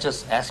 But Matt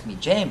just asked me,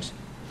 James,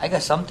 I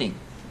got something.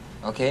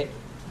 Okay,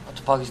 what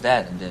the fuck is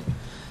that? And then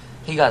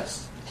he got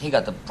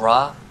the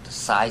bra. The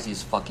size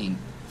is fucking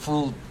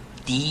full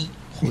D.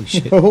 Holy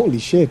shit. Holy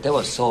shit. That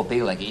was so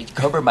big, like it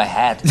covered my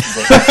head.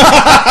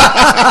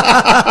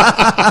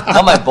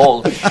 Not my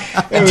balls.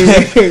 And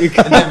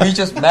then we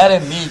just, Matt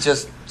and me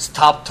just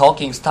stopped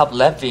talking, stopped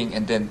laughing,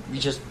 and then we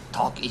just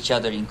talk each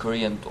other in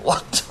Korean.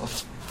 What the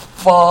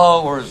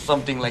fuck, or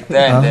something like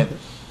that. And then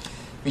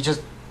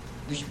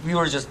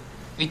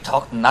we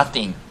talked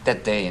nothing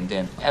that day. And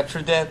then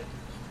after that,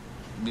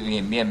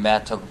 me and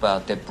Matt talked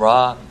about that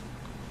bra.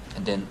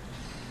 And then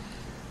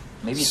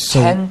maybe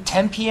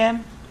 10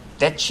 p.m.,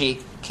 that chick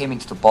came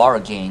into the bar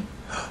again,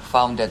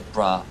 found that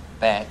bra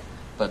back,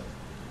 but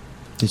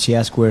Did she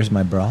ask, "Where's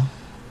my bra"?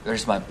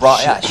 where's my bra?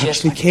 She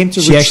actually came to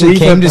She actually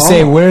retrieve came her to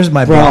say, bra. "Where's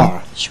my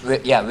bra?"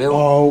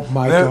 Oh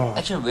my God.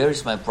 Actually, where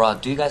is my bra?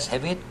 Do you guys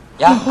have it?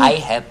 Yeah, I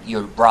have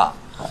your bra.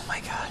 Oh my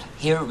god.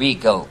 Here we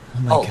go.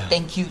 my Oh, God.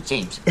 thank you,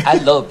 James. I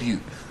love you.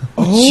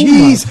 Oh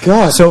Jeez. my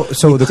God. So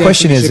the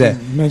question is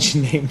Definitely that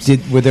shouldn't mention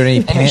names. were there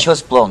any Anyway, she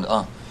was blonde.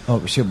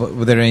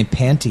 were there any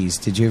panties?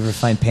 Did you ever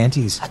find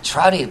panties? I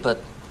tried it,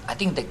 but I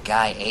think the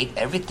guy ate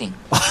everything.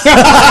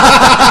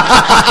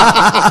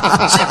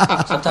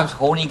 Sometimes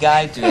horny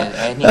guy do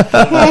anything.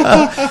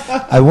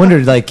 I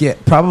wondered, like,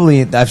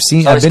 probably I've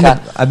Sorry, been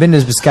Scott. I've been to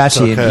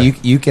Biscacci, Okay.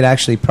 and you could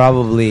actually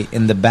probably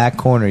in the back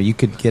corner you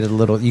could get a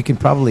little. You can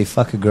probably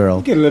fuck a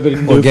girl Get a little bit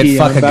or get nookie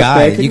fuck on a back guy.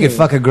 there, You couldn't could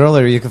fuck a girl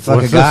or you could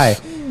fuck Was a guy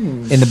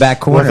this- in the back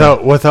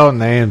corner. Without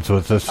names,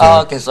 was this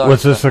Oh, okay, sorry,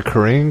 was this a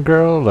Korean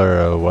girl or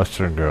a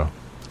Western girl?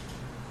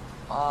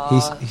 He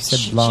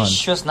said blonde.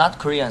 She was not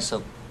Korean,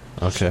 so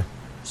Okay.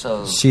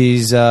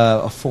 She's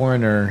a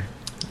foreigner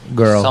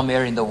girl.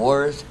 somewhere in the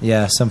world.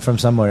 Yeah, from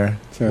somewhere.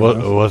 Fair Well,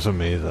 enough. it wasn't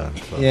me then.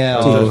 So. Yeah,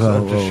 I'm oh, just-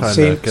 I'm oh, just oh. trying to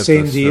Same, get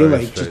same the deal,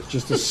 story like straight.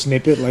 just a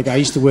snippet. Like I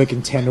used to work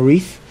in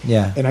Tenerife,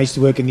 Yeah. and I used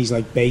to work in these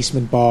like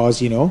basement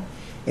bars, you know,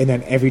 and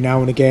then every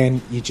now and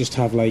again you just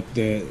have like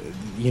the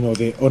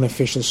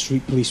unofficial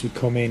street police would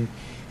come in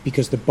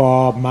because the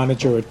bar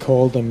manager had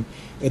called them,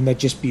 and there'd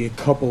just be a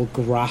couple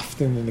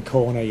grafting in the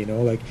corner, you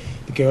know, like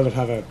the girl would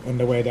have her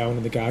underwear down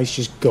and the guy's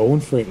just going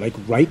for it, like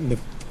right in the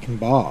fucking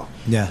bar,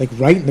 Yeah. like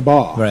right in the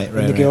bar, Right, and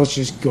right, the right. girls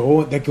just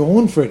they're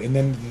going for it, and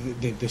then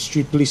the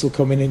street police will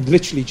come in and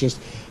literally just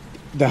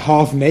they're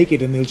half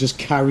naked and they'll just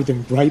carry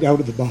them right out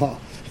of the bar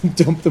and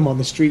dump them on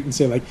the street and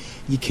say like,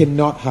 you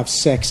cannot have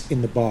sex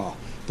in the bar,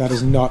 that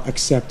is not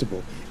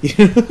acceptable.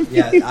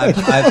 Yeah,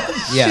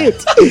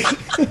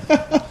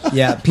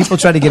 yeah. People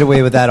try to get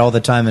away with that all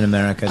the time in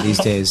America these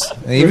days.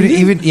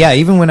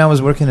 Even when I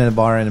was working in a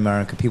bar in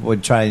America, people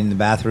would try in the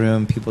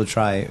bathroom. People would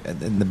try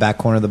in the back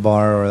corner of the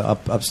bar or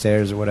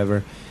upstairs or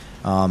whatever.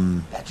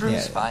 Bathroom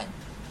is yeah. fine.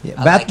 Yeah,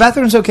 I like it.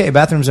 bathroom's okay.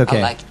 Bathroom's okay.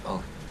 I like it.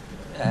 Oh,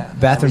 yeah,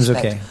 Bathroom's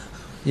respect. okay.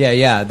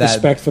 Yeah. That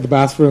Respect for the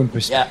bathroom.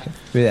 Yeah,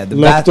 Yeah, the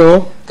Locked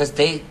door. because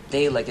they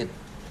like it.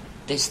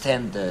 They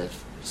stand the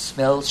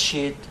smell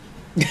shit.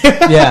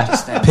 Yeah,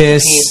 stand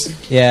piss.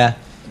 Yeah,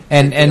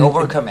 and They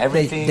overcome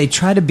everything. They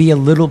try to be a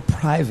little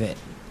private,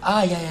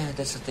 Yeah,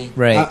 that's the thing.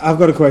 right? I've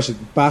got a question.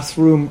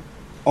 Bathroom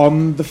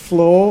on the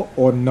floor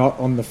or not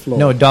on the floor?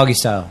 No, doggy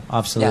style,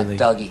 absolutely. Yeah,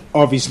 doggy.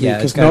 Obviously, Yeah,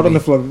 it's because gotta not on be.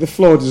 the floor. The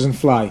floor doesn't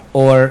fly.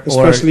 Or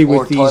Especially or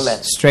with these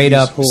toilet. straight these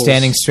up, holes.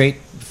 standing straight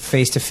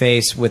face to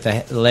face with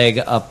a leg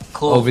up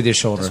Cool. over their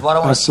shoulder. That's what I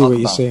I want to see talk what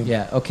you're about. saying.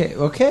 Yeah.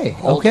 Okay.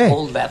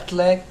 Hold left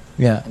leg,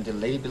 Yeah. and the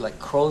lady be like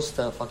cross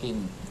the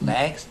fucking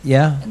legs,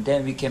 Yeah. and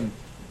then we can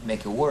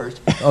make a word.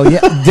 Oh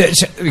yeah.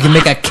 We can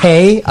make a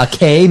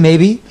K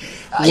maybe,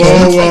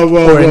 Whoa,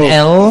 or an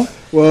L.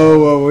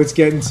 Whoa, it's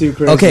getting too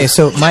crazy. Okay,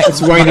 so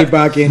Let's wind it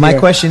back in. my here.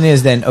 question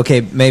is then,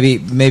 okay, maybe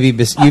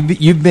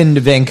you've been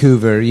to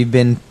Vancouver, you've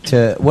been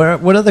to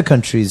what other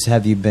countries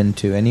have you been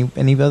to?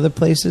 Any other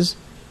places?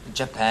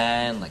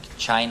 Japan, like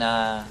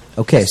China.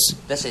 Okay,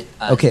 That's it.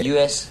 okay.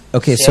 U.S.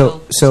 Okay,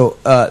 Seattle. so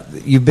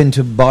you've been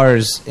to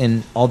bars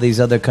in all these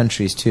other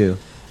countries too.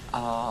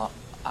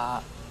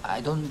 I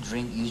don't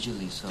drink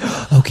usually, so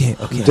Okay.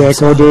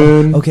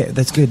 Decodon. Okay,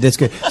 that's good.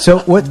 So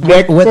what's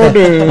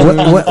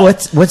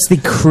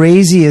the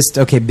craziest?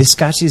 Okay,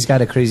 Biscacci's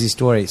got a crazy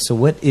story. So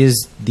what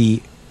is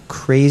the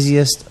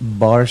craziest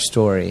bar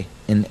story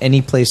in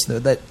any place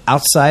that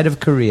outside of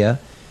Korea?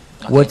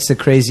 Okay. What's the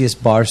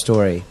craziest bar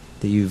story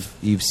that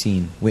you've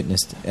seen,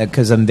 witnessed?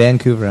 Because in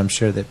Vancouver, I'm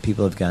sure that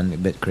people have gone a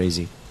bit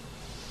crazy.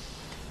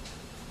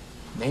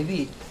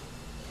 maybe.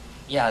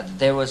 Yeah,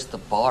 there was the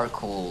bar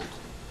called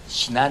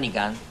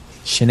Shenanigan.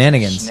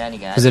 Shenanigans.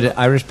 Shenanigans. Is it an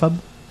Irish pub?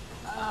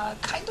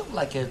 Kind of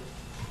like a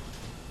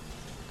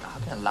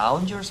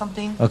lounge or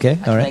something. Okay, I all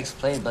can't right.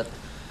 explain, but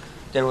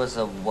there was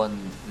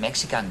one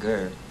Mexican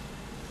girl.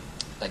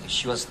 Like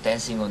she was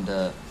dancing on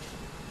the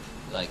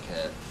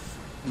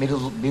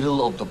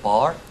middle of the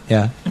bar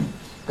Yeah.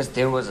 because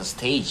there was a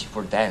stage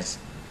for dance,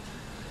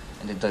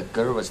 and then the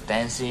girl was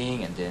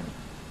dancing, and then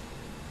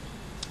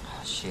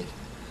shit,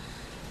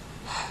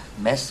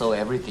 mess saw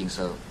everything.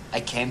 So I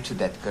came to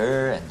that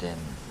girl, and then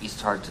we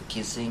started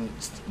kissing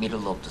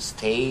middle of the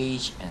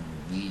stage, and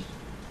we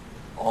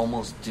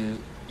almost do,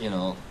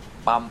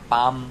 bam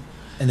bam.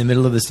 In the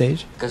middle of the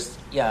stage? Because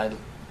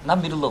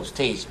not middle of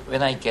stage.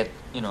 When I get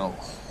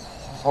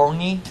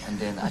horny, and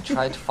then I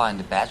try to find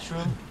the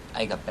bathroom.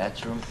 I got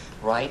bathroom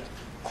right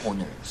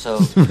corner. So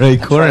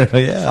Right corner, try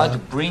yeah. to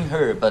bring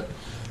her, but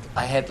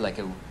I had like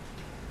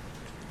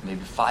maybe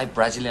 5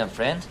 Brazilian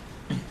friends,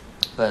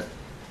 but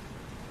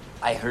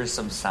I heard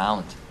some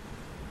sound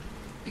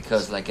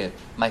because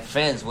my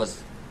friends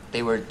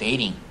they were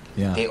dating.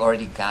 Yeah. They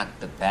already got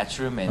the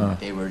bathroom and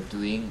they were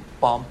doing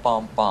bum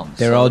bum bum.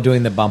 They're all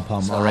doing the bum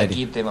pum So already. I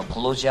give them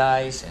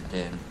apologize, and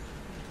then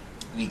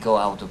we go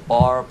out the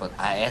bar. But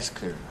I ask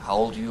her how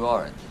old you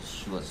are, and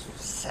she was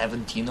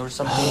 17 or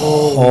something.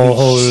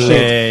 Holy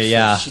shit.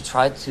 yeah. She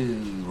tried to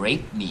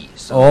rape me.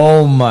 So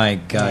Oh my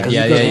god.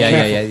 Yeah, You yeah, gotta be yeah, yeah,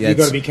 careful. yeah. You That's-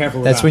 gotta be careful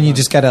with That's that, when you man.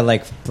 just gotta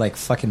like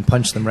fucking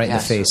punch them right in Yeah,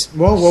 the face.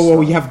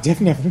 Whoa! You have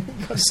definitely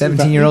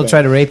 17-year-old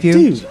try to rape you?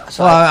 Dude.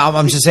 So Well,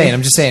 I'm just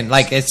saying,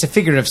 like, it's a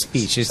figure of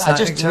speech. It's I not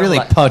just like, turned really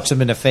like- punch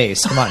them in the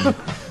face. Come on.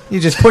 You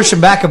just push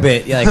them back a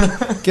bit. You're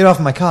like, get off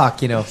my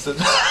cock,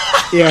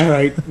 Yeah,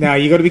 right. Now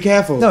you got to be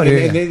careful. No,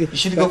 dude, you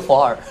shouldn't go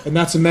far. And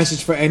that's a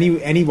message for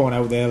anyone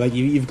out there. Like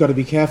you've got to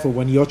be careful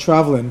when you're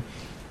traveling,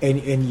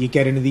 and you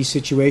get into these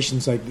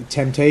situations like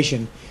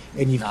temptation,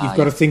 and you've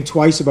got to think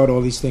twice about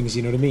all these things.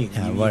 You know what I mean?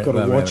 Yeah, You've right, got to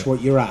right, watch right.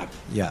 what you're at.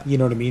 Yeah. You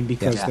know what I mean?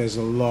 Because Yeah. there's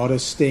a lot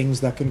of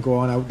stings that can go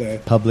on out there.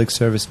 Public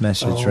service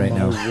message right my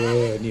now.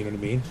 word, you know what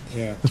I mean?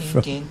 Yeah.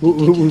 Ding, ding,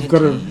 We've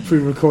got a ding.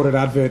 pre-recorded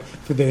advert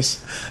for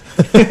this.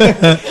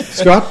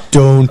 Scott?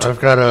 Don't. I've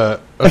got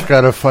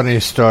a funny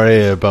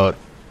story about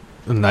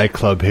a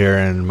nightclub here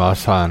in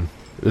Masan.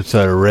 It's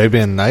an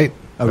Arabian Night.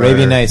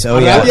 Arabian Or- Nights. Oh,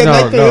 Arabian yeah.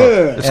 Night. No, no.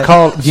 Yeah. It's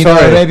called. Do you know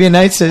sorry, Arabian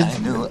Nights? I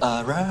know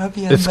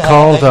Arabian it's night.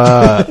 called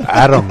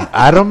Adam.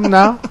 Adam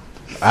now.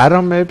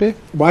 Adam maybe.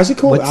 Why is it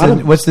called What's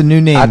Adam? the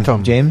new name,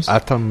 Atom. James?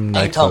 Atom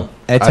nightclub.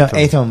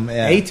 Atom.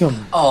 Yeah.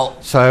 Atom. Oh,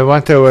 So I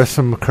went there with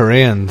some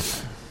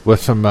Koreans,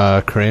 with some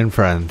Korean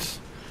friends.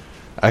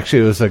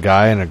 Actually, it was a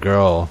guy and a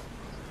girl,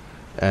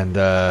 and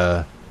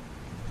the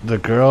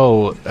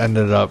girl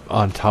ended up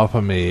on top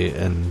of me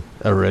in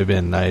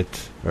Arabian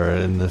Night or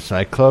in this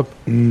nightclub.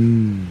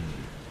 And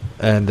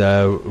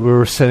we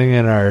were sitting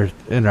in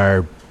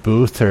our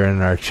booth or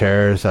in our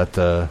chairs at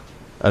the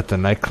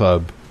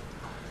nightclub,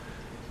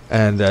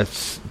 and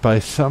that's by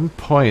some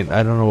point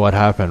I don't know what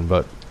happened,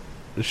 but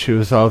she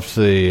was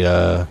obviously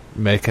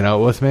making out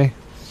with me,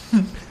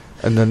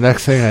 and the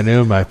next thing I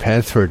knew, my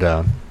pants were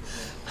down.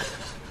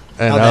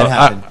 And How'd that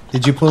happen?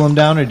 Did you pull them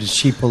down or did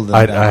she pull them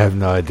I down? have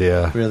no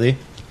idea, Really?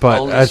 but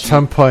Holy at shit.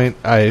 some point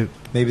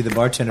Maybe the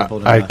bartender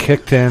pulled them I down.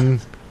 kicked in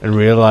and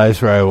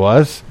realized where I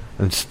was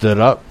and stood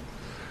up.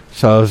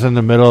 So I was in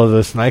the middle of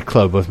this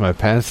nightclub with my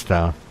pants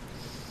down.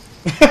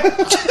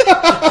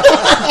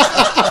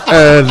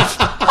 And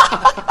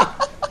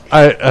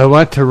I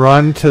went to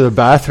run to the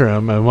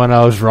bathroom, and when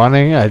I was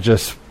running, I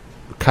just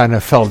kind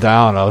of fell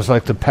down. I was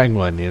like the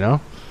penguin,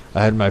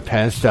 I had my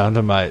pants down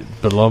to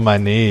below my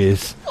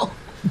knees.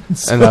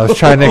 And I was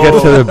trying to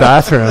get to the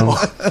bathroom,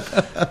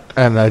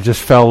 and I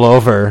just fell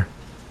over.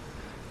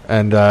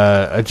 And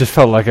I just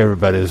felt like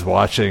everybody was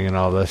watching and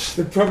all this.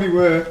 They probably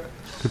were.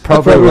 They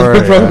probably were.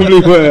 They probably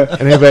were.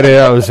 Anybody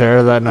that was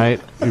there that night,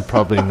 you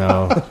probably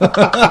know.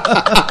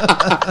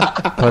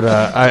 But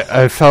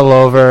I fell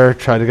over,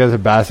 tried to get to the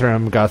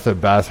bathroom, got to the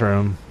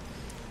bathroom,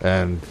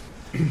 and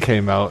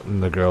came out,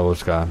 and the girl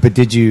was gone. But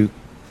did you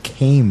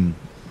came?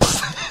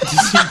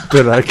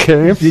 Did I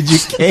came? Did you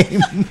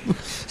came?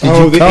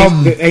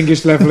 The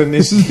English level in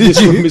this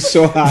room is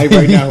so high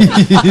right now.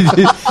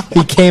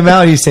 He came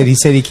out. He said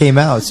he came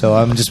out. So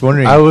I'm just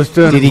wondering. I was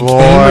did doing he more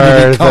came or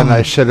did he come? than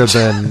I should have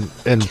been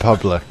in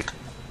public.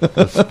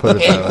 Let's put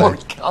it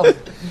that way.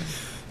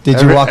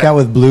 Did you walk out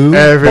with blue?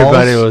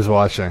 Everybody balls? was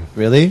watching.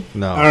 Really?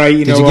 No. All right,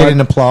 you Did know you what? get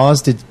an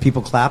applause? Did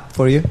people clap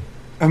for you?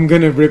 I'm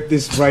going to rip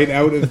this right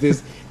out of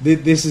this.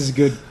 This is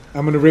good.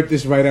 I'm going to rip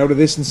this right out of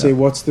this and say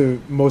what's the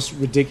most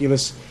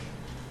ridiculous,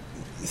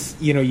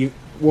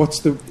 what's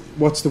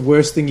the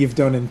worst thing you've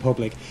done in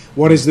public?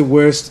 What is the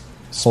worst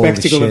Holy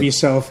spectacle of shit.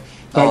 yourself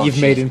that Oh, you've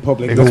shit. made in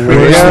public? In The Korea,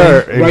 worst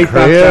or, thing. in Write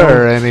that Korea down.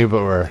 or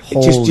anywhere?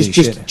 Holy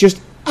shit.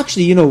 Just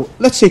actually,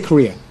 let's say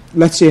Korea.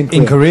 Let's say in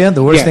Korea. In Korea,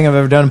 the worst Yeah. thing I've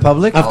ever done in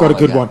public? I've got Oh a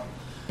good my God. one,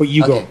 but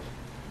you Okay. go.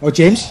 Oh,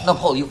 James? No,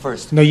 Paul, you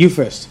first. No, you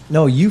first.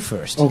 No, you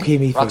first. Okay,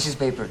 me Rock, first. scissors,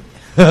 paper.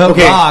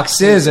 Okay. Rock,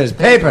 scissors,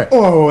 paper.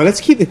 Oh,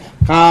 let's keep it.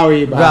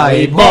 Howie, Bo.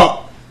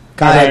 Bo.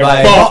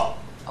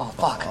 Oh,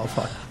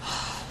 fuck.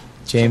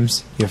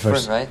 James, you're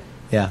First, first. right?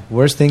 Yeah,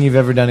 worst thing you've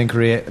ever done in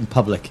Korea in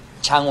public.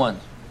 Changwon.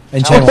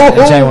 In Changwon. Changwon.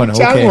 In Changwon.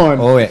 Okay. Changwon.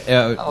 Oh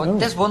yeah. Oh,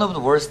 that's one of the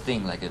worst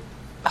thing.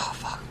 Oh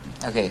fuck.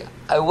 Okay,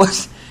 I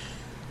was,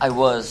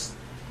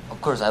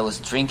 of course, I was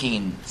drinking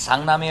in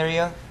Sangnam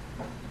area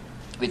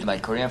with my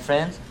Korean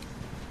friends.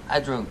 I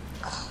drank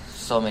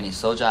so many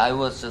soja. I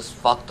was just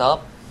fucked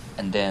up,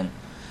 and then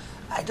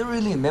I don't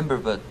really remember,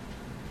 but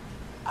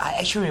I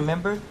actually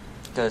remember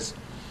because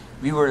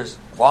we were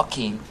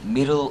walking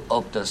middle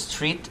of the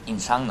street in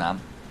Sangnam,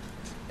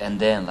 and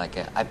then like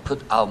I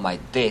put out my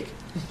dick.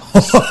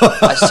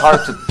 I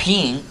started to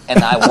pee,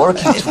 and I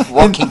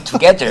working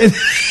together,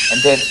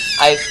 and then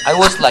I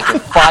was like a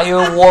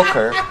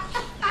fireworker.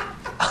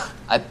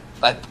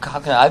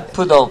 I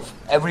put out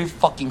every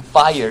fucking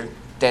fire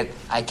that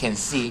I can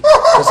see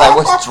because I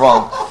was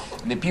drunk,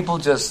 and the people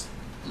just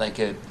like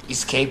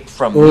escaped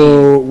from me.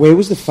 Oh, where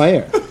was the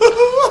fire?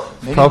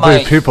 Maybe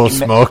Probably people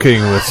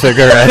smoking with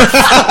cigarettes.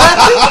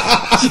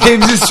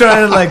 James is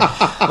trying to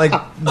like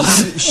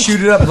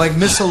shoot it up like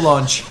missile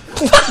launch.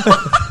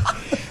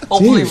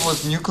 Hopefully it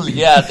was nuclear.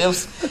 Yeah, there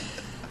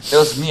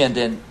was me, and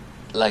then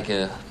like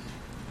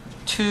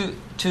two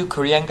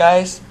Korean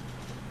guys.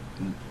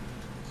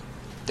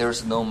 There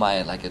was no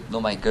my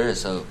girl,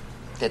 so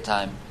that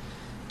time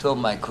 2 of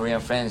my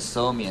Korean friends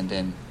saw me, and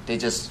then they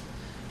just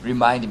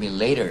reminded me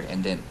later,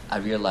 and then I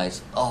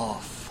realized, oh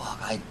fuck,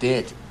 I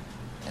did.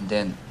 And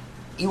then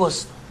it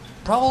was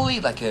probably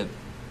like a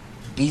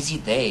busy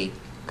day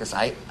because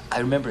I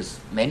remember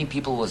many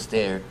people was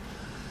there,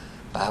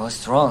 but I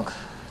was drunk.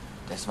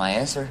 That's my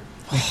answer.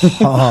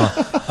 All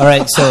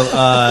right,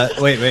 so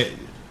wait.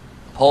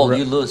 Paul,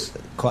 you lose.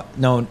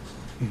 No.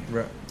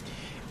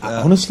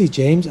 Honestly,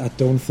 James, I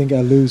don't think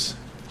I lose.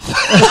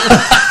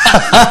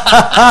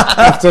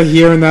 After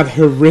hearing that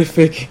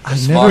horrific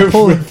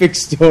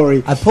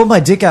story. I pulled my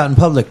dick out in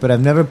public, but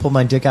I've never pulled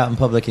my dick out in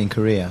public in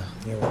Korea.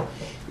 Yeah, well,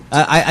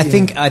 I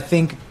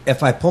think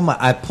if I pull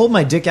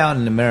my dick out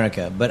in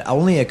America, but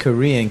only a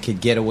Korean could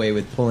get away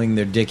with pulling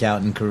their dick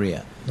out in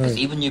Korea. Because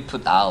even you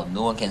put out,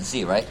 no one can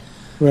see, right?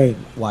 Right.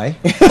 Why?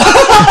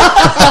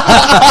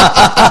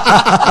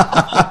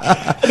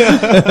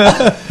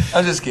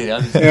 I'm just kidding.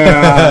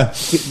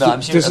 No,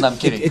 I'm serious, and I'm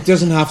kidding. It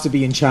doesn't have to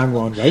be in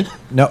Changwon, right?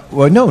 No.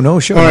 Well, no.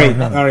 Sure. All right.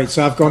 No. All right.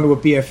 So I've gone to a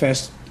beer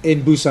fest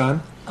in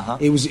Busan. Uh-huh.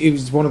 It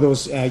was one of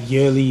those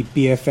yearly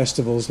beer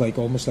festivals, like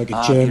almost like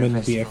a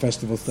German beer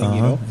festival thing,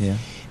 you know. Yeah.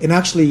 And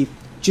actually,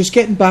 just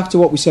getting back to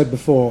what we said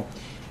before,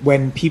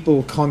 when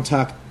people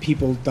contact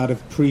people that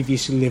have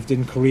previously lived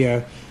in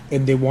Korea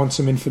and they want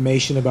some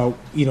information about,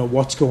 you know,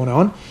 what's going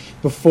on.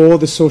 Before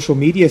the social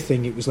media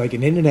thing, it was like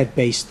an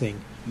internet-based thing,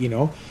 you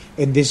know.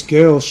 And this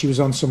girl, she was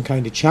on some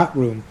kind of chat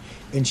room,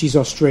 and she's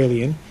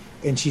Australian,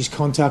 and she's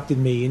contacted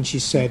me, and she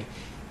said,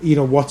 you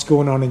know, what's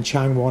going on in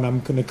Changwon?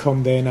 I'm going to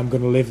come there, and I'm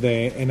going to live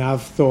there. And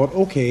I've thought,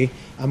 okay,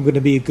 I'm going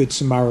to be a good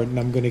Samaritan.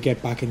 I'm going to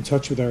get back in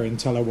touch with her and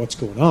tell her what's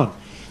going on.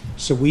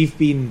 So we've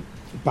been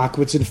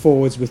backwards and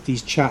forwards with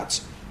these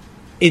chats,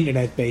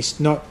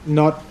 internet-based, not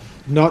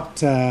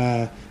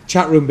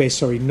chat room based,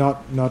 sorry,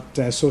 not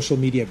social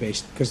media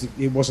based, because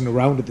it wasn't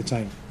around at the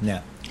time.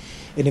 Yeah.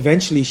 And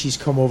eventually she's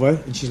come over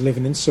and she's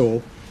living in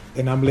Seoul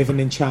and I'm living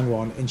in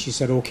Changwon, and she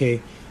said,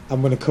 okay,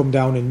 I'm going to come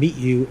down and meet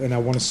you, and I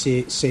want to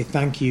say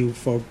thank you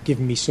for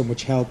giving me so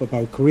much help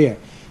about Korea.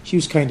 She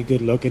was kind of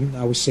good looking.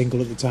 I was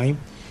single at the time.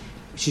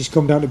 She's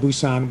come down to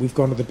Busan. We've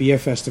gone to the beer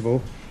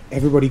festival.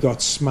 Everybody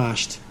got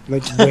smashed,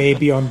 like way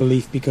beyond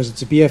belief, because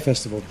it's a beer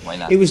festival. Why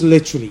not? It was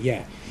literally,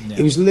 it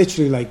was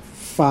literally like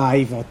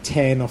 5 or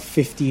 10 or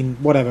 15,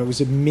 whatever. It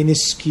was a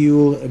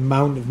minuscule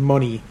amount of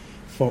money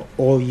for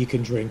all you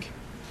can drink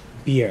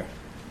beer.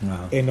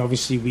 Wow. And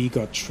obviously we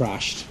got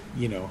trashed,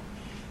 you know.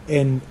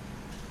 And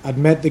I'd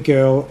met the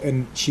girl,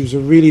 and she was a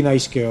really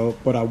nice girl,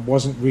 but I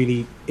wasn't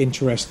really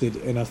interested,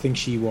 and I think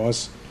she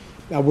was.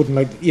 I wouldn't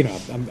like, you know,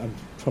 I'm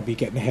probably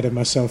getting ahead of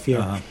myself here.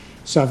 Uh-huh.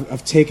 So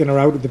I've taken her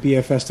out at the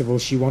beer festival.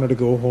 She wanted to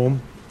go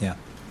home. Yeah.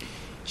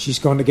 She's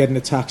gone to get in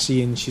a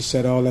taxi, and she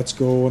said, oh, let's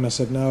go. And I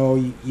said, no,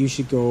 you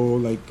should go,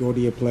 like, go to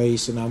your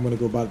place, and I'm going to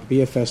go back to the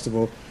beer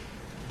festival.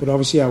 But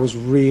obviously I was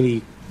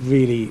really,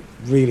 really,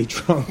 really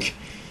drunk.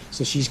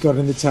 So she's got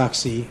in the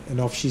taxi,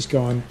 and off she's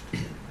gone.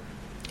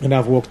 And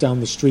I've walked down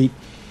the street,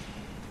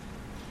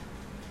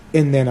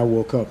 and then I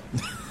woke up.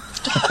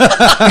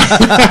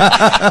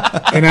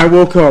 And I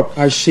woke up,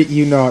 I shit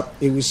you not,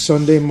 it was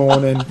Sunday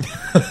morning.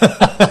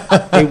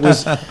 It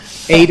was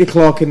 8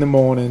 o'clock in the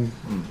morning.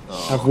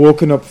 I've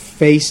woken up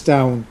face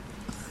down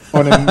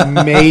on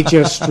a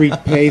major street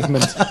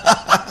pavement.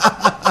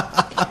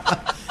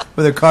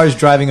 Were there cars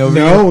driving over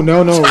you?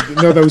 No,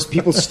 there was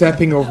people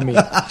stepping over me.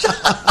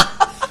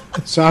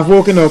 So I've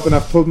woken up, and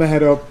I've pulled my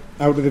head up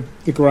out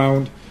of the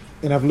ground,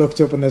 and I've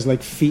looked up, and there's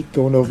like feet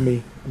going over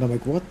me, and I'm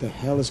like, what the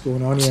hell is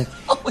going on here?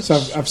 So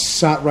I've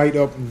sat right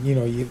up, and you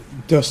know, you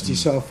dust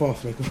yourself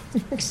off, like,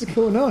 what's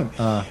going on?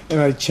 And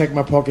I check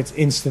my pockets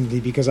instantly,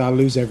 because I'll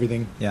lose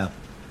everything. Yeah.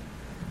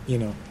 You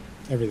know,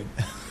 everything.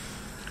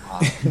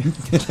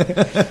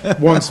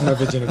 Once my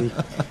virginity.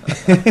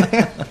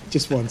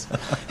 Just once.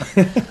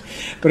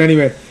 But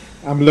anyway,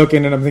 I'm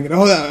looking, and I'm thinking,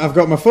 oh, I've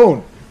got my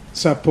phone.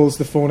 So I pulls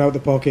the phone out of the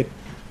pocket,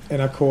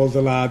 and I call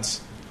the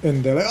lads,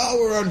 and they're like, oh,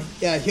 we're on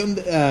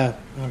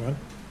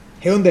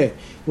Hyundai.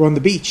 We're on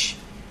the beach.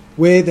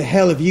 Where the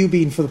hell have you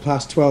been for the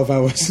past 12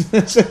 hours?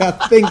 So I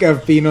think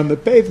I've been on the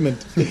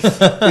pavement. You know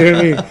what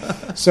I mean?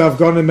 So I've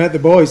gone and met the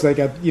boys. Like,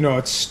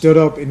 I'd stood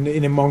up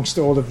in amongst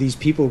all of these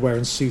people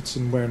wearing suits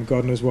and wearing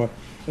God knows what.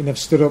 And I've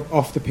stood up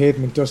off the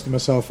pavement, dusting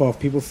myself off.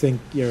 People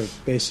think you're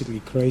basically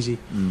crazy.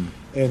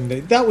 And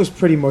that was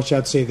pretty much,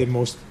 I'd say, the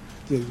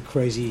the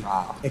crazy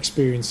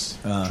experience,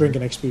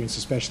 drinking experience,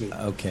 especially.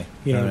 Okay.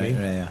 You know All what I right,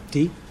 mean? right, yeah.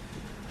 D.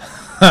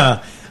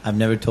 I've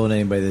never told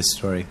anybody this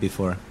story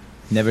before.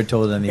 Never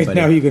told anybody.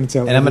 Now you're going to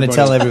tell. And I'm going to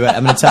tell everybody.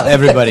 I'm going to tell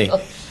everybody.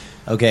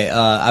 Okay,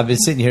 I've been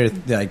sitting here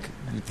like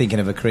thinking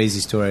of a crazy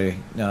story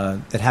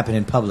that happened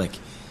in public.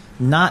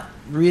 Not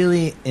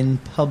really in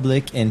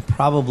public, and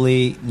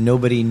probably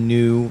nobody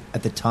knew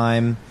at the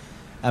time.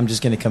 I'm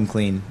just going to come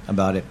clean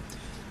about it.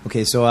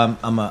 Okay, so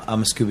I'm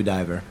a scuba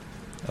diver.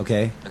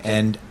 Okay,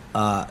 and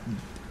I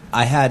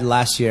had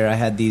last year. I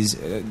had this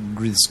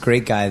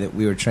great guy that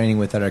we were training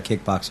with at our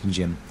kickboxing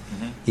gym.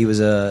 Mm-hmm. He was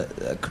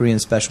a Korean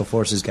Special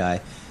Forces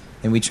guy.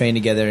 And we trained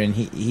together, and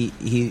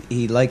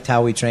he liked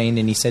how we trained,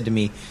 and he said to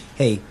me,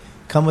 "Hey,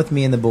 come with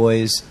me and the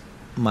boys,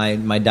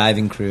 my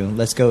diving crew.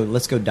 Let's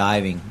go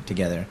diving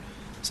together.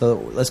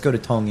 So let's go to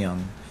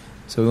Tongyang."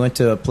 So we went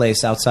to a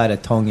place outside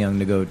of Tongyang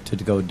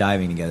to go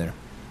diving together.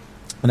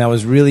 And I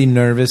was really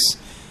nervous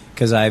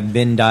because I've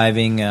been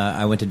diving.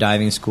 I went to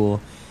diving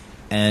school,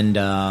 and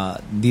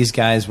these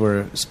guys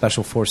were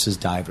Special Forces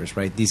divers,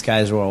 right? These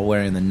guys were all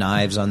wearing the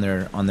knives on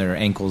their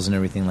ankles and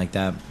everything like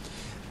that.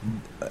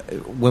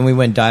 When we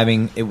went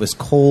diving, it was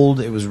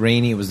cold, it was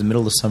rainy, it was the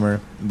middle of summer,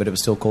 but it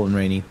was still cold and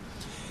rainy.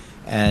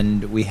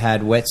 And we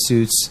had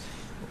wetsuits,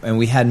 and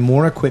we had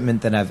more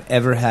equipment than I've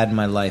ever had in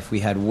my life. We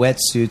had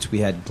wetsuits,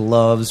 we had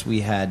gloves,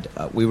 we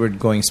were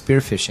going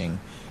spearfishing.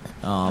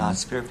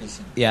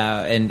 Spearfishing.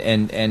 Yeah,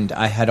 and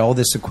I had all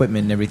this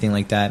equipment and everything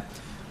like that.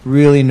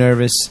 Really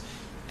nervous,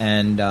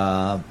 and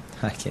I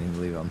can't even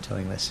believe I'm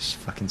telling this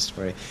fucking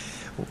story.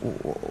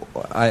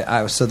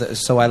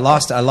 So I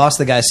lost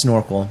the guy's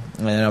snorkel,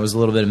 and I was a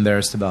little bit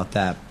embarrassed about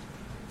that.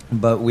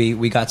 But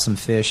we got some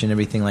fish and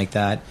everything like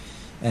that,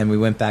 and we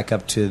went back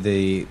up to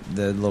the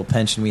little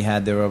pension we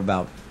had. There were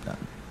about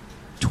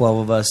 12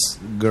 of us,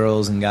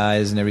 girls and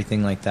guys and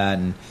everything like that,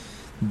 and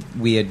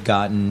we had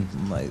gotten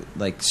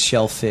like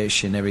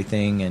shellfish and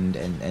everything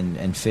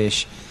and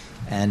fish.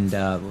 And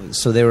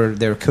so they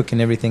were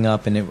cooking everything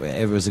up, and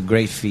it was a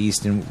great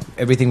feast. And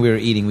everything we were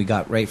eating, we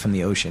got right from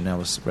the ocean. I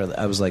was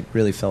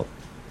felt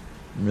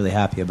really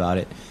happy about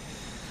it.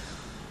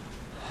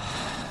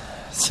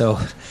 So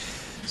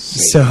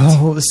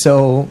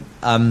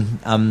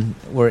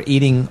we're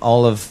eating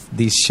all of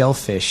these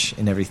shellfish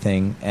and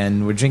everything,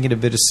 and we're drinking a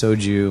bit of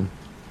soju,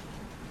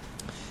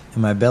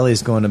 and my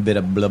belly's going a bit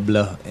of blah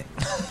blah.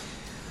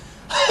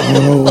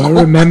 Oh, I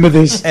remember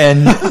this.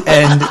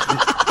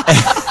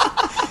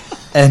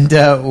 And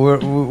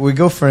we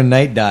go for a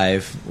night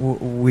dive.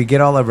 We get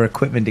all of our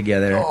equipment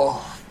together,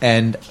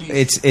 and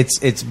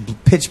it's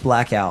pitch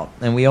black out,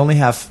 and we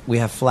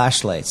have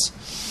flashlights.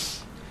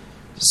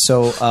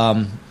 So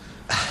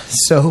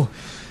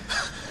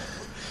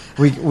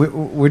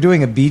we're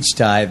doing a beach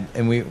dive,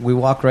 and we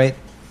walk right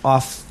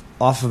off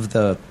of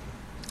the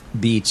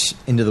beach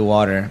into the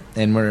water,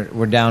 and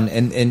we're down,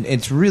 and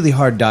it's really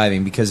hard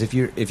diving because if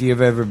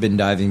you've ever been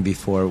diving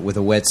before with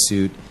a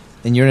wetsuit,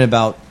 and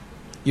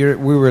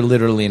we were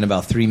literally in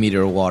about 3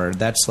 meters of water.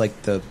 That's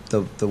like the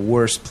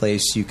worst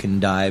place you can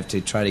dive to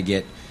try to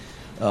get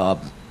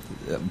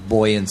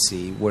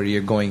buoyancy, where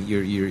you're going,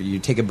 you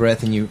take a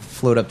breath and you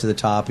float up to the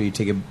top, or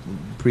you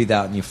breathe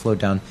out and you float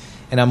down.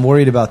 And I'm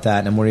worried about that,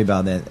 and I'm worried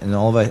about that. And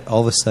all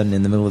of a sudden,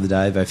 in the middle of the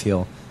dive, I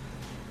feel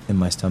in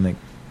my stomach,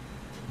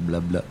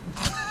 blah blah.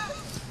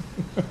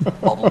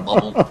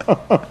 Bubble.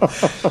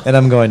 And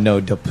I'm going,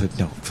 no,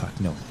 fuck,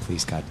 no,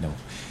 please God, no.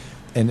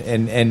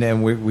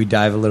 And we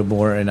dive a little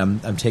more, and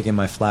I'm taking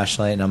my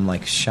flashlight and I'm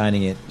like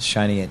shining it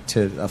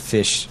to a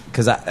fish,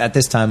 because at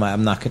this time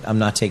I'm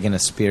not taking a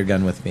spear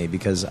gun with me,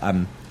 because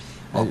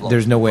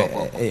there's no way,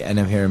 and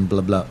I'm hearing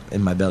blah blah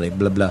in my belly,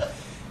 blah blah,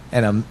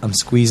 and I'm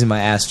squeezing my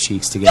ass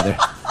cheeks together.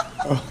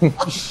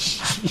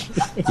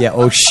 Yeah.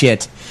 Oh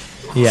shit.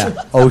 Yeah.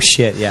 Oh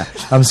shit. Yeah.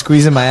 I'm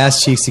squeezing my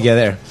ass cheeks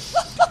together,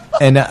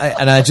 and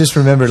I just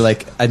remember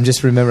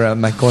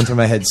I'm like going through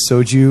my head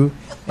soju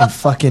and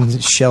fucking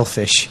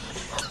shellfish.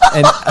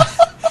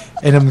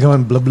 And I'm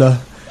going blah blah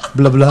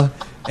blah blah,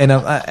 and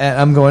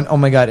I'm going, oh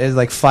my god, it's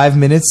like 5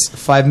 minutes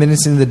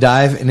into the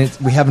dive, and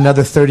we have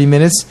another 30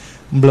 minutes,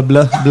 blah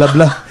blah blah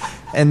blah,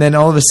 and then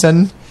all of a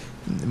sudden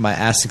my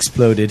ass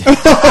exploded. Now,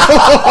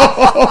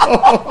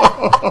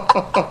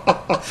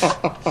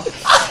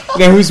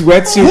 whose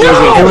wetsuit was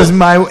it? It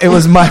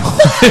was my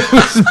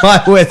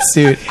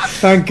wetsuit.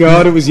 Thank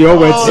God it was your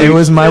wetsuit. It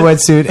was my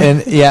wetsuit,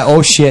 and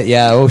oh shit.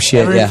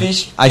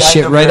 I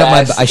shit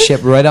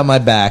right up my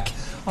back.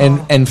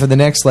 And for the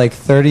next like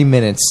 30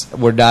 minutes,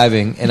 we're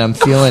diving, and I'm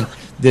feeling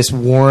this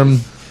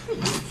warm,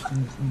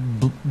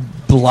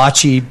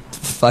 blotchy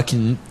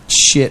fucking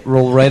shit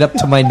roll right up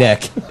to my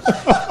neck,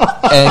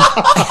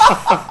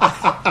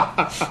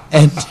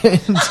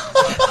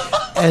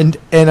 and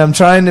I'm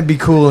trying to be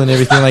cool and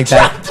everything like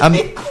that.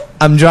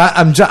 I'm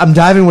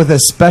diving with a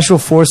special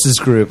forces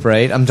group,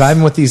 right? I'm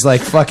diving with these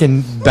like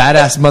fucking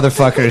badass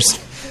motherfuckers,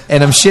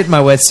 and I'm shitting my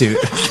wetsuit.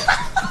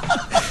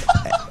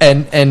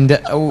 And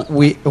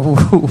we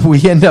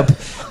end up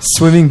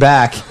swimming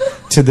back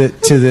to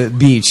the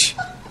beach,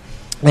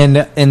 And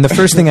the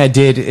first thing I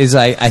did is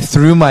I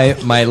threw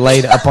my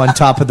light up on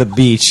top of the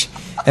beach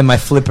and my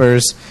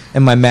flippers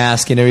and my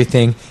mask and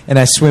everything, and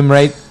I swim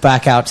right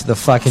back out to the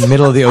fucking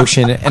middle of the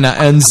ocean, and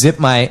I unzip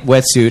my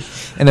wetsuit,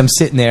 and I'm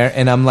sitting there,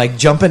 and I'm like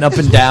jumping up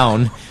and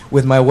down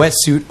with my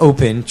wetsuit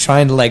open,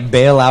 trying to like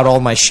bail out all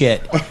my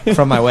shit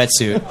from my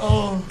wetsuit.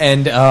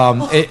 And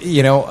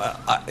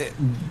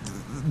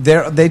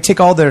they take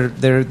all their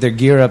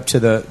gear up to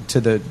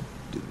the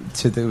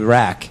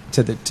rack,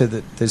 to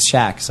the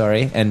shack,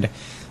 sorry, and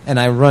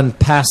I run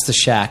past the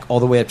shack all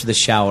the way up to the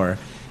shower,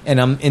 and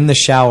I'm in the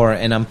shower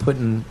and I'm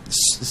putting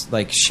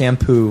like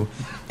shampoo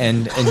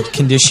and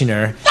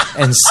conditioner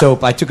and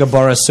soap. I took a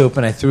bar of soap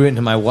and I threw it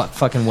into my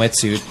fucking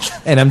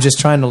wetsuit, and I'm just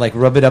trying to like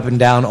rub it up and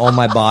down all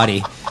my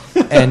body,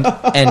 and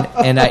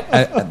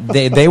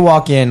they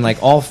walk in,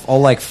 like all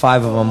like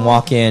 5 of them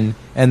walk in.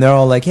 And they're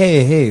all like,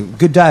 hey,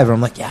 good diver.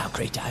 I'm like, yeah,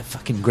 great dive,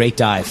 fucking great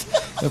dive.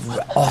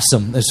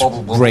 Awesome. That's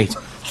great.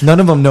 None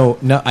of them know.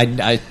 No,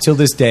 I till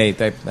this day,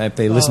 if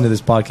they listen to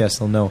this podcast,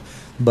 they'll know.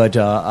 But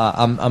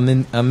I'm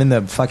in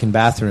the fucking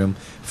bathroom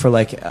for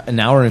like an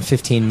hour and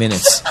 15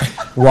 minutes,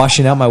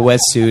 washing out my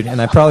wetsuit, and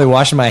I probably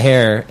washed my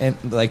hair, and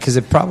like because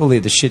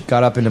the shit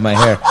got up into my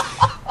hair.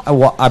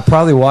 I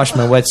probably washed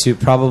my wetsuit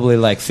probably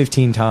like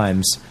 15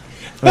 times.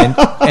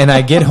 And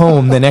I get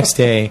home the next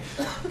day,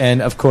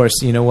 and of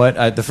course, you know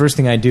what? The first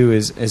thing I do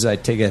is I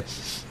take a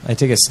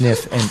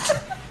sniff,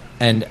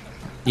 and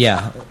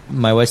yeah,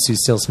 my wetsuit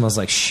still smells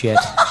like shit.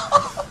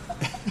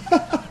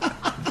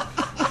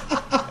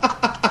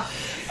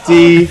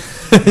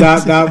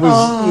 That's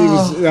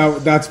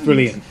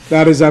brilliant.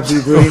 That is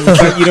absolutely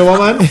brilliant. You know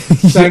what, man?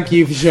 Thank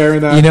you for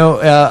sharing that. You know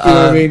what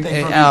I mean?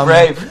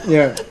 Brave.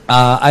 Yeah.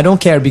 I don't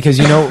care because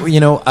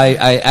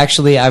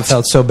I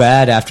felt so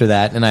bad after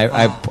that, and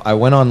I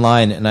went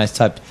online and I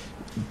typed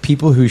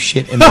people who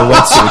shit in their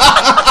wetsuit.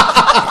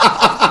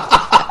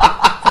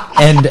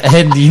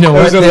 And you know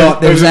what?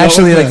 There's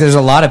actually like there's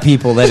a lot of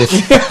people that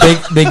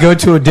if they go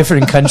to a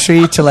different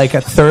country, to like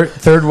a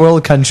third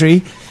world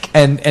country,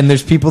 and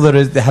there's people that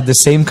have the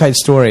same kind of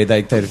story,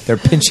 like they're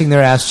pinching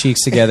their ass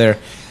cheeks together,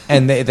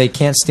 and they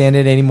can't stand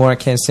it anymore. I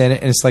can't stand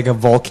it, and it's like a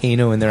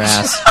volcano in their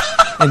ass,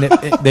 and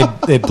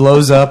it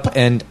blows up,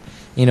 and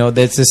you know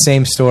that's the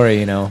same story.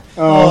 You know.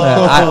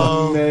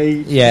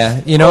 Mate.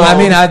 Yeah, you know, I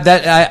mean,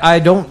 I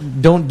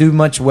don't do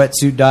much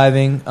wetsuit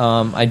diving.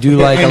 I do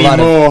like a lot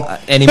of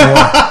anymore.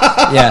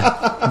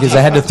 Yeah, because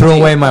I had to throw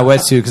away my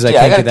wetsuit because I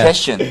can't get that. I got a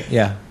question.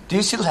 Yeah. Do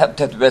you still have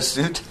that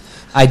wetsuit?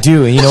 I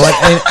do. You know what?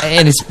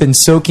 And it's been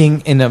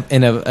soaking in a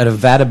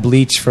vat of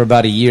bleach for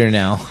about a year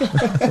now.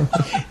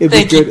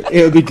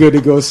 It'll be good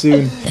to go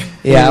soon.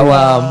 Yeah,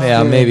 well,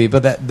 yeah, maybe.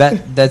 But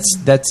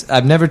that's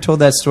I've never told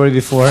that story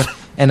before.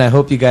 And I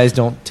hope you guys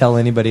don't tell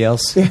anybody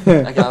else.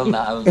 I will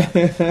not.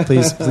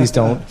 Please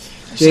don't.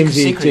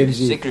 Secret.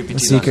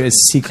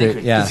 It's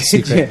secret. Yeah,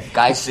 secret.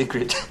 Guy's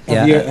secret.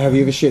 Have you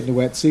ever shit in a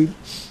wetsuit?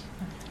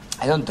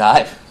 I don't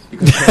dive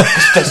because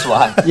that's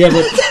why. Yeah,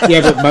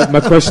 but my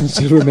question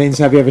still remains: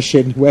 have you ever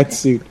shit in a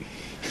wetsuit?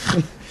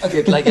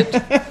 Okay, like it.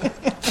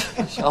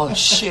 Oh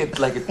shit!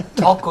 Like a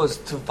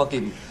tacos to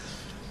fucking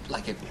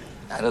like it.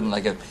 I don't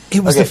like it.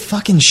 It was the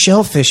fucking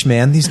shellfish,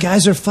 man. These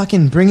guys are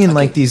fucking bringing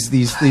like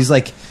these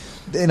like.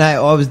 And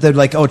they're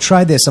like, oh,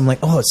 try this. I'm like,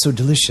 oh, it's so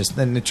delicious.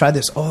 Then they try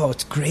this. Oh,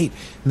 it's great.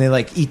 And they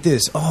like eat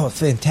this. Oh,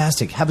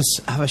 fantastic. Have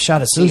a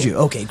shot of soju.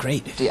 Okay,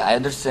 great. See, I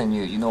understand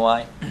you. You know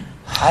why?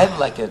 I have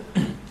like a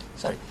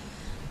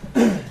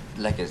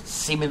like a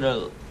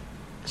similar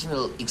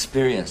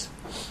experience.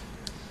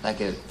 Like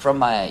from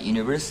my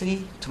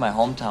university to my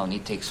hometown,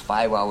 it takes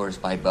 5 hours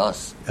by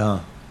bus.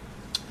 5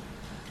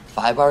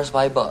 hours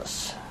by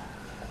bus.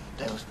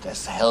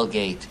 That's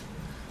Hellgate.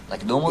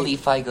 Like normally,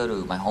 if I go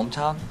to my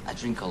hometown, I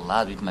drink a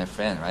lot with my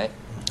friend, right?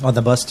 On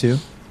the bus too?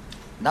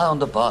 Not on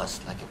the bus.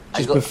 Like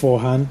just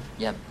beforehand.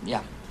 Yeah.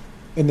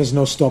 And there's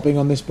no stopping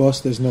on this bus.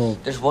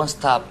 There's one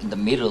stop in the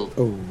middle.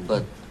 Oh.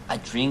 But I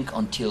drink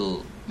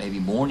until maybe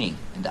morning,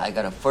 and I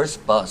got a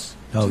first bus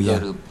to go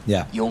to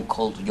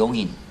called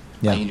Yongin,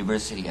 my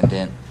university, and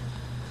then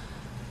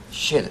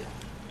shit,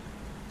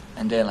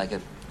 and then I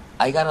got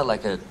a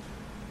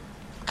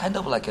kind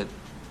of like a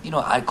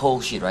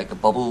alcohol shit, right? A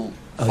bubble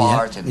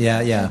fart and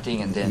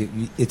thing, and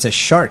then it's a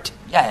shart.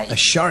 Yeah, a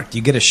shart.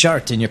 You get a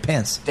shart in your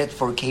pants. That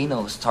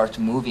volcano starts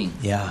moving.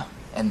 Yeah,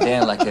 and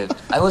then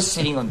I was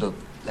sitting on the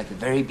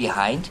very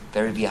behind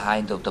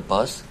of the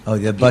bus. Oh,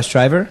 the bus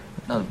driver.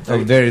 No,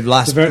 very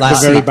last seat.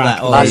 Back.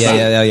 Oh,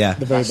 yeah.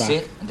 The very back.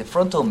 Seat. And in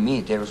front of me,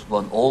 there was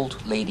one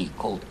old lady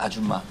called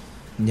Ajumma.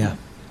 Yeah.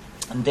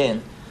 And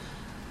then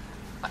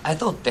I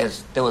thought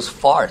there was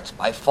fart,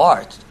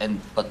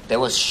 but there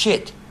was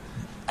shit.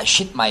 I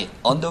shit my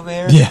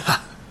underwear.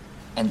 Yeah.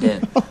 And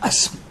then I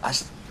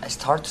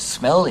start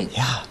smelling.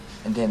 Yeah.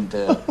 And then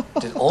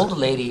the old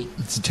lady.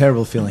 It's a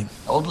terrible feeling.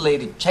 The old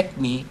lady checked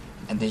me,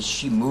 and then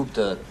she moved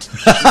the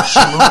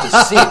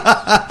seat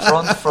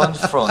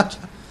front.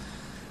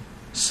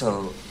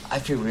 So I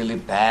feel really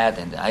bad,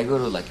 and I go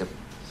to like a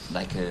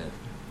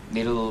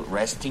little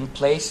resting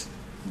place.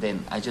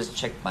 Then I just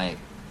check my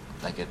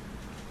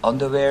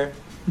underwear,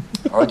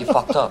 already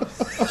fucked up.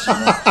 So,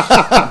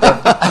 and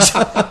then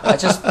I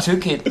just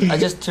took it. I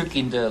just took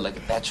in the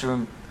like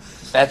bathroom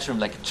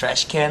like a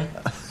trash can,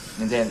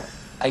 and then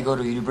I go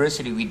to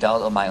university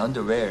without my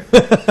underwear.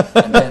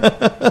 And then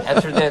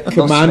after that,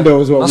 Commando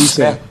is what we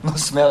smell, say. no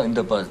smell in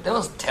the bus. That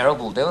was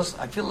terrible.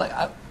 I feel like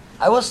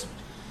I was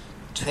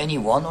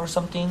 21 or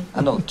something.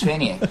 I know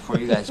 20 for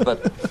you guys,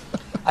 but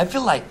I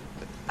feel like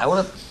I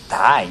want to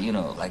die. You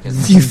know, like.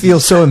 You feel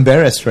so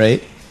embarrassed,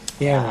 right?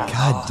 Yeah.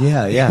 God,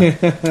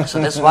 yeah. So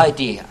that's why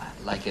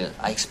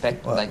I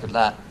expect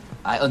that.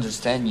 I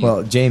understand you.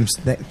 Well, James,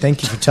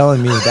 thank you for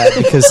telling me that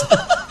because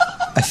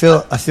I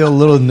feel a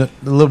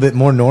little bit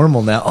more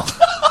normal now.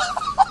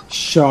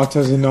 Shot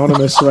as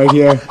anonymous right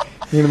here.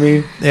 You know what I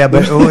mean? Yeah,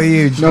 but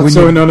not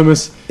so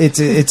anonymous. It's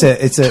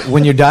a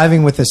when you're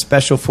diving with a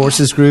special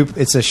forces group,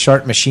 it's a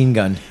Sharp machine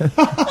gun.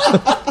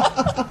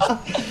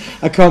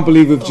 I can't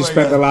believe we've just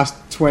spent the last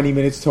 20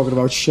 minutes talking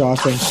about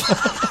shotting.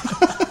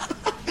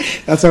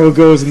 That's how it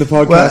goes in the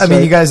podcast. Well, I mean,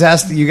 right?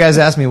 you guys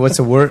asked me what's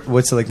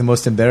like the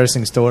most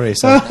embarrassing story.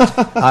 So,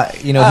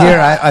 here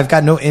I've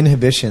got no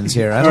inhibitions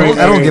here. I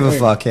don't give a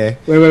fuck. Hey,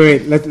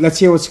 wait. Let's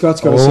hear what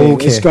Scott's got to say.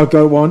 Okay. Has Scott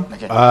got one?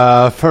 Okay.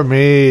 For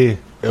me,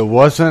 it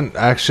wasn't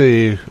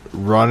actually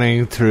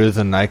running through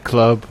the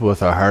nightclub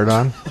with a heart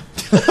on.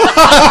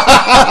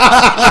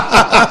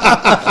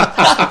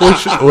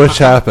 which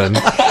happened.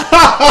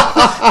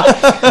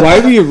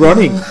 Why were you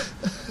running?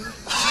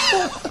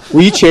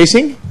 Were you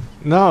chasing?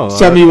 No.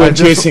 Tell me you weren't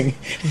chasing.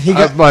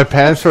 My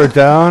pants were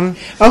down.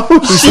 Oh,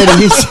 he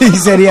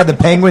said he had the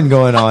penguin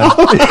going on.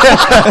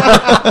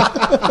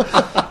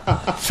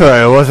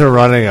 Sorry, I wasn't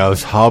running. I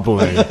was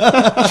hobbling,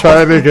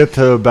 trying to get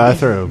to the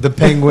bathroom. The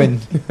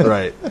penguin.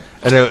 Right.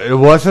 And it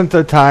wasn't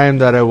the time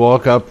that I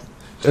woke up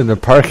in the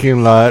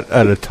parking lot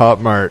at a Top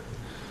Mart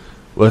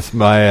with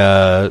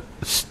my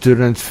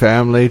student's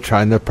family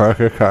trying to park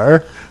a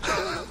car.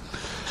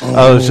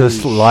 I was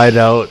just lied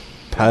out,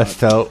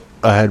 passed out.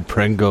 I had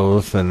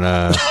Pringles and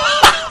a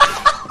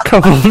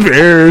couple of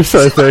beers,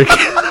 I think.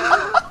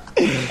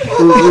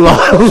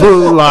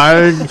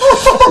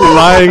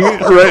 lying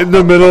right in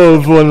the middle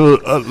of one,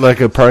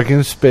 like a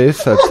parking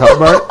space at Top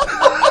Mart.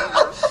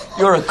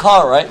 You're a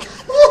car, right?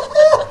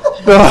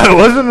 No, I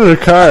wasn't in a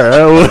car.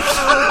 I was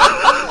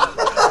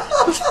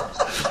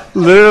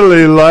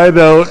literally lied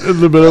out in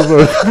the middle of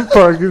a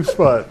parking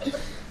spot.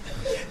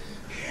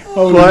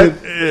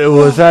 But it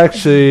was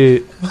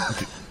actually...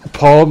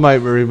 Paul might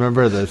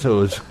remember this. It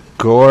was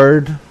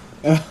Gord.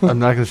 I'm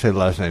not going to say the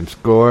last names.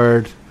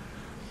 Gord.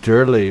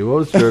 Durley. What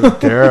was Durley?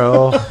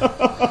 Darryl.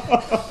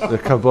 A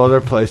couple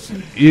other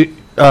places.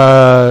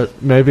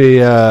 Maybe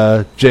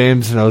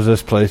James knows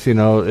this place, in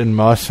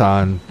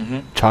Masan.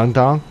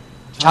 Changdong?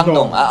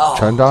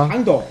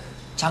 Changdong.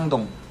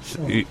 Changdong.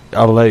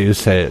 I'll let you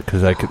say it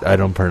because I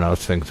don't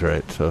pronounce things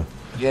right. So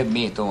You have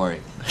me, don't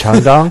worry.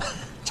 Changdong?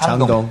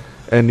 Changdong.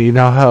 And you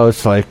know how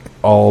it's like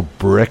all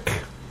brick?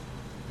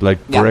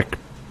 Like brick,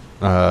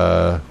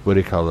 what do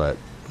you call that?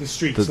 The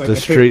streets, the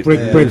street, brick,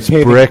 it's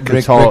pavement. brick, Brick,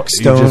 it's all,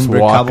 stone, you just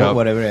brick, walk cobble, up.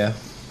 whatever. Yeah.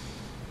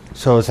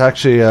 So it's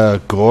actually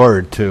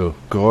Gord too.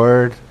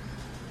 Gord,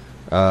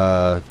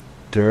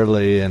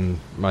 Durley, and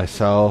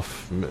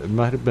myself. It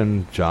might have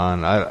been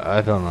John.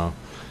 I don't know.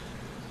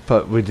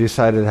 But we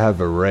decided to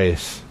have a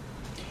race.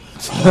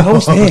 I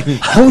was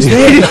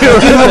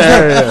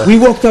there. We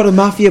walked out of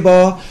Mafia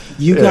Bar.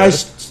 You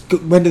guys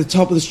went to the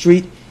top of the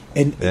street.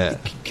 And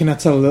can I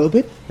tell a little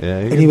bit? Yeah.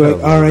 And he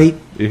went, all right.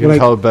 You can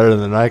tell it better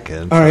than I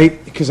can. All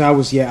right, because I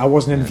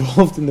wasn't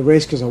involved in the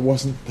race because I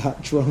wasn't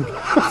that drunk.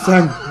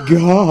 Thank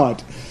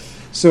God.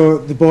 So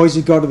the boys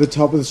had got to the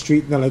top of the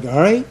street and they're like,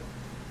 all right,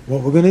 what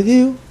we're going to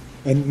do?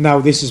 And now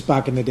this is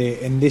back in the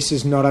day, and this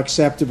is not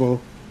acceptable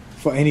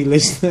for any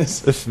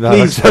listeners. It's not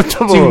please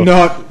acceptable. Do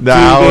not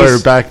now do this.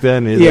 or back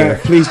then either. Yeah,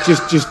 please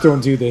just don't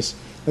do this.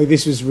 Like,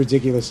 this was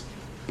ridiculous.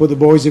 But the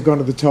boys have gone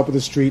to the top of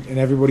the street and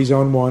everybody's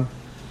on one.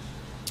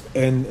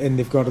 And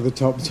they've got to the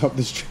top of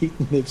the street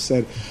and they've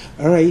said,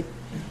 all right,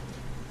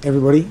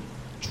 everybody,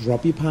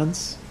 drop your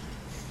pants,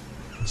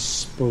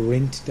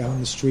 sprint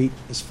down the street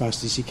as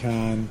fast as you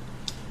can.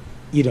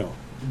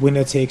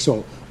 Winner takes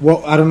all.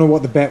 Well, I don't know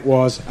what the bet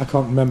was. I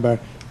can't remember.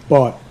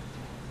 But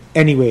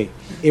anyway,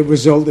 it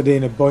resulted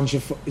in a bunch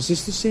of... Is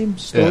this the same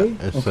story?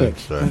 Yeah, it's the same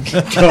story.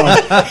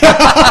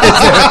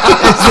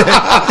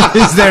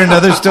 Is there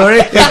another story?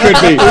 It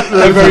could be.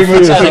 It very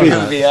much could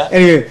Could be, yeah.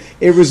 Anyway,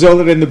 it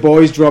resulted in the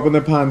boys dropping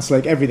their pants,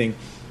 like everything,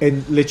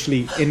 and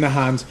literally in the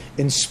hands,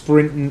 and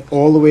sprinting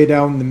all the way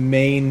down the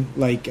main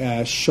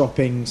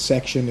shopping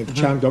section of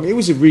Changdong. It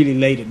was really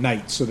late at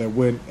night, so there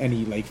weren't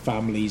any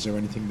families or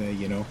anything there.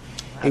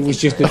 It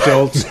was just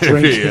adults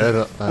drinking.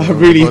 I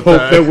really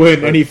hope there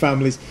weren't any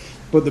families,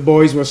 but the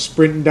boys were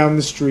sprinting down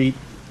the street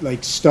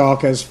like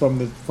stalkers from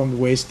the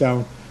waist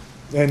down,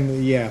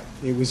 and yeah,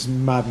 it was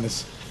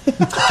madness.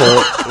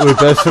 So we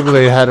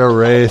basically had a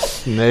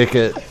race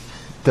naked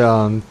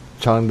down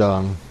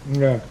Changdong.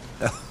 Yeah.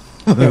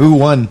 Who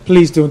won?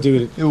 Please don't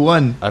do it. Who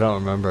won? I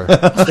don't remember.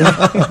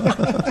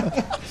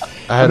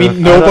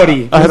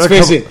 Nobody. Let's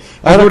face it.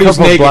 I had a Everybody's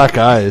couple of naked. black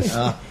eyes.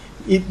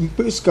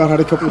 Scott had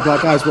a couple of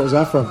black eyes. What was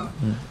that from?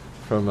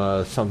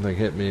 From something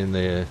hit me in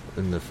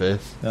the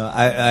face.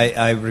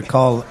 I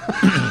recall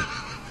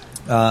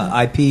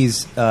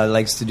IPs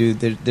likes to do.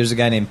 There's a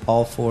guy named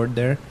Paul Ford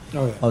there.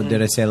 Oh, yeah. Oh,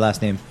 did I say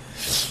last name?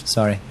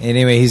 Sorry.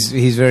 Anyway,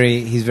 he's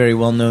very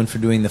well known for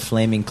doing the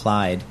Flaming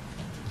Clyde.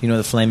 You know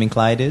what the Flaming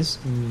Clyde is?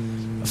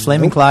 A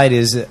Flaming Clyde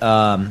is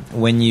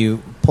when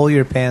you pull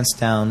your pants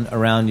down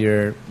around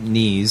your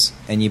knees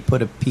and you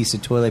put a piece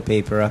of toilet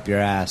paper up your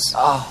ass.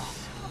 Oh,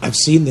 I've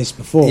seen this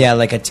before. Yeah,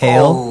 like a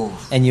tail,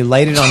 and you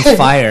light it on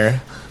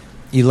fire.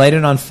 You light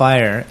it on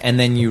fire, and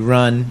then you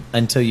run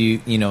until you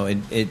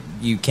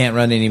can't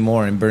run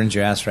anymore and burns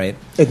your ass right.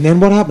 And then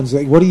what happens?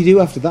 Like, what do you do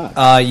after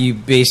that? You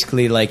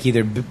basically like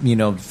either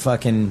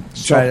fucking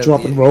Stop,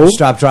 drop, and roll?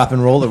 Stop, drop,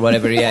 and roll, or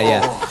whatever.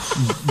 Yeah.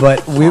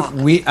 But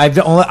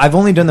I've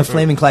only done the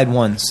Flaming Clyde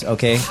once.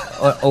 Okay,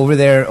 over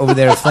there,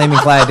 Flaming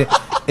Clyde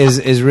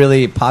is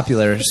really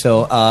popular.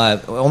 So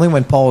only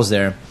when Paul's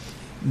there.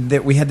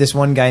 We had this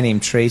one guy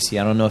named Tracy.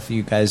 I don't know if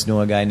you guys know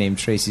a guy named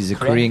Tracy. He's a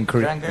Korean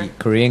guy.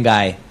 Korean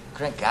guy.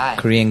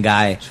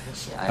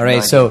 Tracy, all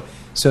right, so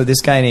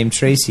this guy named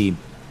Tracy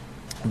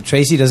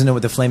doesn't know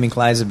what the Flaming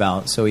Clyde is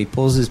about, so he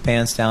pulls his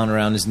pants down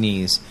around his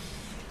knees,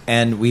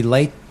 and we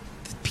light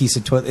the piece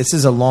of toilet. This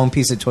is a long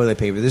piece of toilet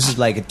paper. This is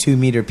like a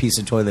 2-meter piece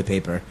of toilet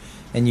paper,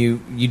 and you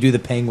do the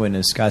penguin,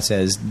 as Scott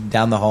says,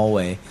 down the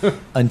hallway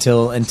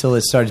until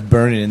it starts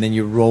burning, and then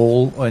you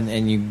roll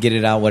and you get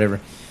it out, whatever.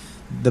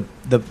 The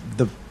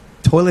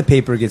toilet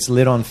paper gets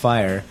lit on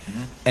fire,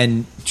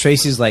 and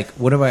Tracy's like,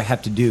 "What do I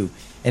have to do?"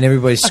 And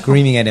everybody's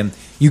screaming at him,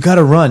 "You got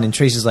to run!" And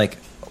Tracy's like,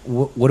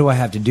 "What do I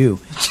have to do?"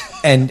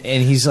 And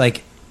he's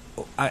like,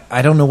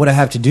 I don't know what I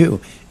have to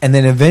do." And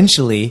then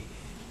eventually,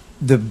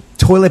 the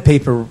toilet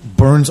paper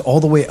burns all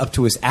the way up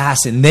to his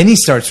ass, and then he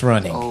starts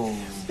running.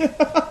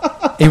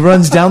 He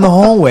runs down the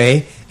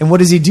hallway, and what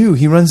does he do?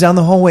 He runs down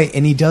the hallway,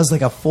 and he does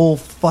like a full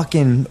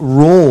fucking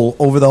roll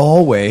over the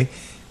hallway.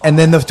 And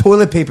then the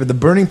toilet paper, the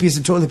burning piece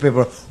of toilet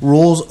paper,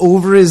 rolls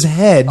over his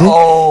head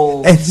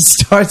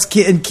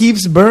and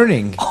keeps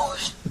burning.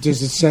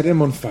 Does it set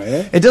him on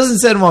fire? It doesn't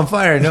set him on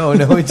fire. No.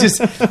 It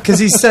just because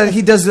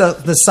he does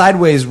the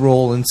sideways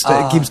roll and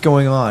it keeps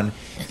going on.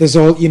 There's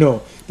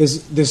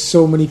there's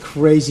so many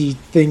crazy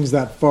things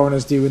that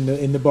foreigners do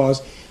in the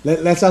bars.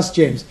 Let's ask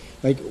James.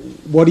 Like,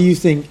 what do you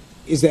think?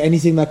 Is there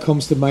anything that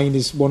comes to mind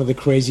as one of the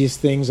craziest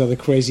things or the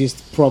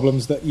craziest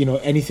problems that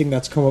anything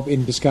that's come up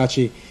in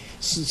Biscacci?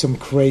 Some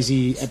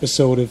crazy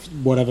episode of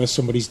whatever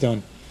somebody's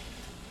done.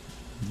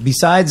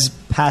 Besides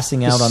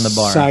passing out on the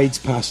bar. Besides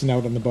passing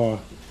out on the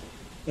bar.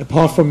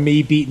 Apart from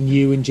me beating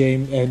you and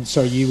James,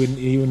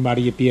 you and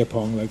Maddie at beer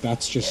pong, like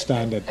that's just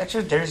standard.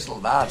 Actually, there's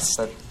lots,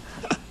 but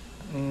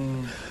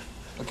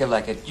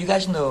okay, you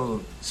guys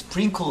know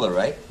sprinkler,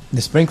 right?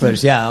 The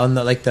sprinklers, yeah, on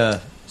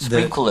the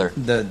sprinkler,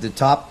 the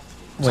top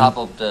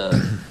of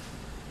the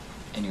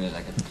anyway,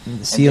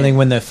 the ceiling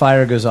when the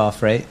fire goes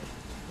off, right?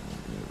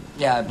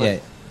 Yeah,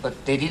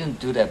 but they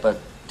didn't do that. But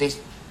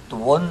the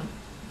one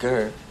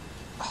girl,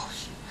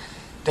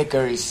 that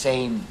girl is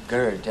same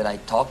girl that I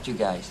talked to you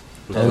guys.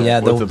 Oh yeah,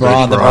 the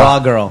bra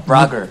girl.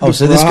 Oh,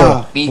 so this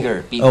girl,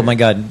 bigger. Oh my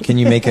God, can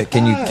you make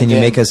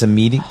us a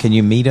meeting? Can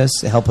you meet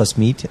us? Help us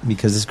meet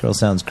because this girl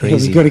sounds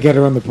crazy. We got to get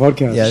her on the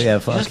podcast. Yeah.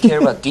 I just care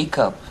about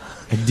D-Cup.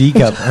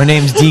 D-Cup. Her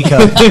name's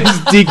D-Cup.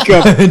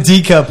 D-Cup.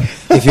 D-Cup.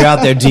 If you're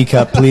out there,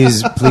 D-Cup,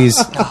 please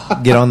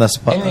get on the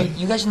spot. Anyway,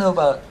 you guys know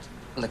about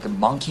like a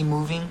monkey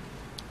moving?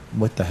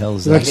 What the hell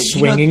is like that?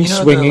 Swinging,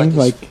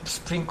 like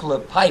sprinkler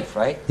pipe,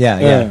 right?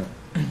 Yeah.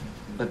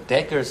 But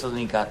that girl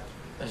suddenly got.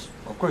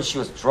 Of course, she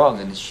was drunk,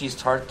 and she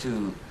started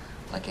to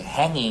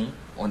hanging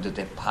onto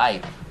the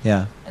pipe.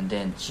 Yeah. And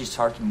then she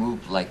started to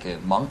move like a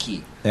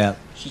monkey. Yeah.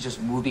 She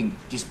just moving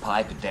this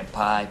pipe and that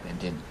pipe, and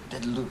then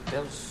that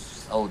was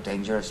so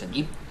dangerous. And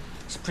if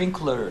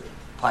sprinkler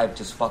pipe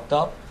just fucked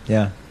up,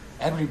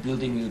 every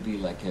building will be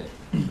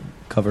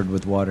covered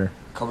with water.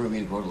 Covered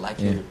with water,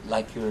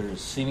 like your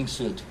swimming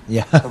suit.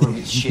 Yeah. Covered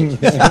with shit. It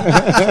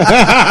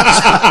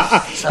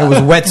was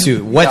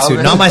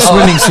wetsuit, not my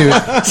swimming suit.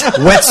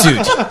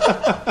 Wetsuit.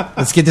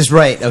 Let's get this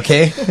right,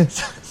 okay?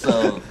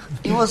 So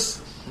it was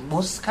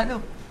most kind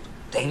of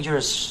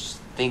dangerous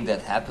thing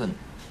that happened.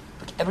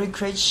 But every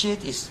crazy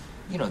shit is,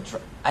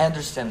 I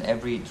understand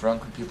every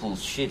drunken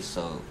people's shit,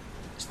 so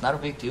it's not a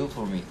big deal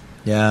for me.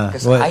 Yeah,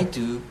 because I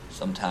do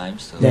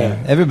sometimes. So.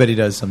 Yeah, everybody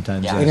does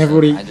sometimes. Yeah, and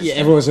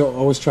everyone's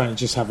always trying to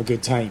just have a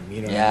good time.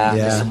 Yeah,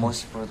 that's the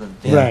most important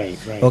thing. Right.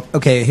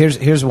 Okay,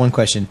 here's one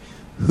question: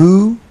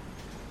 who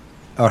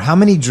or how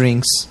many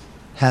drinks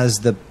has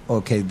the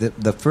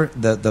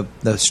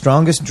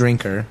strongest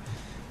drinker?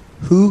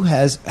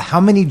 How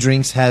many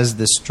drinks has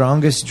the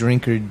strongest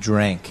drinker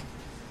drank?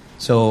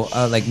 So,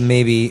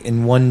 maybe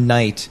in one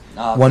night,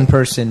 one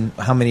person,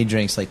 how many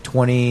drinks? Like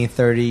 20,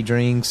 30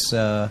 drinks?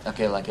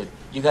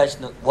 You guys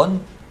know,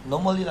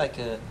 normally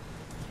a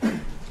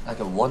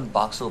one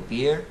box of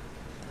beer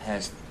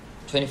has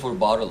 24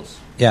 bottles.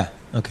 Yeah,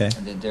 okay.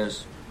 And then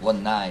there's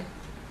one night.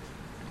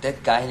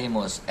 That guy name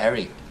was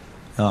Eric.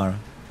 All right.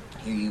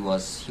 He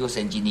was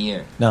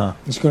engineer. No. I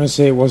was going to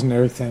say it wasn't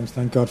Eric Thames.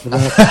 Thank God for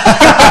that.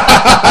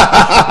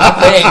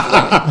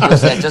 He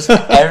was just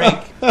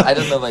Eric. I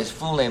don't know his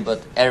full name,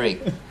 but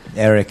Eric.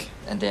 Eric.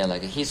 And then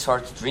like he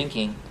started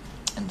drinking,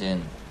 and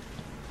then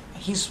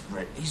he's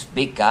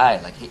big guy.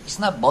 Like he's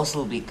not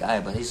muscle big guy,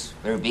 but he's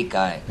very big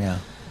guy. Yeah.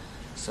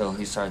 So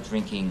he started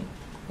drinking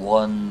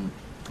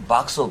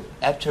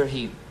after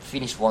he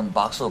finished one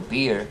box of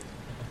beer,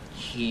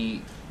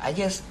 I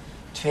guess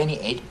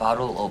 28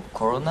 bottle of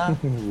Corona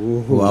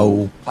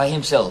Wow. by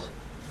himself.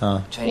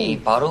 28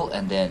 28 bottle,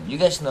 and then you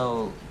guys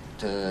know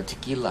the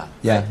tequila.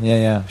 Yeah, right?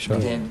 yeah, sure.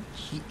 And then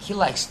he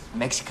likes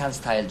Mexican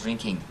style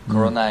drinking,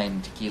 Corona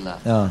and tequila.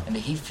 And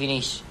he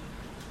finished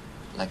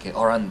like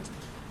around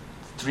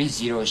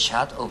 30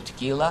 shot of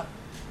tequila.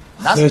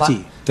 Not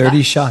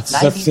 30 shots.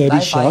 Not, That's 30 not by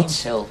shots?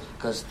 himself,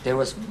 because there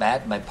was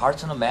Matt, my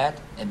partner Matt,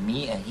 and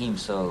me and him.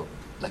 So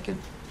like a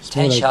So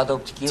 10 like shot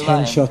of tequila 10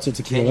 and shots of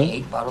tequila?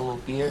 28 bottle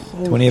of beer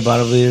 28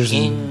 bottle of beers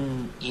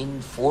in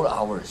 4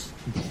 hours.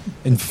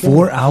 in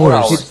 4 hours.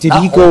 hours. Did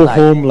Not he whole go night.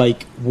 home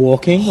like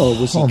walking, or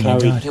was Oh he my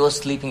carried? God. He was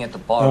sleeping at the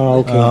bar. Oh,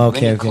 okay. Oh, When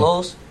okay, he okay.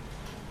 closed,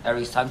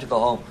 Eric, it's time to go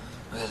home.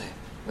 Really?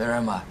 Where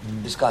am I?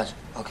 This guy's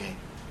okay.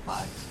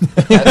 Bye.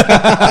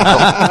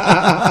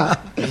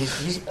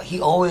 he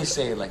always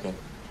say like,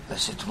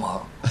 let's see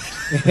tomorrow.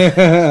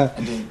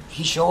 And then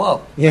he show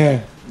up.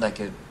 Yeah. Like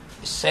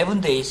 7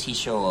 days he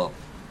show up.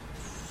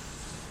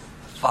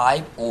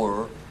 5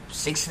 or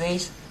 6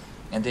 days,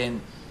 and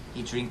then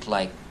he drink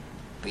like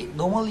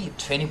normally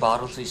 20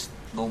 bottles is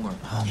normal.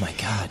 Oh my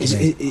God.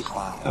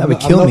 Wow. That would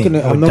kill me. I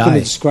I'm would not going die. to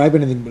describe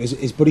anything, but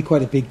is Buddy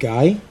quite a big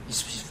guy?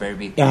 He's very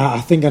big. Yeah, I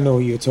think I know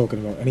who you're talking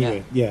about.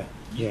 Anyway, yeah.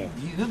 You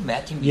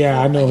met him before, Yeah,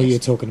 I know who guess. you're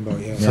talking about.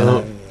 Yeah.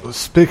 So, Yeah.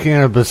 speaking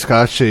of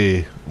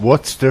Biscacci,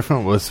 what's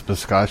different with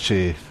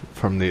Biscacci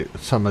from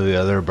some of the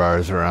other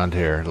bars around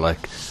here?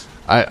 Like,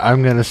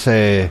 I'm going to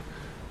say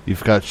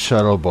you've got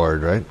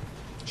Shuffleboard, right?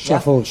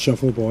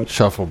 Shuffleboard.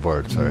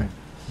 Shuffleboard, sorry.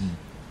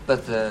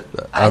 But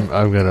I'm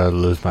going to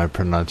lose my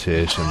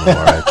pronunciation the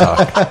more I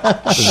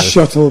talk.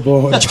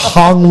 Shuffleboard.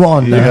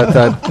 Chongwon. You got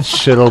that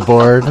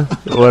shittleboard,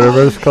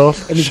 whatever it's called?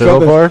 And he's got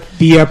the Shittleboard?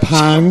 Beer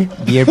pong.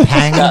 Beer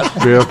pang.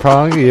 Beer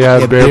pong? Yeah,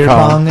 Yeah, beer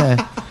pong.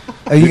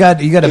 Oh, you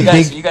got a you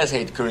big. guys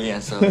hate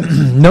Korean, so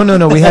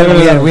No. We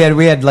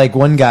had like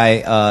one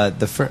guy. I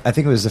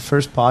think it was the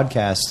first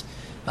podcast.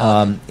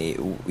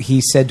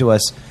 He said to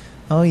us,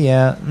 "Oh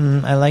yeah,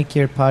 I like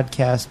your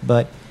podcast,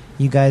 but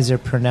you guys are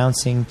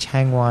pronouncing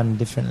Changwon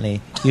differently.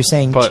 You're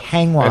saying But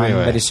Changwon,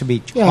 anyway. but it should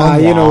be Yeah,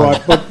 Chongwon." you know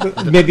what?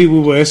 But maybe we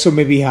were, so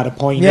maybe he had a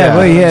point. Yeah,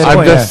 well, yeah. I'm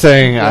point, just yeah.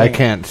 saying I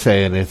can't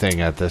say anything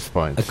at this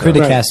point. A so.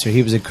 criticaster.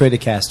 He was a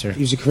criticaster.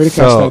 He was a criticaster.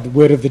 So, The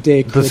word of the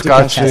day.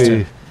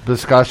 Biscacci,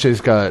 Biscacci's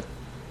got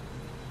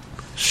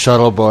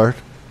shuttleboard.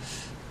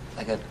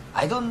 like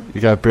I don't.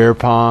 You got beer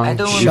pong. I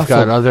don't- You've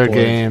got other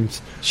Shuffleboard.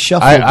 games.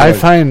 Shuffleboard. I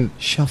find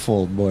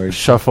shuffleboard.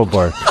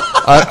 shuffleboard.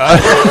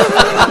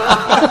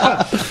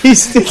 He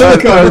still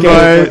can't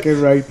get it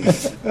fucking right.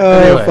 Oh,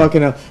 Anyway.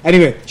 fucking hell.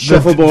 Anyway,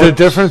 shuffleboard. The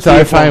difference beer I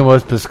pong. find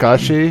with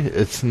Biscacci,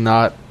 it's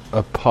not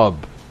a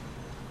pub.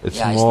 It's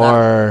Yeah, it's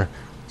more.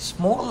 It's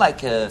more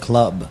like a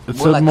Club. It's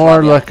more like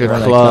more club, yeah. like a More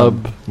like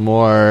club.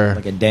 More.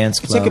 Like a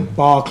dance It's like a club.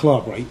 bar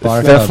club, right? Bar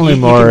It's club. Definitely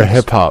you more can-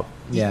 hip hop.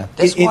 Yeah.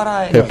 That's It- what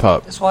I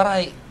Hip-hop. That's what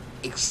I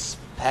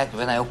expect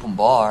when I open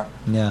bar.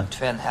 Yeah.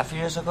 2.5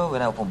 years ago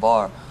when I opened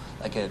bar,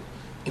 like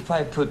if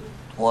I put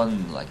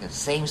one like a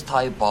same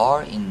style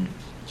bar in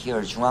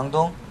here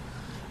Jungwon-dong,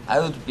 I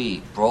would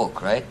be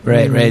broke, right?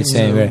 Right.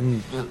 Same. Right.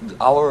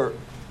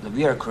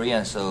 We are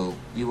Korean, so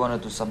we want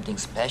to do something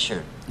special.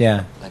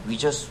 Yeah. Like we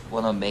just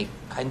want to make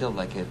kind of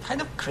like a kind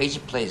of crazy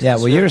place. Yeah.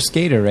 It's Well, you're a very-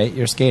 skater, right?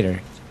 You're a skater.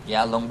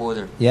 yeah,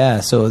 longboarder. Yeah.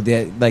 So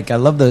I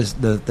love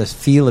the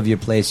feel of your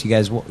place. You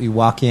guys you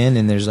walk in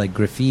and there's like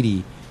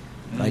graffiti,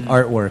 like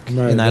artwork,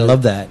 Right, and I right.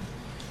 love that.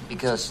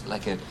 Because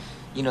like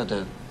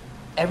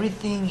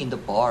everything in the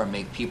bar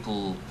make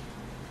people.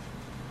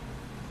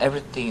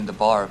 Everything in the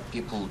bar,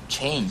 people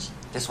change.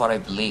 That's what I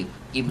believe.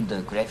 Even the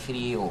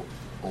graffiti or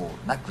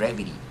not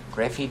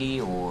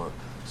graffiti or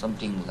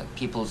something like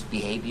people's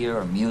behavior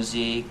or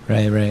music.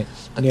 Right.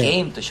 The Yeah.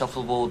 game, the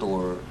shuffleboard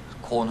or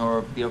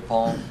corner beer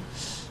pong,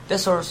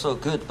 that's also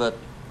good. But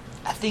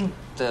I think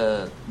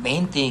the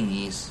main thing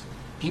is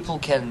people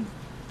can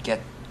get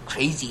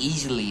crazy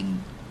easily in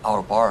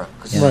our bar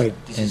because Yeah. Right.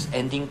 this is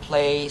ending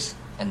place,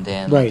 and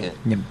then Right. like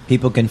Yeah,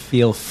 people can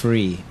feel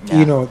free.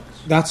 You know,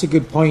 that's a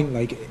good point.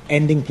 Like,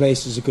 ending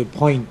place is a good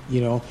point.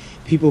 You know,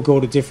 people go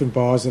to different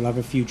bars, they'll have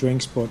a few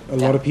drinks, but a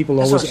lot of people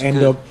That's always what's end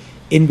good. up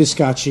in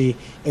Biscacci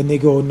and they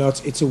go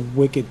nuts. It's a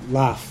wicked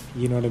laugh.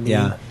 You know what I mean?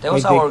 Yeah. that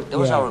was Like our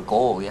yeah. our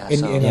goal. Yeah, And,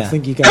 so and I Yeah.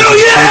 think you guys.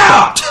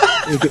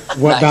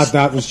 What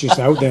that was just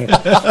out there,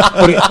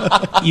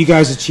 but you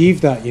guys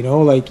achieved that. You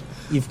know, like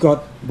you've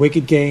got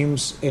wicked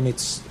games, and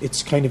it's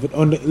kind of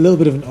a little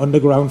bit of an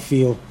underground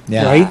feel,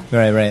 Yeah. right?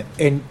 Right.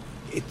 And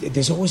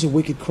there's always a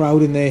wicked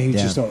crowd in there who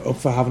Yeah. just are up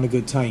for having a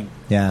good time.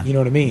 Yeah. You know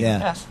what I mean? Yeah.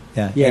 Yes.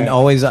 Yeah. Yeah. And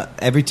always,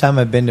 every time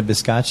I've been to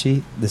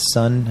Biscacci, the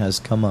sun has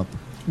come up.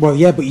 Well,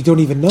 yeah, but you don't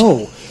even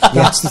know.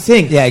 That's the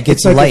thing. Yeah, it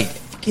gets it's like light. A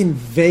fucking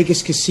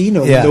Vegas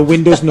casino. Yeah. No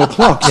windows, no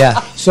clocks. Yeah.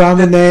 So I'm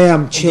in there.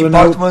 I'm chilling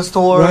out. department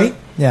store. Right.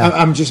 Yeah.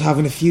 I'm just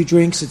having a few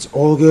drinks. It's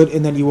all good,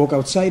 and then you walk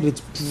outside.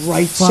 It's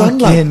bright Fucking,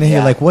 sunlight. and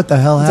you're like, what the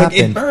hell It's like, it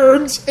happened?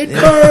 burns. It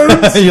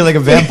burns. You're like a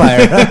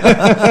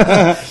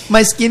vampire.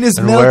 My skin is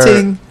And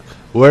melting.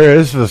 Where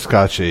is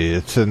Biscacci?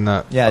 It's in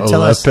the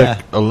tell us,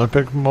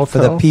 Olympic Motel. For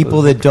the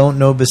people that don't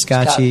know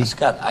Biscacci,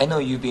 Scott, I know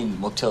you've been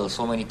motel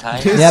so many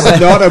times. Yeah, It's but-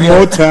 not a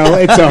motel.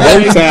 It's a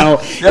hotel.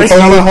 It's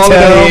not a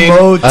holiday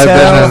inn.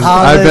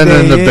 I've been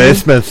in the Holiday Inn.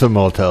 basements of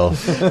motels.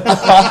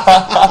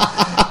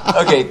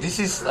 Okay, this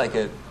is like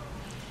an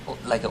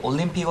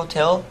Olympic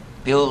hotel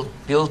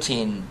built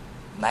in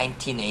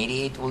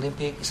 1988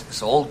 Olympic.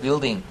 It's an old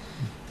building,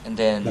 and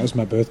then That was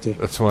my birthday.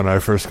 That's when I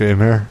first came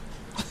here.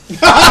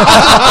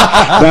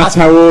 That's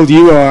how old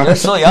you are. you're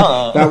so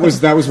young.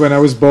 That was when I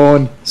was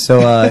born. So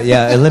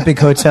Olympic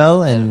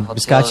Hotel and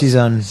Hotels, Biscacci's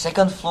on.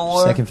 second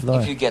floor. second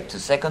floor. If you get to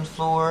second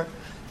floor,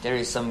 there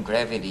is some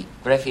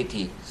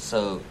graffiti.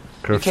 So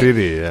Graffiti, you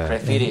can, yeah.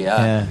 graffiti.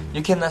 Yeah.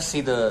 You cannot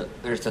see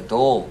there's a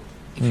door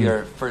if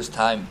you're first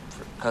time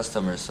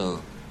customer.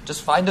 So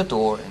just find the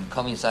door and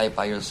come inside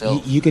by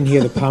yourself. You can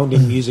hear the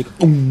pounding music.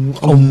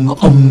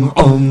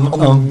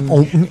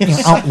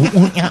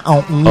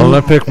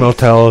 Olympic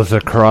Motel is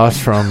across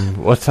from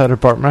what's that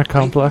apartment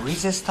complex?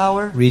 Regis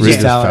Tower.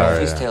 Regis Tower.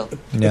 Regis yeah. Tower.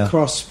 Yeah.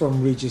 Across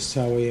from Regis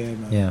Tower, yeah,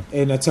 man. Yeah.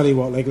 And I tell you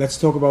what, like, let's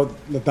talk about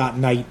that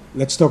night.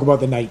 Let's talk about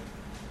the night.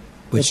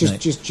 Which let's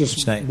night? just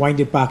Which night? wind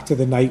it back to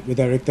the night with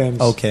Eric Dems.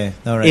 Okay,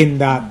 all right. In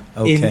that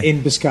Okay.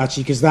 in Biscacci,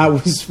 because that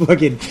was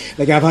fucking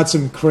like, I've had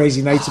some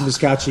crazy nights in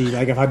Biscacci.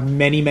 Like, I've had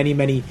many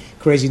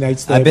crazy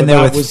nights there. I've been but there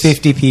that with was,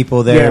 50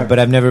 people there, Yeah. but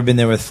I've never been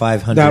there with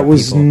 500 That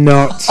was people.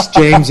 nuts,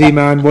 Jamesy,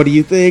 man. What do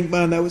you think,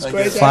 man? That was Like,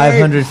 crazy.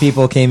 500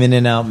 people came in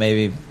and out,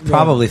 maybe.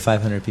 Probably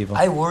 500 people.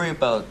 I worry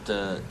about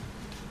the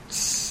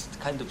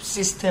kind of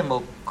system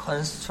of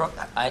construct.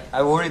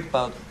 I worried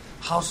about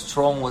how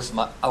strong was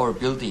our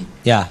building.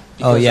 Yeah.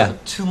 Because Oh, yeah.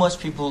 of too much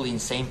people in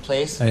same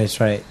place. That's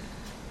right.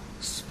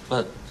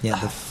 But Yeah,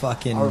 the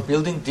fucking... our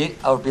building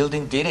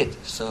did it.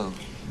 So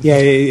Yeah,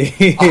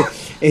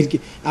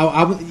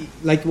 I would-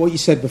 like what you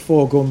said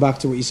before. Going back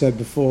to what you said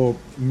before,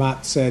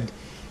 Matt said,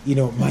 you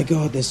know, my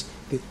God, it's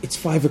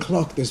 5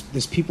 o'clock.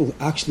 There's people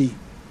actually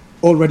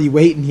already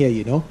waiting here,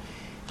 you know.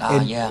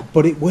 yeah.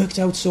 But it worked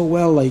out so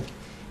well. Like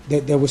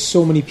there were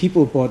so many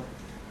people, but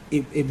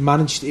it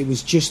managed. It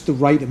was just the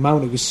right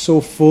amount. It was so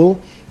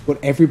full,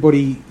 but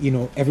everybody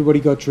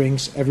got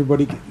drinks.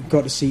 Everybody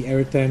got to see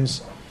Eric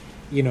Dems.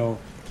 You know,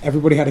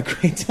 everybody had a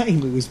great time.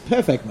 It was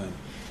perfect, man.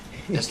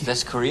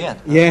 That's Korean.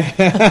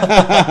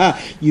 Yeah,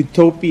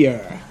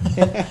 utopia.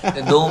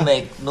 No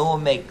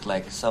one make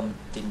like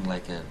something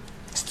like a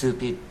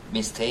stupid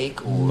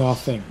mistake or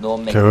Nothing. No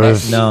one make There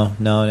was- messy.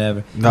 No,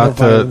 never. Not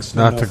violence,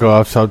 no to nothing. go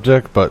off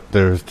subject, but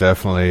there's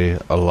definitely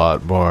a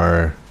lot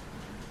more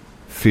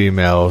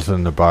females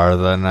in the bar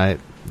that night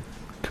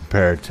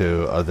compared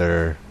to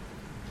other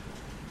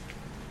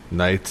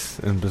nights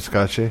in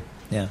Biscacci.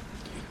 Yeah.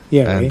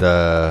 Yeah, And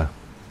right?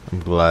 I'm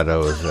glad I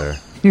was there.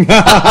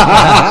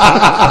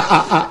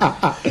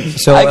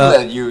 So,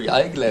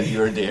 I'm glad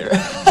you're there.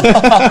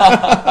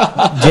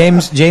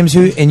 James,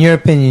 who, in your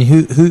opinion,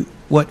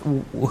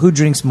 who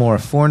drinks more,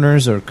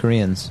 foreigners or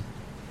Koreans?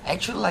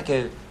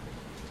 Actually,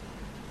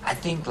 I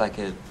think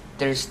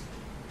there's,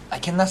 I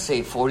cannot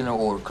say foreigner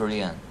or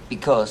Korean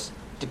because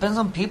depends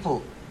on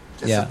people.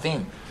 That's Yeah. the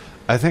thing.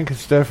 I think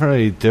it's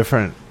definitely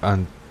different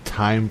on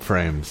time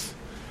frames.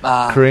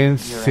 Ah,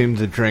 Koreans you're right. seem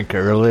to drink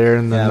earlier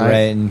in the Yeah, night.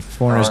 right. And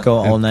foreigners Or- go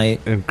all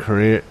night. And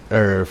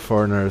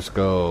foreigners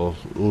go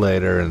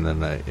later in the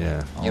night.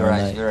 Yeah. You're all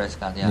right. night. You're right,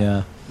 Scott. Yeah.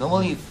 Yeah,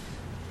 Normally,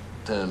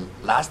 the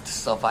last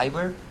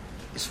survivor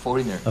is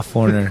foreigner. a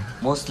foreigner.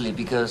 Mostly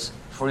because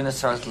foreigners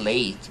start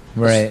late.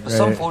 Right, But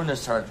some right.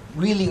 foreigners start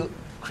really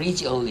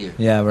crazy earlier.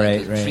 Yeah, Like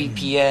right, at right. 3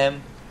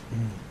 p.m.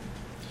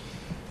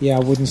 Yeah, I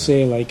wouldn't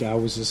say like I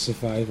was a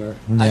survivor.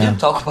 I Yeah. didn't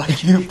talk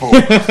about you, Paul.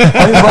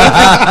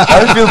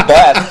 I feel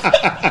bad.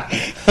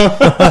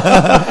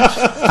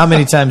 How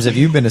many times have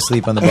you been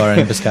asleep on the bar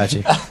in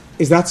Biscacci?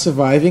 Is that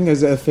surviving?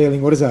 Is it a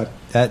failing? What is that?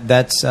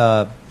 That's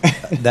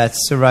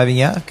surviving.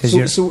 Yeah,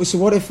 because So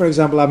what if, for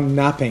example, I'm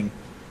napping?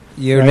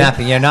 you're right?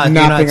 napping. You're not napping.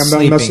 You're not I'm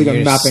sleeping. not sleeping. I'm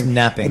You're napping.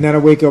 napping. And then I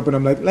wake up and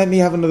I'm like, let me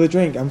have another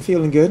drink. I'm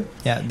feeling good.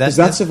 Yeah, Is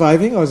that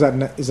surviving or is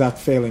that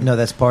failing? no,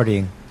 that's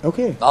partying.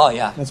 Okay. Oh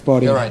yeah, That's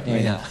body. You're right.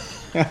 Right. Yeah.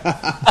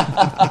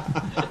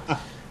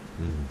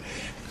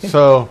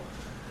 So,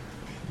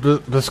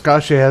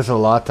 Biscacci has a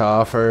lot to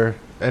offer.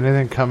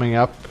 Anything coming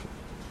up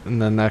in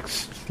the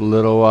next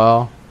little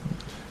while?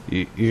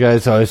 You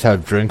guys always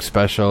have drink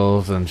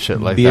specials and shit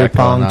like Beer that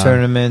going pong on.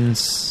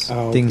 tournaments,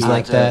 Oh, things okay.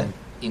 like that.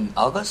 In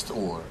August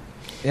or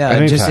Yeah,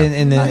 Anytime. just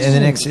in the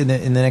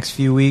Nice. next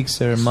few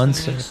weeks or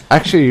months. Or,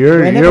 Actually,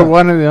 you're Whenever.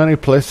 one of the only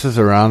places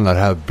around that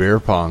have beer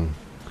pong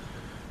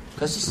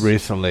because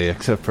recently,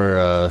 except for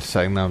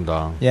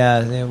Sangnam-dong.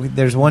 yeah,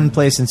 there's one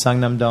place in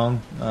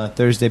Sangnam-dong,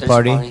 Thursday Thursday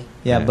party. party.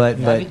 Yeah, Yeah. but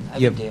Yeah, but I've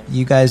been there.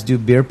 you guys do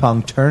beer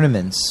pong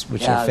tournaments,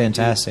 which Yeah, are we do.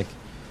 fantastic.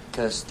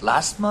 because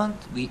last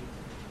month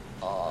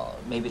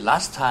maybe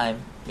last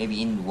time,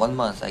 maybe in 1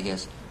 month, I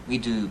guess, we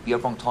do beer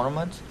pong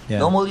tournament. Yeah.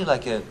 Normally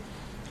like a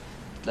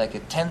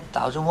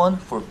 10,000 won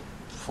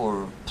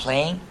for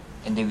playing,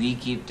 and then we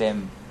give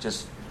them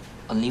just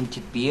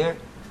unlimited beer,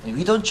 and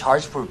we don't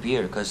charge for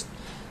beer because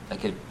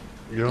like a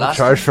You don't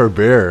charge for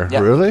beer,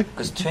 really?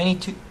 Because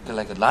 22,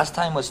 like last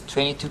time was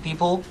 22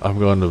 people. I'm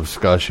going to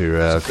Scotchy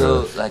right after.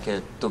 So like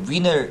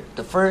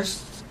the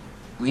first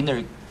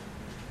winner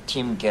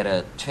team get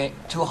a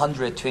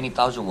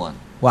 220,000 won.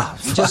 Wow.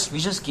 We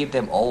just give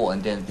them all,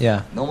 and then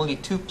normally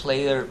 2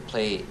 player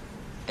play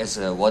as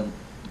a one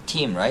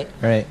team, right?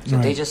 Right. So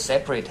they just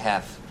separate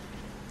half,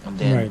 and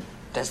then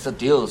that's the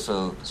deal.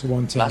 So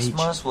 110 last each.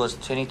 month was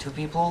 22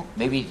 people.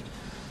 Maybe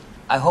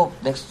I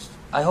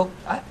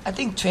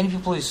think 20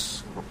 people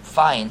is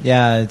fine.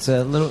 Yeah, it's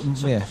a little.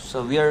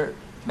 So we are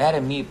Matt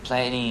and me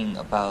planning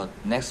about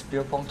next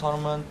beer pong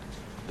tournament,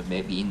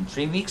 maybe in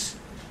 3 weeks,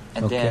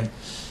 and then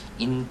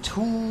in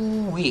 2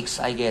 weeks,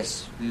 I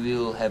guess we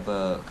will have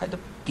a kind of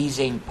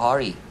DJing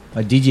party.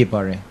 A DJ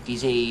party.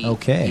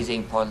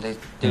 DJing party.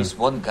 There's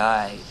one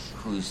guy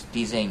who's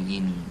DJing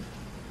in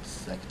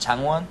like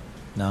Changwon.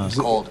 No. He's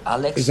called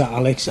Alex. Is that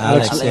Alex?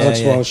 Alex,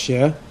 Alex Walsh,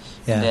 yeah.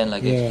 And then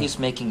he's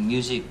making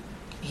music.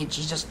 He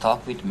just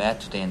talked with Matt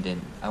today, and then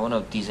I want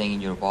to DJing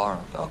in your bar.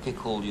 Okay,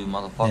 cool, you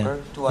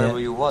motherfucker. Do whatever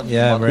you want.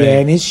 Yeah, you right. Yeah,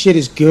 and his shit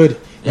is good.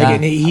 Like,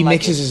 and he like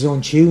mixes his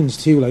own tunes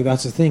too. Like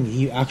that's the thing.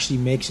 He actually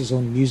makes his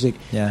own music.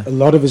 Yeah. A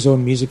lot of his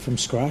own music from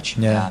scratch.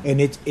 Yeah.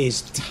 And it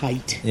is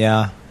tight.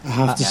 Yeah. I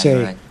have to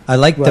say. Right. I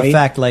like the Right.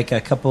 fact, like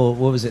a couple.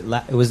 What was it?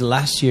 It was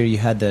last year. You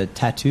had the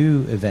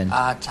tattoo event.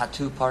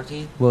 Tattoo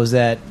party. What was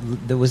that?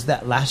 Was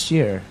that last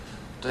year?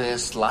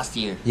 This last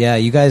year. Yeah,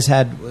 you guys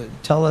had.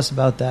 Tell us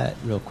about that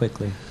real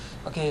quickly.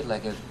 Okay,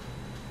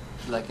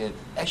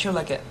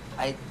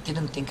 I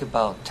didn't think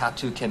about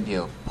tattoo can be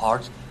a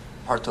part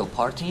of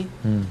party,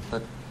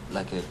 but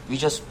we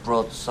just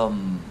brought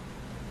some.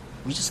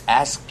 We just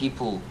asked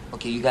people,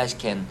 okay, you guys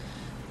can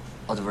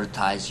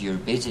advertise your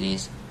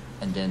business,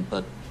 and then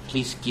but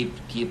please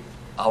give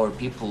our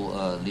people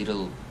a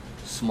little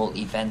small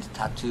event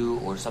tattoo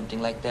or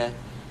something like that.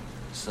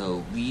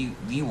 So we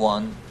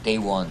won, they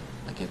won,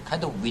 like a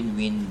kind of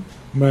win-win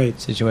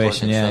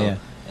Situation.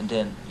 project. And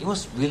then it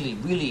was really,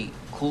 really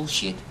cool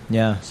shit.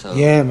 Yeah. So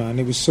Yeah, man,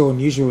 it was so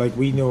unusual. Like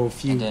we know a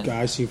few and then,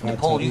 guys who've had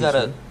Paul,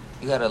 tattoos.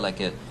 you got a like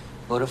a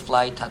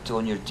butterfly tattoo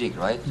on your dick,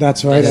 right?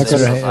 That's right. That's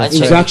right. It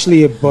was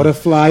actually a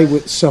butterfly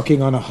with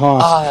sucking on a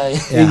heart.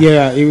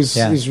 Yeah. It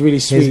was really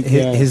sweet.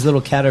 His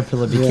little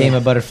caterpillar became a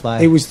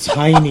butterfly. It was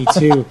tiny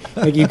too.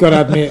 Like you've got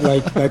to admit,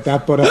 like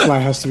that butterfly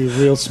has to be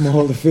real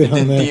small to fit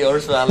on there.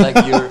 Also, I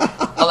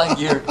like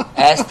your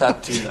ass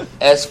tattoo,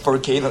 ass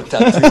volcano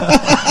tattoo.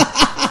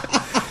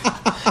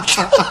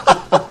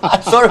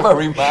 Sorry about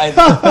reminding.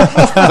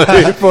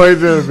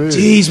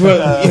 Jeez,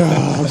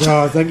 oh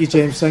god, thank you,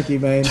 James. Thank you,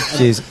 man.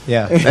 Jeez,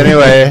 yeah.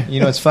 Anyway, you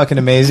know it's fucking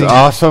amazing. It's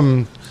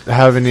awesome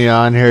having you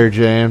on here,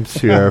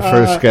 James. You're our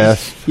first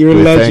guest. You're a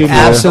We legend. thank you.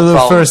 Absolute No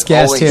problem. first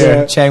guest Always. here,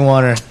 Yeah. Chang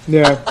Warner.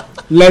 Yeah,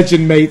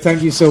 legend, mate.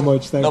 Thank you so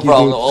much. Thank No you.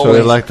 problem. dude. So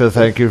we'd like to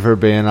thank you for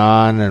being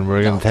on, and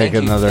we're going to take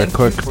thank you. another Thank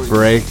quick you for-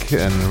 break,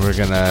 and we're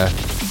going to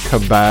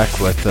come back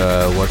with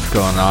what's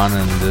going on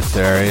in this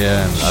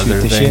area and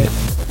other the things.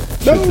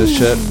 Shoot the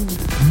shit.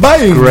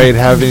 Bye. Great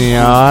having you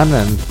on,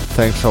 and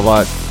thanks a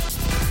lot,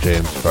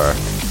 James Barr.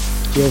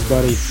 Cheers,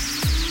 buddy.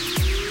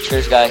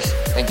 Cheers, guys.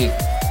 Thank you.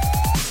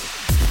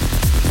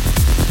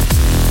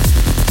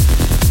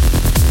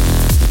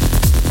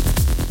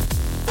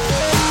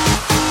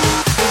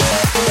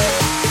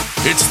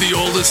 It's the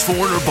oldest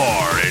foreigner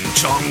bar in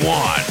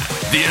Chongwon.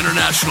 The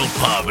International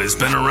Pub has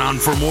been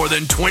around for more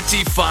than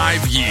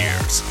 25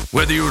 years.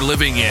 Whether you're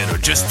living in or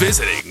just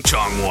visiting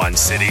Chongwon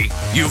City,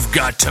 you've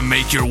got to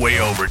make your way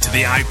over to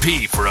the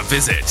IP for a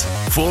visit.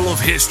 Full of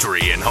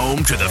history and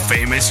home to the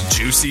famous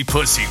Juicy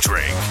Pussy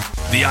drink.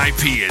 The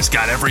IP has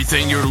got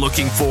everything you're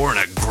looking for in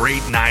a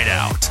great night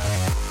out.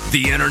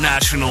 The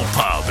International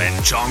Pub in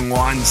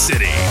Chongwon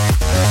City.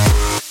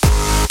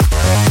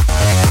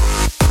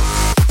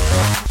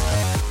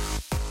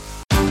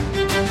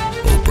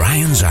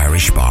 O'Brien's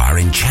Irish Bar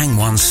in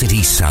Changwon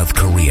City, South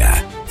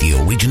Korea. The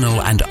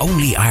original and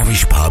only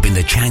Irish pub in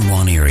the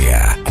Changwon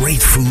area.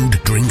 Great food,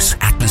 drinks,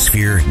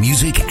 atmosphere,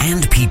 music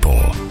and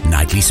people.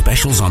 Nightly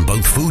specials on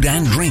both food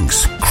and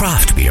drinks.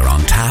 Craft beer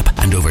on tap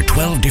and over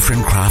 12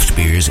 different craft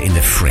beers in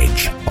the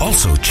fridge.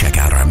 Also check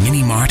out our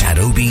mini mart at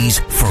OB's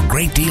for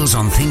great deals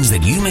on things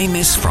that you may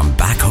miss from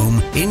back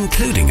home,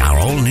 including our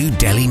all new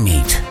deli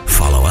meat.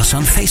 Follow us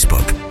on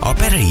Facebook, or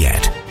better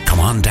yet, come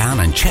on down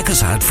and check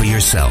us out for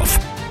yourself.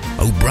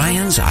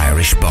 O'Brien's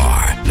Irish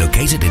Bar,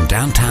 located in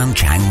downtown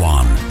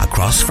Changwon,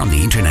 across from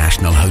the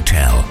International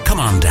Hotel. Come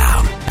on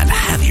down and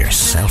have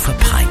yourself a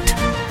pint.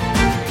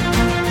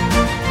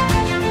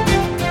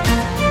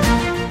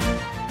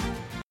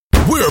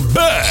 We're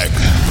back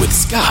with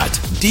Scott,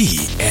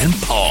 D, and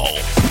Paul.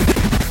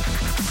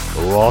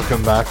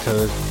 Welcome back to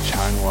the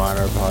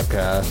Changwon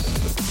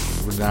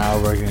podcast. Now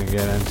we're going to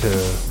get into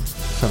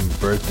some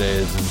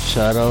birthdays and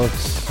shoutouts.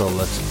 So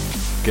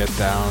let's get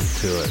down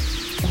to it.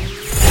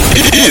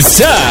 It's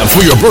time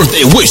for your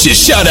birthday wishes,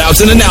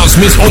 shout-outs, and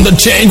announcements on the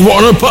Chang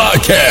Warner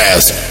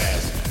Podcast.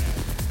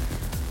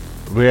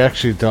 We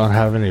actually don't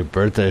have any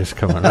birthdays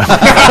coming up.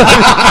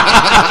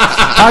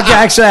 Okay,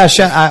 actually,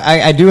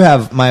 I do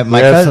have my We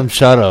have cousin. some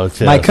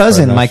shout-outs. Yeah, My for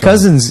cousin, next my one.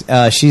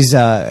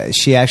 cousin's,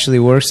 she actually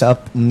works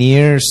up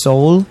near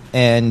Seoul,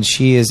 and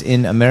she is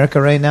in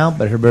America right now.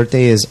 But her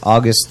birthday is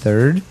August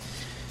 3rd,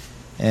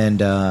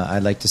 and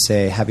I'd like to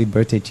say happy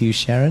birthday to you,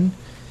 Sharon.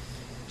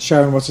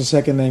 Sharon, what's her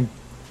second name?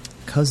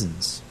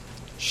 Cousins.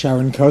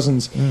 Sharon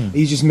Cousins.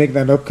 You just make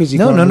that up because you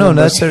No, can't no, no,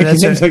 remember that's her- second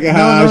that's her- names. Like, no,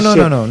 ah, no, no,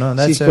 shit. no, no,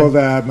 that's She's her-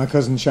 called my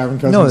cousin Sharon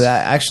Cousins. No,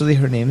 actually,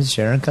 her name is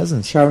Sharon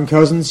Cousins. Sharon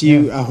Cousins.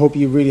 I hope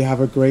you really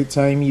have a great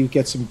time. You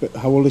get some.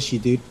 How old is she,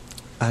 dude?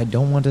 I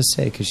don't want to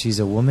say because she's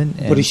a woman,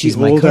 and But is she she's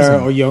my older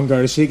cousin. or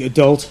younger? Is she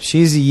adult?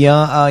 She's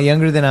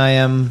younger than I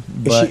am,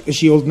 but Is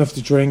she old enough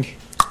to drink?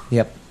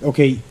 yep,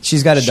 Okay,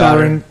 she's got a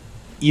Sharon, daughter.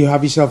 you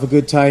have yourself a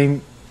good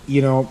time.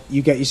 You know,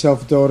 you get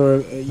yourself a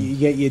daughter. You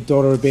get your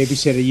daughter a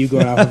babysitter. You go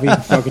out having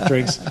fucking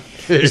drinks.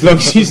 As long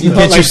as she's not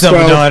Get like yourself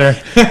 12. a daughter.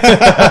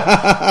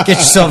 Get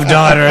yourself a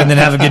daughter, and then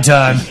have a good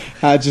time.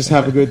 Just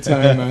have a good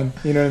time, man.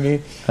 You know what I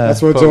mean?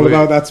 That's what it's But all we-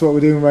 about. That's what we're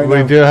doing right We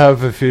now. do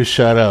have a few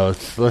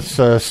shout-outs. Let's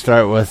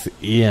start with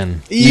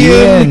Ian.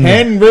 Ian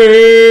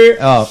Henry.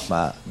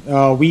 Oh,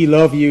 Oh, we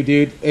love you,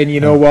 dude. And you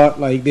know what?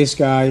 Like, this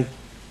guy,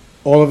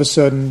 all of a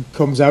sudden,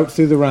 comes out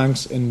through the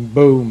ranks and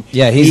boom.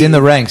 yeah, he's in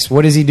the ranks.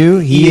 What does he do?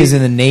 He is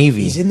in the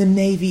Navy. He's in the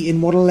Navy, and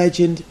what a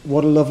legend.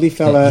 What a lovely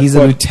fella. He's a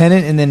But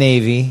lieutenant in the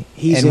Navy.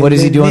 he's And in what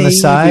does he the do on the Navy.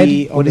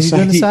 side? What does he do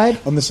on the side?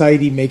 On the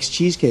side, he makes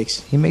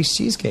cheesecakes. He makes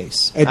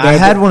cheesecakes. And I they're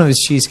had the- one of his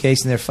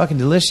cheesecakes, and they're fucking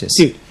delicious.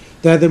 Dude,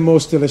 they're the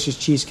most delicious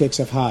cheesecakes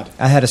I've had.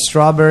 I had a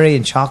strawberry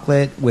and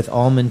chocolate with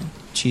almond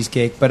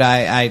cheesecake, but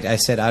I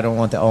said I don't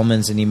want the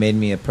almonds, and he made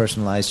me a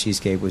personalized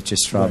cheesecake with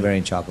just strawberry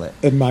and chocolate.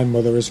 And my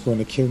mother is going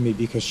to kill me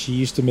because she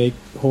used to make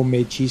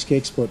homemade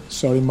cheesecakes, but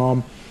sorry,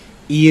 Mom.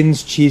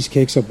 Ian's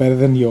cheesecakes are better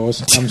than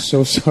yours. I'm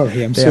so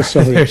sorry. I'm so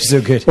sorry. They're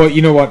so good. But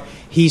you know what?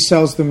 He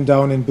sells them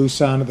down in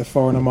Busan at the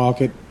foreigner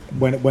market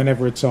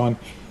whenever it's on.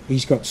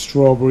 He's got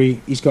strawberry,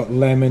 he's got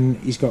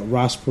lemon, he's got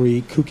raspberry,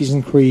 cookies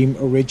and cream,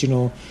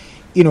 original.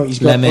 You know, he's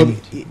got Lemon.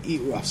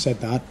 I've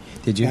said that.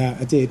 Did you?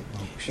 I did.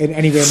 And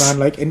anyway, man,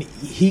 like, and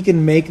he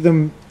can make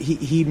them.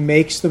 He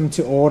makes them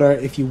to order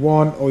if you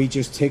want, or he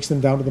just takes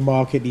them down to the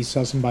market. He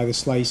sells them by the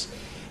slice.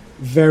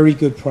 Very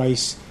good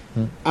price.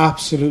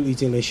 Absolutely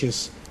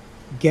delicious.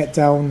 Get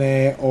down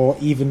there, or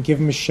even give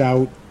him a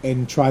shout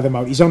and try them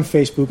out. He's on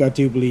Facebook, I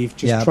do believe.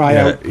 Just Yeah. try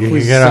out. You can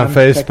get on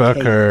Chrysanthemum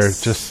Facebook or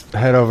Cakes. just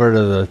head over to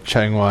the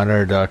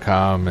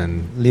changwater.com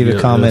and Leave a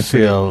you'll comment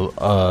see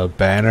a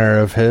banner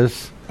of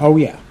his. Oh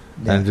yeah.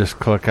 And just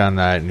click on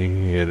that and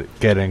you can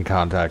get in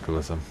contact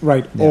with him.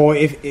 Right, Yeah. or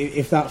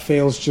if that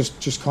fails,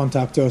 just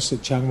contact us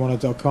at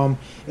changwana.com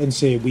and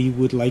say we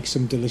would like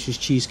some delicious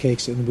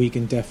cheesecakes, and we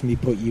can definitely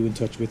put you in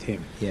touch with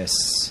him.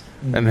 Yes.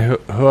 And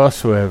who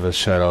else do we have a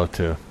shout out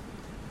to?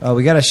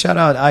 We got a shout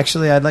out.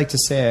 Actually, I'd like to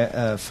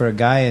say for a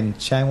guy in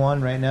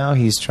Changwon right now,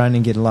 he's trying to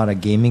get a lot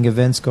of gaming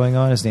events going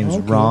on. His name's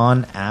Okay.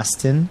 Ron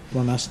Aston.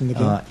 Ron Aston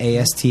again.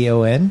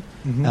 Aston.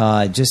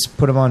 Just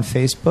put him on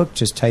Facebook.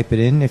 Just type it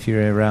in if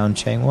you're around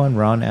Changwon.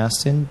 Ron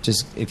Aston.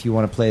 Just if you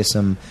want to play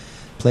some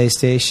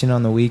PlayStation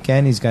on the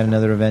weekend, he's got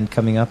another event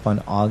coming up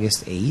on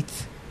August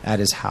 8th at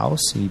his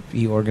house.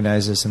 He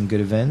organizes some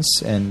good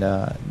events, and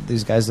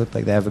these guys look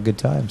like they have a good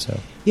time. So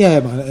Yeah,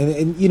 man,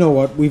 and you know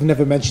what? We've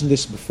never mentioned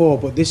this before,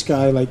 but this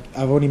guy, like,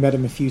 I've only met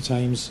him a few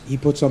times. He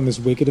puts on this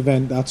Wicked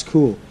event. That's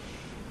cool.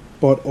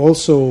 But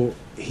also,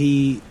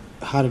 he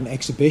had an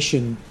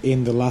exhibition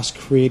in the last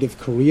Creative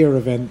Career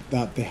event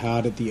that they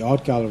had at the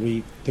art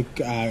gallery.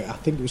 I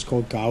think it was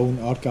called Gaon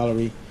Art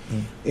Gallery.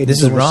 in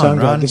This is Ron.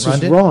 Dongsanga. Ron. This Ron is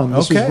did? Ron.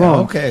 This Okay, is Ron.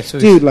 okay, so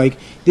dude, like,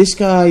 this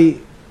guy,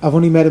 I've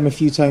only met him a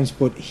few times,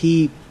 but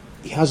he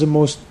has a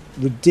most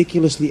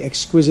ridiculously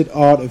exquisite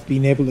art of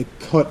being able to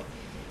cut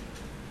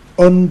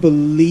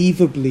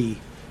unbelievably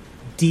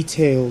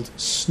detailed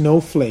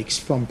snowflakes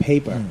from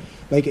paper.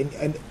 Like,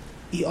 and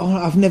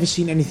I've never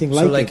seen anything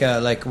so like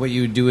it. like what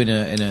you would do in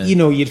a You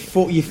know, you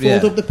fold Yeah.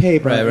 up the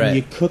paper Right, right. and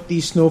you cut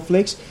these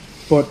snowflakes.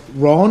 But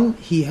Ron,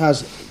 he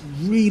has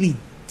really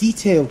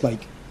detailed,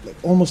 like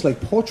almost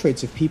like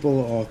portraits of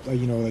people, or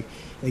you know,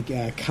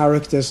 like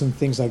characters and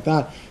things like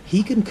that.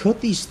 He can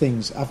cut these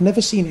things. I've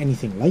never seen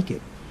anything like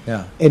it.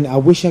 yeah. And I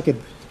wish I could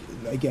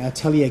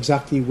tell you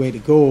exactly where to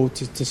go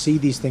to see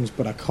these things,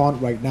 but I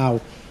can't right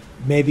now.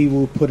 Maybe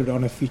we'll put it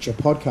on a future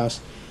podcast.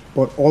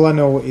 But all I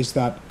know is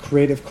that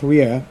Creative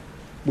Korea,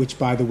 which,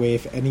 by the way,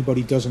 if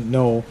anybody doesn't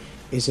know,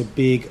 is a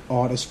big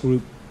artist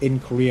group in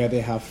Korea.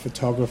 They have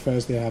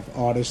photographers, they have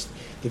artists,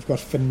 they've got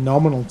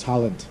phenomenal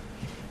talent,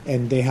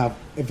 and they have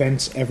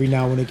events every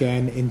now and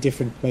again in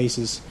different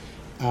places.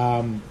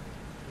 You'll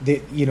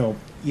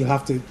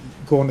have to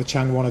go on to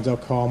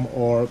changwana.com,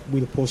 or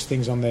we'll post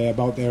things on there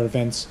about their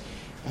events.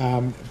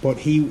 But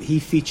he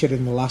featured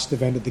in the last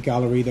event at the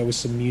gallery. There was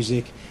some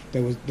music.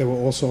 There were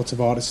all sorts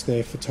of artists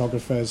there,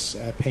 photographers,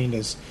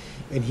 painters,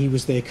 and he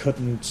was there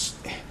cutting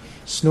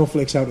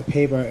snowflakes out of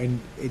paper, and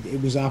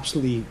it was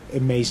absolutely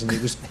amazing.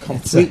 It was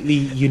completely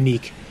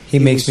unique. He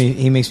makes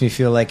me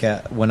feel like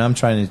when I'm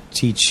trying to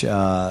teach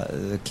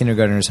the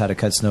kindergartners how to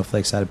cut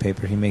snowflakes out of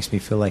paper. He makes me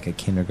feel like a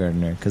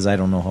kindergartner because I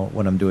don't know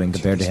what I'm doing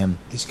compared to him.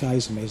 This guy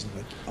is amazing.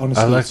 Like,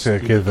 honestly, I'd like to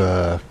give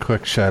a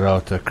quick shout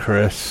out to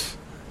Chris,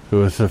 who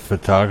was a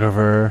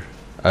photographer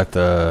at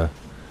the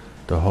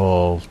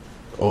whole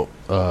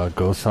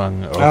Go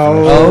Song.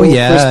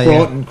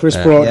 Chris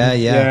Broughton.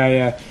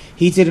 Yeah.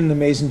 He did an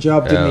amazing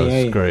job, didn't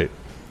he? It was great.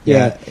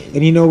 Yeah,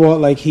 and you know what?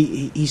 Like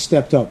he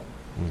stepped up.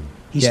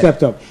 He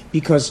stepped up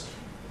because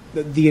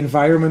the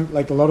environment,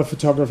 like a lot of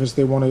photographers,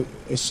 they want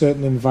a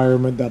certain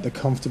environment that they're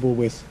comfortable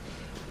with.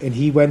 And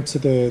he went to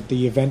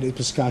the event at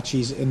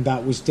Piscacci's, and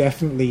that was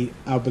definitely,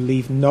 I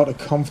believe, not a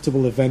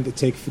comfortable event to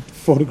take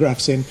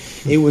photographs in.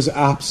 It was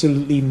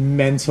absolutely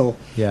mental.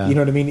 Yeah. You know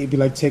what I mean? It'd be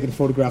like taking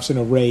photographs in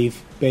a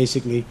rave,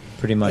 basically.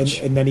 Pretty much.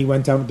 And then he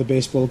went down to the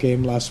baseball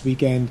game last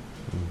weekend,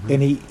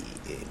 and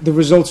the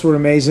results were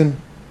amazing.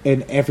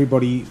 And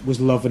everybody was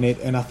loving it,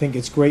 and I think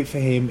it's great for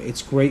him.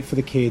 It's great for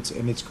the kids,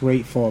 and it's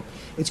great for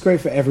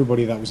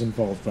everybody that was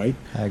involved, right?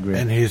 I agree.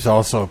 And he's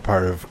also a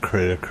part of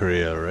Creative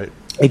Korea, right?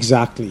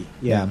 Exactly.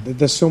 Yeah.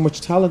 There's so much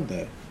talent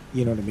there.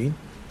 You know what I mean?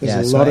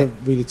 There's a lot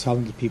of really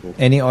talented people.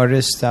 Any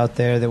artists out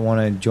there that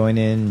want to join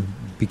in,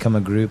 become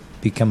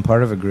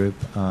part of a group,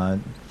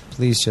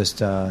 please just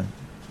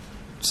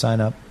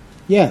sign up.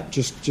 Yeah,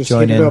 just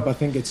join hit it in. up. I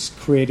think it's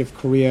Creative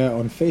Korea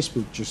on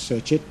Facebook. Just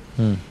search it.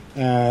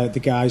 The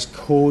guys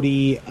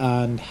Cody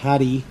and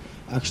Hattie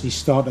actually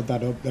started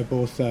that up. They're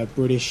both a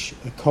British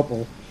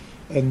couple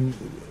and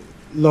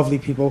lovely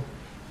people,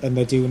 and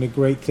they're doing a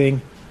great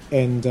thing.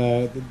 And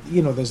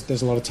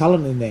there's a lot of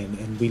talent in there,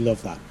 and we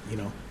love that.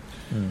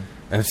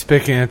 And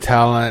speaking of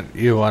talent,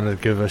 you want to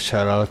give a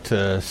shout out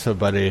to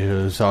somebody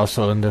who's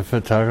also into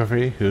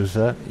photography. Who's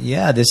that?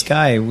 Yeah, this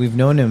guy, we've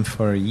known him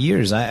for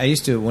years. I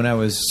used to, when I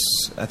was,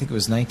 I think it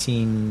was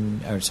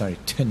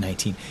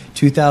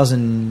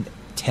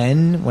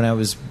 2010, when I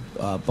was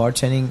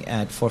bartending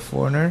at Fort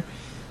Foreigner.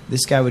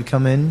 This guy would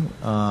come in.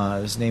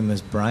 His name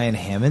was Brian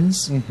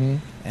Hammonds.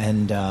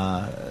 And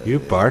you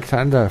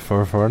bartended at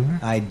Fort Foreigner?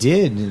 I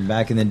did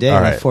back in the day.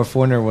 All When right. Fort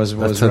Foreigner was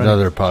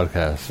another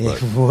podcast.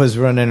 It was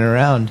running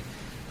around.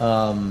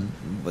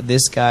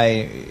 This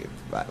guy,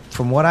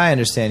 from what I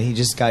understand, he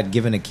just got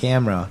given a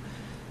camera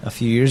a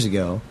few years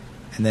ago,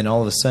 and then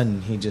all of a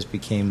sudden he just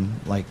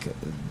became like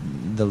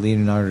the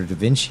Leonardo da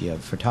Vinci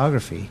of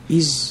photography.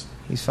 He's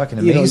fucking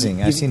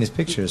amazing. I've seen his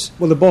pictures.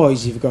 Well, the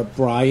boys, you've got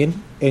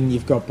Brian and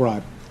you've got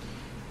Brad.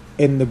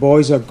 And the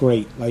boys are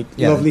great, like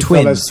lovely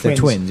fellas. They're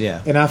twins,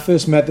 yeah. And I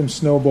first met them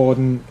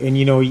snowboarding, and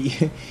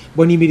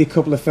when you meet a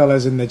couple of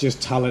fellas and they're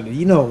just talented,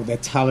 they're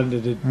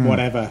talented at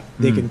whatever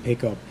they can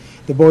pick up.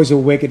 The boys are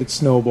wicked at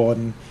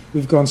snowboarding.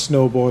 We've gone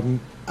snowboarding,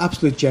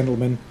 absolute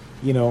gentlemen,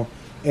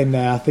 And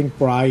I think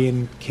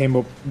Brian came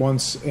up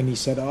once and he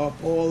said, "Oh,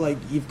 Paul, like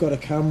you've got a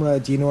camera.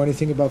 Do you know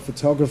anything about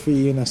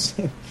photography?" And I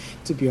said,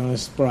 "To be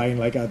honest, Brian,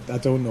 like I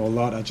don't know a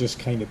lot. I just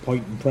kind of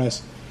point and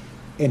press."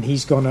 And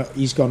he's gone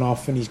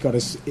off and he's got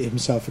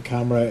himself a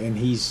camera and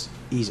he's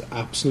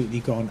absolutely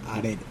gone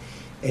at it.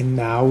 And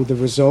now the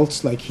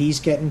results, like he's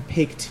getting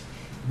picked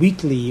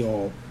weekly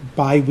or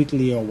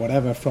bi-weekly or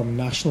whatever from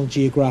National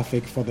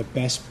Geographic for the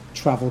best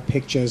travel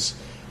pictures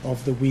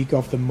of the week,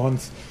 of the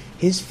month.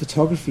 His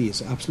photography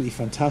is absolutely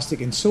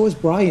fantastic, and so is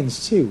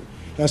Brad's too.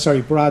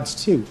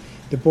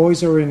 The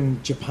boys are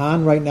in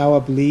Japan right now, I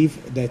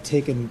believe. They're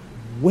taking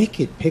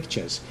wicked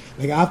pictures.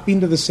 Like I've been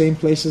to the same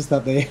places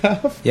that they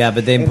have. Yeah,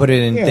 but they put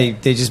it in. Yeah.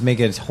 They just make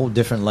it a whole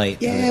different light.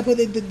 Yeah, but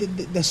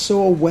they're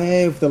so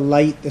aware of the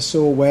light. They're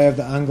so aware of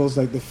the angles.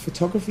 Like the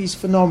photography is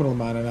phenomenal,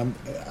 man, and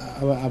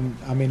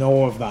I'm in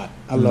awe of that.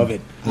 I love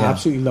it. Yeah. I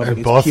absolutely love it.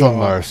 It's both of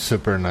them are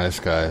super nice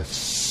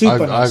guys.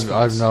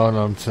 I've known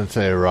them since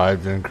they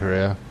arrived in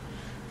Korea,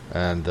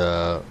 and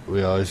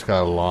we always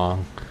got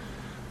along.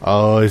 I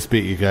always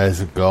beat you guys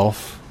at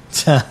golf.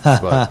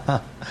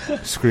 But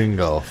screen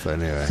golf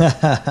anyway.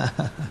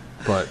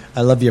 But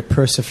I love your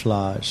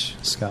persiflage,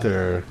 Scott.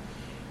 They're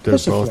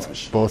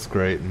both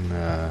great.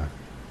 And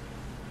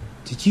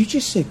did you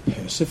just say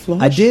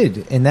persiflage? I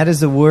did, and that is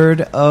the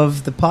word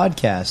of the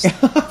podcast.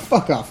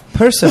 Fuck off.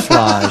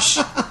 Persiflage.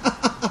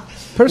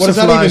 What does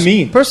that even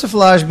mean?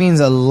 Persiflage means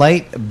a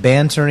light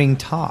bantering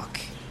talk.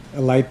 A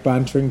light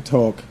bantering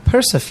talk.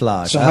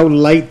 Persiflage. So how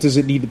light does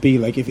it need to be?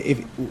 Like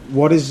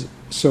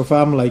if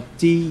I'm like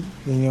D,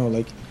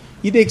 like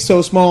you dig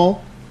so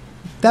small.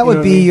 That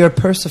would be your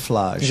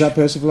persiflage. Is that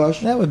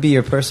persiflage? That would be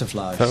your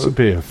persiflage. That would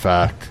be a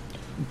fact.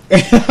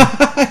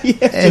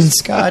 And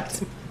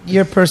Scott,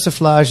 your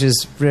persiflage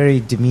is very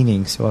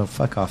demeaning, so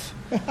fuck off.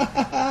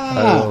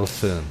 I will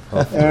soon.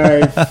 All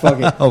right, fuck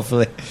it.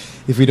 Hopefully,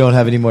 if we don't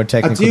have any more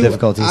technical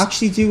difficulties. I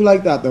actually do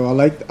like that though.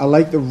 I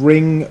like the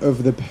ring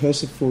of the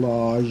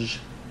persiflage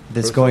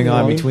that's going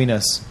on between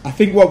us. I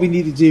think what we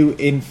need to do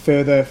in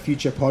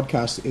future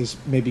podcasts is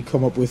maybe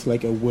come up with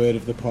like a word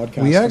of the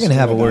podcast. We are going to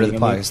have a word of the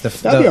podcast.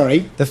 That'd be all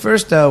right. The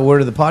first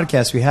word of the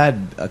podcast we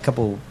had a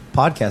couple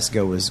podcasts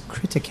ago was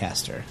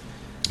Criticaster.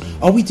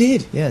 Oh, we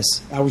did. Yes.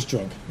 I was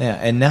drunk. Yeah,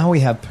 and now we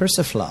have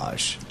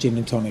persiflage. Gin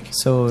and tonic.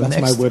 So that's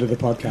next, my word of the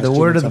podcast. The gin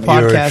word and of the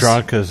tonic. You were podcast.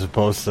 drunk as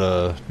opposed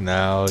to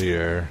now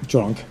you're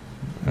Drunk.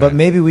 But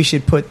maybe we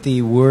should put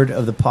the word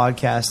of the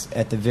podcast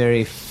at the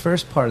very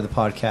first part of the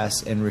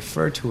podcast and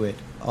refer to it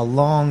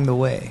along the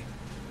way.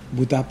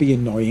 Would that be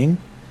annoying?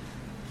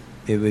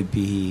 It would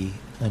be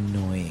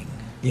annoying.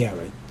 Yeah,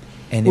 right.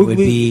 And it would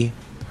be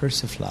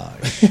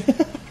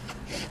persiflage.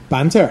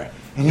 Banter.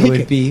 I It like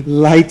would be-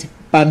 light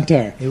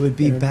banter. It would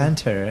be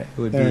banter. It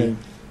would be Alright.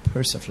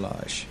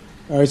 persiflage.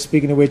 All right,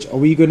 speaking of which, are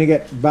we going to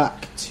get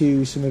back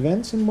to some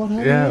events and what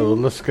have Yeah, you? well,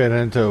 let's get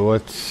into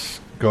what's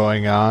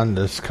going on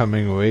this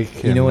coming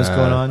week. You know what's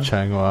going on?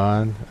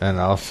 Changwon, and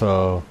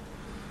also,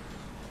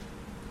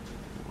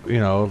 we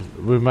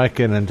might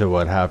get into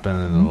what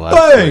happened in the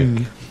last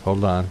week.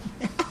 Hold on.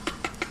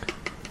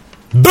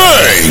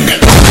 Bang!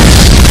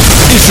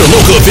 It's your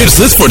local events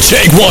list for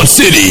Changwon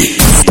City.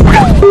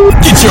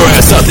 Get your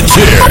ass out the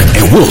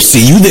chair, and we'll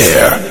see you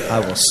there. I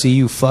will see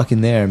you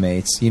fucking there,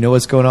 mates. You know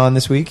what's going on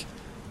this week?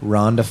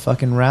 Ronda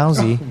fucking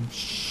Rousey.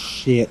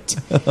 Shit.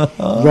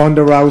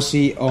 Ronda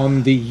Rousey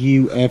on the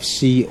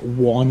UFC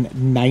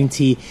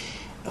 190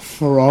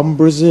 from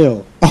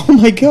Brazil. Oh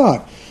my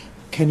god.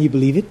 Can you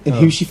believe it? And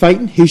who's she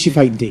fighting? Who's she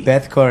fighting, D?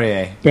 Beth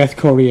Corrier. Beth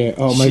Corrier.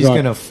 Oh my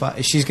god.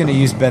 She's gonna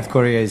use Beth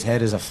Corrier's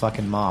head as a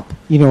fucking mop.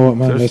 You know what,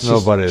 man? There's let's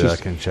nobody just,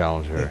 that can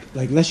challenge her.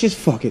 Like, let's just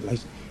fuck it. Like,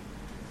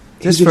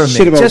 Just who for a gives shit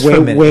minute. about Just for a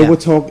minute. where yeah. we're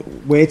talking,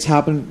 where it's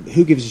happening.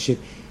 Who gives a shit?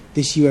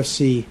 This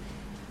UFC.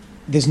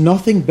 There's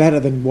nothing better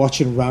than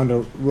watching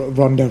Ronda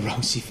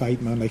Rousey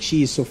fight, man. Like,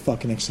 she is so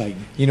fucking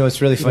exciting. You know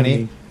what's really You know what I funny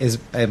mean? is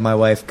my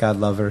wife, God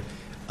love her.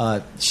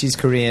 She's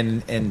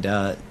Korean, and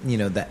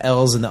the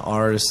L's and the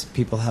R's,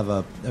 people have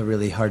a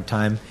really hard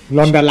time.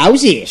 Ronda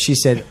Rousey. She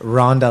said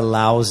Ronda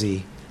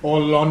Lousy, Or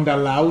Ronda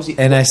Rousey.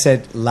 and I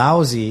said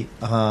lousy,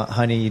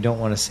 honey. You don't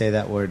want to say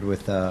that word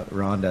with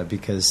Ronda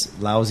because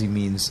lousy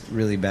means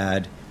really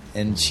bad,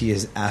 and she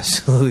is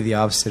absolutely the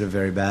opposite of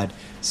very bad.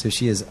 So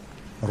she is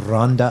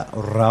Ronda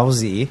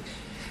Rousey,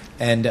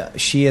 and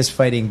she is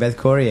fighting Beth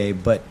Corrier.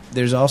 But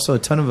there's also a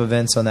ton of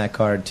events on that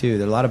card too.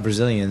 There are a lot of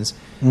Brazilians.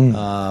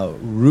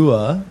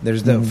 Rua.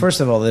 There's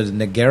first of all, there's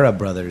Nogueira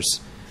brothers,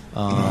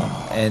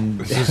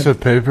 and Is this a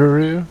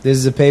pay-per-view? this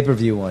is a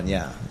pay-per-view one.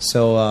 Yeah.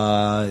 So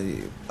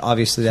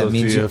obviously that So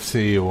means it's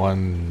UFC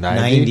 190.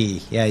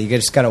 90. Yeah, you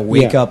just got to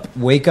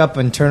wake up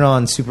and turn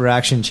on Super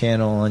Action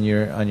Channel on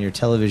your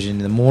television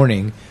in the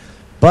morning.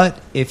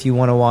 But if you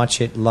want to watch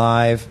it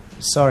live,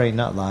 sorry,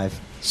 not live,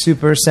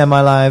 super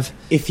semi-live,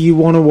 If you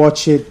want to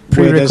watch it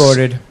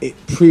Pre-recorded.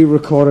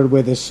 pre-recorded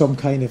where there's some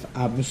kind of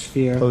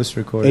atmosphere,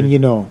 post-recorded.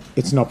 and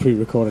it's not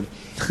pre-recorded.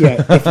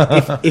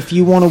 Yeah, if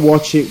you want to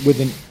watch it with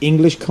an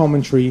English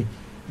commentary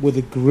with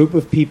a group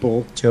of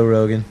people, Joe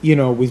Rogan.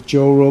 with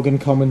Joe Rogan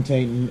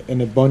commentating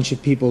and a bunch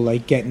of people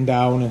like getting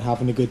down and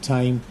having a good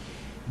time,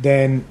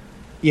 then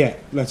yeah,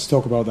 let's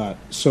talk about that.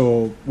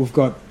 So we've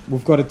got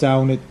it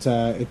down at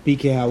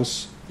BK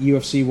House,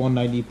 UFC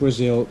 190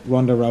 Brazil,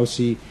 Ronda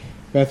Rousey,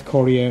 Beth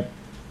Corrier.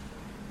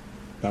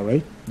 That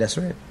right? That's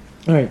right.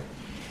 All right.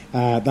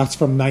 That's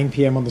from 9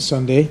 p.m. on the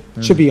Sunday.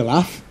 Should be a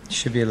laugh.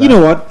 Should be a You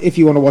know what? If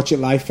you want to watch it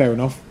live, fair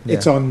enough. Yeah.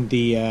 It's on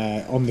the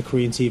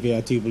Korean TV,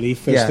 I do believe.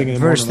 First thing in the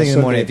first morning. thing in on the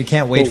a morning. Sunday. If you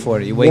can't wait But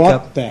for it, you wake what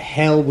up. What the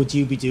hell would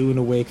you be doing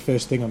awake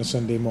first thing on a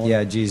Sunday morning?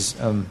 Yeah, geez.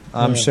 I'm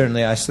Yeah.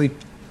 certainly. I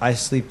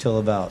sleep till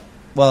about.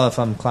 Well, if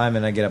I'm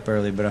climbing, I get up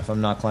early. But if I'm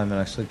not climbing,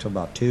 I sleep till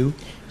about 2.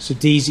 So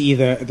D's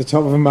either at the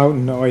top of a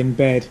mountain or in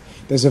bed.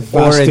 There's a Or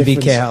vast in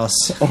difference. BK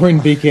House Or in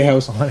BK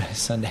House. on a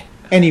Sunday.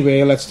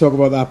 Anyway, let's talk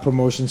about that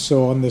promotion.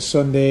 So on the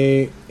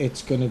Sunday,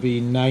 it's going to be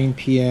 9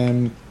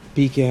 p.m.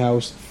 BK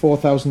House,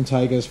 4,000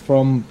 Tigers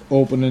from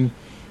opening,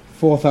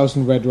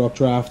 4,000 Red Rock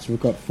Drafts. We've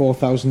got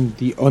 4,000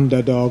 the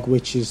Underdog,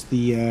 which is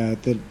the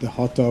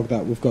hot dog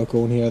that we've got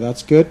going here.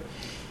 That's good.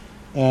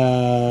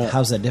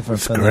 How's that different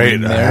It's from great.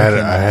 the I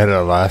American? had it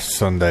last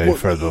Sunday Well,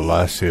 for the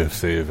last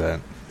UFC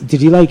event.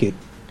 Did you like it?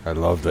 I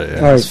loved it. All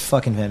Yeah. right. It's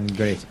fucking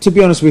great. To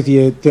be honest with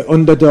you, the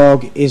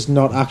Underdog is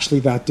not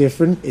actually that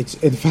different.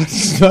 In fact,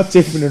 it's not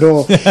different at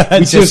all. We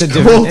It's just just a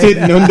different- called it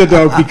an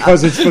Underdog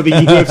because it's for the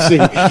UFC.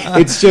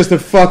 It's just a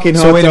fucking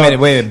hot So wait a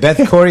dog. minute.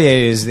 Beth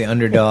Corrier is the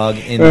underdog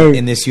Right.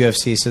 in this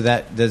UFC. So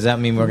does that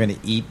mean we're going to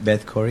eat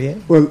Beth Corrier?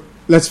 Well,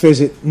 let's face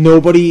it,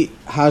 nobody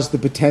has the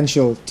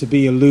potential to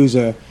be a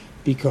loser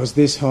because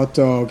this hot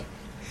dog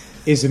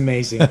is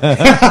amazing.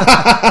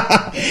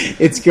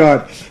 It's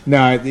got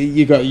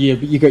you got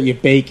your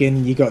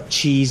bacon, you got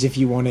cheese if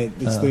you want it.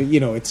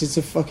 It's it's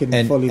a fucking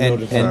And fully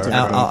loaded hot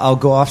dog. I'll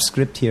go off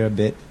script here a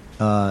bit.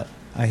 I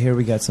hear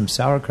we got some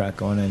sauerkraut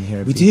going in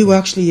here. We do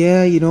actually,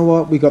 yeah. You know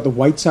what? We got the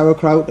white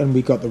sauerkraut and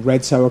we got the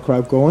red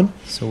sauerkraut going.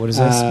 So what does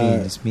this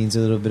mean? This means a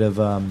little bit of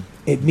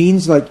It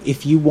means like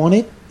if you want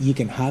it, you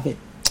can have it,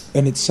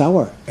 and it's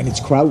sour and it's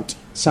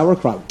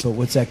sauerkraut. But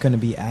what's that going to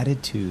be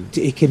added to?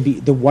 It can be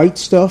the white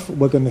stuff.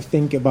 We're going to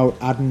think about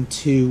adding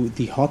to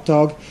the hot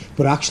dog,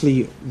 but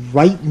actually,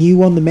 right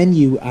new on the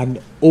menu and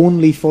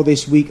only for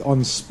this week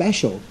on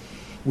special,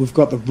 we've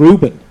got the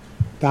Reuben.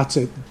 That's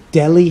a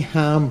deli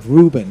ham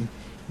Reuben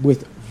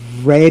with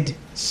red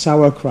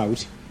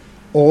sauerkraut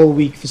all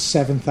week for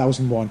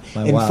 7,001.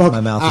 My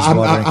mouth is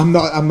watering.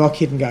 I'm not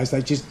kidding, guys.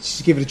 Like,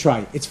 just give it a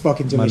try. It's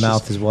fucking delicious. My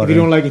mouth is If watering.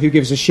 you don't like it, who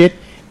gives a shit?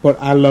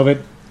 But I love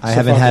it. I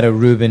haven't had a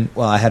Reuben.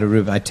 Well, I had a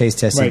Reuben. I taste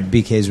tested Right.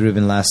 BK's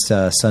Reuben last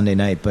Sunday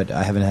night, but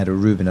I haven't had a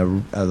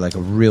Reuben, like a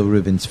real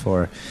Reuben's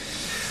for,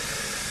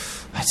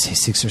 I'd say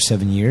 6 or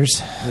 7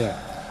 years. Yeah,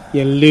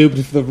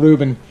 lubed for the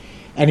Reuben.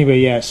 Anyway,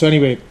 yeah. So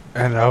anyway,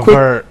 And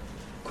over...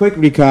 quick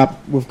recap.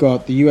 We've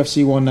got the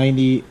UFC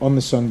 190 on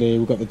the Sunday.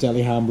 We've got the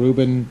Deli Ham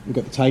Reuben. We've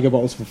got the Tiger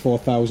Bottles for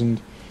 4,000.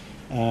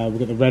 We've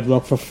got the Red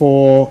Rock for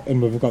 4, and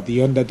we've got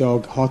the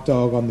Underdog Hot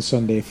Dog on the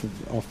Sunday for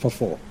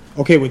 4.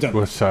 Okay, we're done.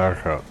 With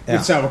sauerkraut. Yeah.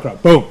 With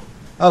sauerkraut. Boom.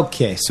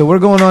 Okay, so we're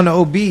going on to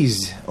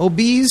OB's.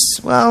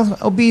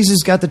 OB's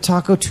has got the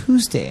Taco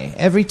Tuesday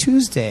every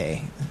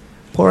Tuesday.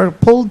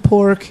 Pulled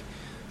pork,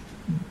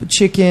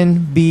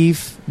 chicken,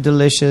 beef,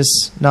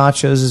 delicious,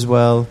 nachos as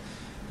well.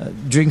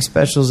 Drink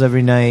specials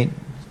every night.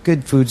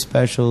 Good food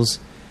specials.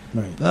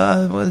 Right.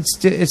 Well,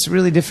 it's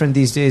really different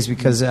these days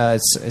because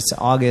it's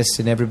August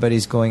and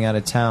everybody's going out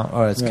of town,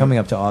 or it's coming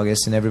up to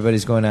August and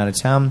everybody's going out of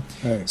town.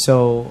 Right.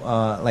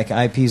 So, like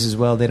IPs as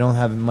well, they don't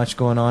have much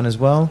going on as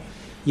well.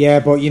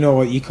 Yeah, but you know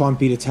what? You can't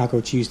beat a Taco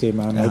Tuesday,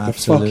 man. Like,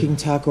 Absolutely. the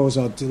fucking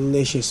tacos are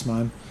delicious,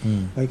 man.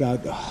 Like,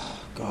 oh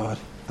God,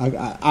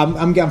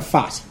 I'm getting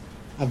fat.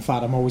 I'm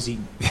fat. I'm always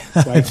eating.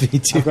 Right? Me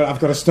too. I've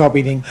got to stop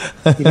eating.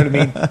 You know what I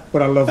mean?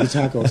 But I love the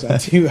tacos. I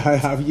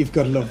do. You've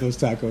got to love those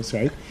tacos,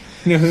 right?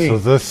 You know what I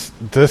mean? So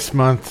this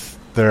month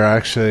they're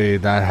actually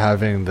not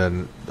having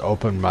the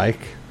open mic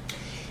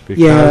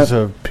because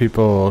of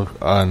people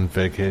on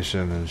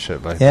vacation and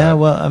shit like that. Yeah,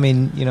 well, I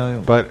mean, you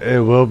know, But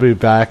it will be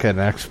back at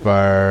X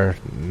Bar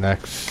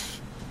next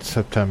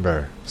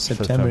September.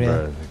 September,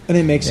 yeah. I think. And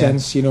it makes yeah.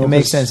 sense, you know. It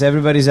makes 'cause- sense.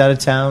 Everybody's out of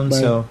town, Right.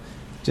 so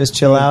just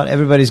chill out.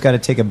 Everybody's got to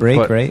take a break,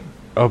 But- right?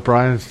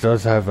 O'Brien's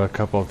does have a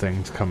couple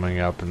things coming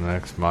up in the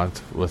next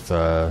month with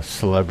a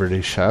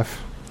celebrity chef.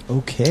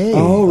 Okay.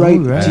 Oh, right.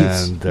 All right.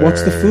 Jeez. And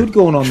What's the their food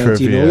going on there?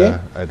 Do you know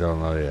yet? I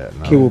don't know yet.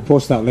 No. Okay, we'll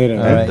post that later.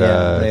 All Right? right.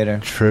 yeah, later.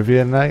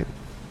 Trivia night.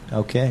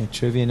 Okay,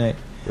 trivia night.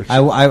 Which-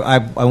 I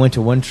went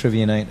to one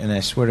trivia night, and I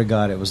swear to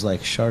God, it was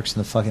like sharks in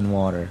the fucking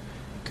water.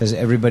 Because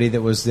everybody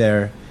that was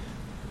there,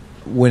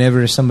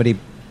 whenever somebody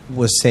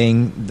was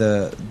saying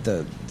the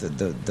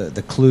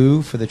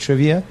clue for the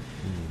trivia,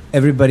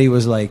 everybody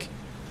was like,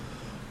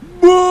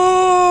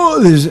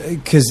 "Whoa!"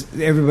 Because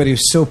everybody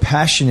was so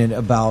passionate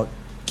about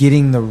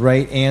getting the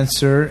right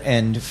answer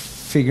and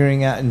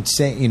figuring out and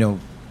saying, you know,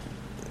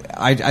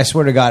 I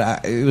swear to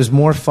God, it was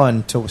more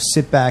fun to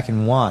sit back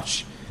and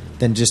watch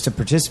than just to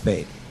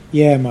participate.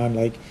 Yeah, man.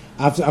 Like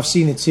I've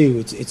seen it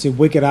too. It's a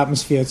wicked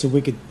atmosphere. It's a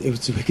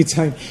wicked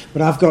time.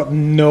 But I've got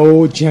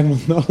no general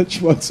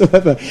knowledge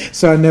whatsoever,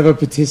 so I never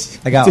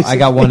participate. I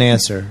got one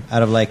answer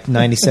out of like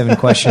 97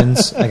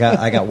 questions. I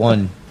got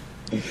one,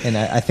 and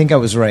I think I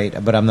was right,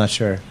 but I'm not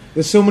sure.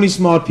 There's so many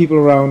smart people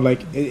around,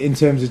 like in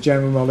terms of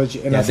general knowledge,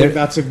 and Yeah, I think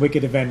that's a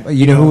wicked event.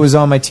 You know who was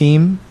on my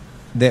team?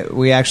 That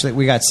we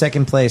got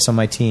second place on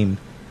my team.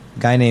 A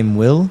guy named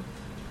Will,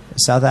 a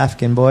South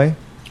African boy.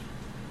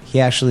 He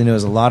actually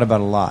knows a lot about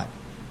a lot.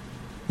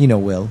 You know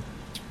Will.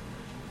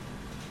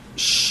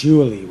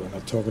 Surely we're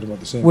not talking about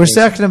the same. We're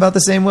person. talking about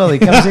the same Will. He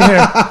comes in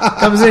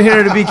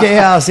here, to BK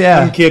House. Yeah,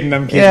 I'm kidding.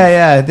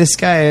 Yeah. This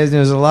guy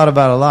knows a lot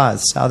about a lot.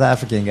 South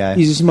African guy.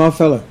 He's a smart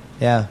fella.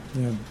 Yeah.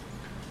 Yeah.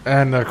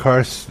 And of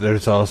course,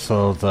 there's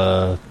also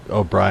the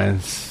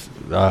O'Brien's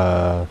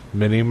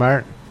mini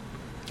mart,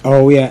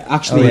 Oh yeah,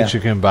 actually, yeah. which you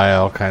can buy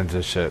all kinds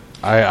of shit.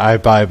 I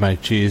buy my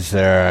cheese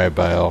there. I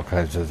buy all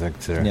kinds of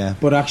things there. Yeah.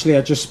 But actually,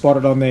 I just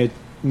spotted on there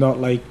not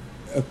like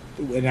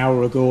an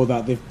hour ago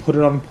that they've put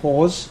it on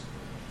pause.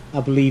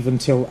 I believe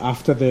until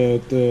after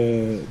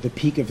the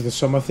peak of the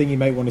summer thing. You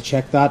might want to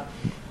check that.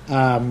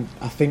 I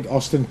think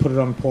Austin put it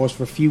on pause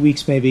for a few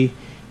weeks, maybe,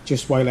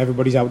 just while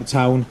everybody's out of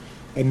town,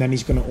 and then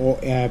he's going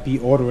to be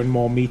ordering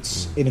more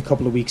meats in a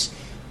couple of weeks.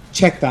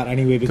 Check that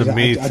anyway, because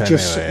I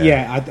just anyway,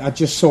 I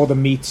just saw the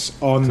meats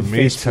on The Facebook.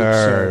 meats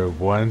are So,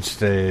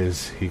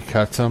 Wednesdays. He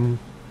cuts them,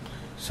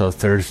 so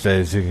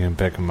Thursdays you can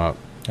pick them up.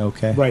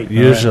 Okay. right,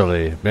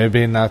 Usually,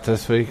 maybe not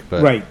this week,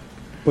 but right,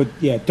 but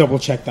yeah, double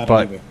check that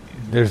But anyway.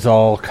 there's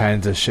all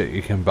kinds of shit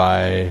you can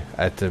buy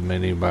at the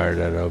mini mart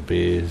at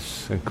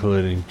OB's,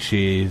 including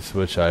cheese,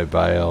 which I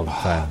buy all the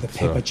time. The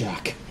so pepper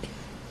jack.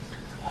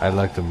 I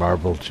like the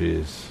marble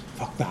cheese.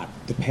 Fuck that.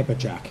 The pepper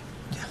jack.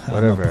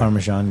 Whatever. I'm a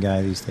Parmesan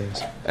guy these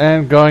days.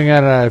 And going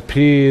at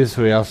IPs,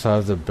 we also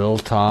have the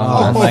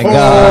Biltong. Oh my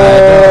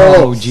God!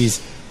 Oh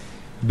jeez,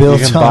 Bill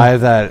You can Tom. buy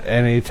that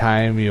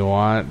anytime you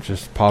want.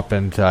 Just pop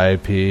into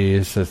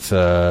IPs. It's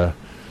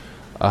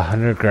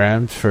 100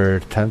 grams for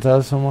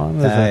 10,001.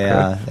 Is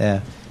that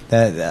correct?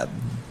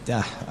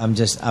 Yeah.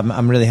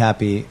 I'm really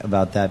happy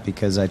about that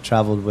because I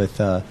traveled with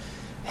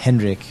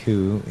Hendrik,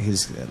 who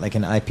is like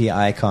an IP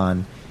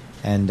icon,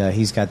 and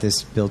he's got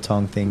this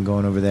biltong thing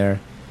going over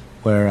there,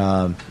 where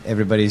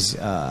everybody's.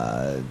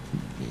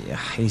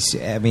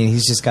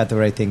 He's just got the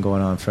right thing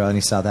going on for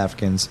any South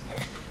Africans,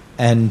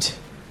 and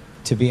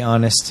to be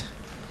honest,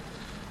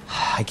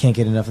 I can't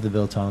get enough of the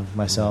biltong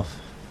myself.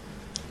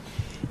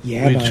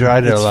 Yeah, We man,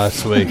 tried it it's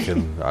last week,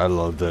 and I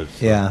loved it.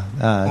 so. Yeah.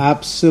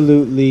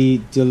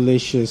 absolutely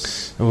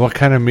delicious. And what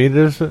kind of meat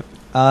is it?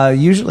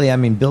 Usually, I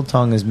mean,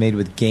 biltong is made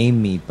with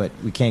game meat, but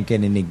we can't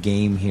get any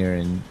game here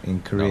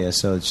in Korea, No.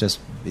 so it's just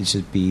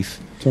beef.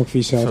 Talk for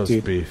yourself, So it's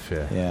dude. beef,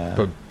 yeah. Yeah.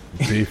 But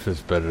beef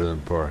is better than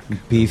pork.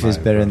 Beef in is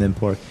my better opinion. than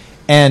pork.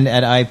 And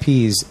at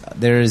IP's,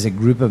 there is a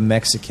group of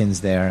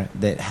Mexicans there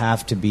that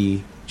have to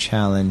be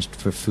challenged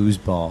for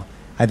foosball.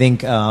 I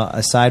think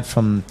aside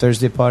from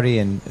Thursday Party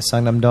and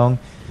Sangnam-dong,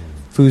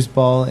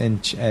 foosball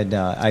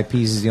at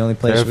IP's is the only They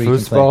place have where you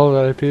can play.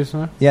 foosball at IPs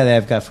now? Yeah, they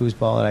have got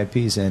foosball at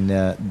IP's, and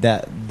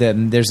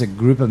there's a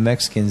group of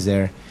Mexicans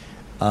there.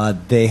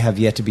 They have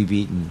yet to be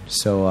beaten.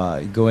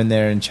 So go in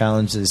there and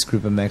challenge this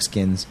group of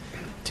Mexicans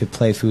to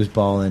play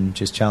foosball and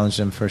just challenge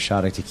them for a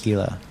shot of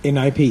tequila In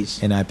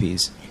IPs. in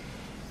IP's.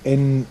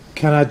 And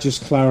can I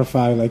just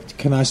clarify, like,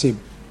 can I say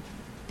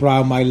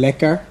brow my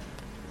lekker?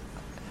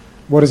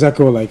 What does that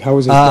go like? How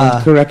is it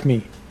done? Correct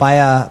me. Buy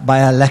a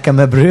lekker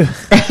me brew.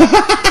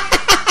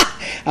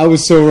 I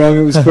was so wrong,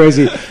 it was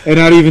crazy. And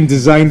I'd even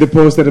designed the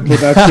poster to put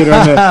that shit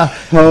on there.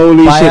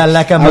 Holy Buy shit. a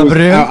lekker I me was,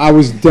 brew. I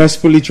was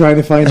desperately trying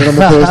to find it on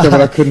the poster,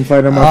 but I couldn't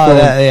find it on my phone.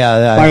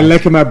 Buy a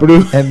lekker my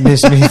brew. And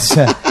this means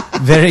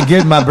very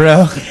good, my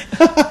bro.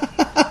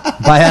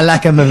 Buy a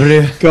lekker me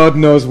brew. God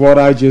knows what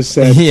I just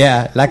said.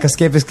 Yeah, lekker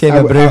skip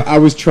me brew. I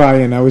was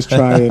trying,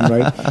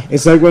 right?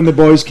 It's like when the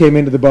boys came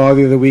into the bar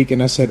the other week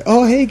and I said,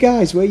 "Oh, hey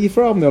guys, where you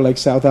from?" They're like,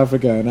 "South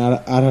Africa." And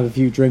I had a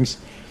few drinks.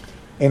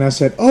 And I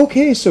said,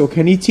 "Okay, so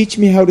can you teach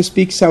me how to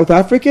speak South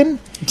African?"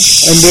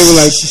 And they were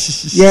like,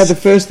 "Yeah, the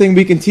first thing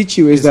we can teach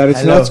you is that it's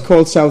hello. not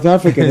called South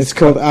African, it's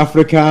called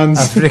Afrikaans."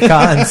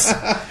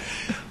 Afrikaans.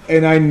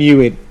 And I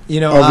knew it.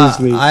 You know,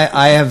 obviously.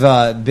 I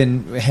have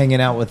been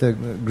hanging out with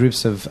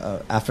groups of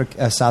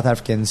South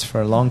Africans for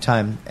a long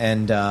time,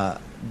 and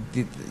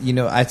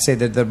I'd say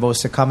that they're the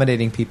most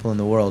accommodating people in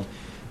the world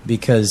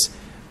because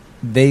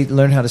they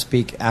learn how to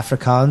speak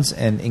Afrikaans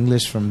and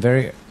English from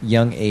very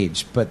young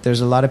age. But there's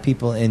a lot of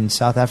people in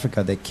South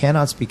Africa that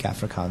cannot speak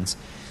Afrikaans.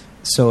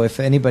 So if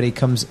anybody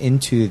comes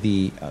into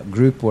the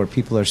group where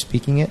people are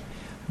speaking it,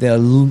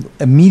 they'll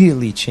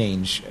immediately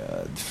change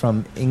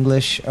from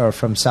English or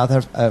from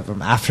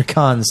from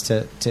Afrikaans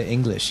to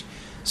English.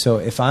 So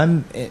if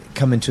I'm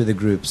coming to the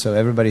group, so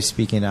everybody's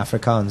speaking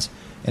Afrikaans,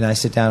 and I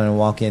sit down and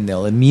walk in,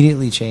 they'll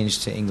immediately change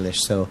to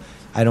English. So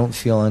I don't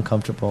feel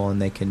uncomfortable, and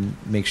they can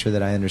make sure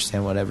that I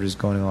understand whatever is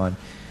going on.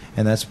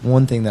 And that's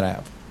one thing that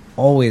I've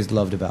always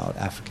loved about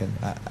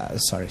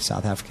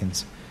South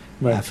Africans,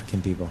 Right.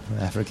 African people,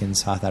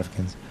 South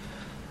Africans.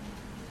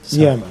 So,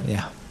 Yeah, man.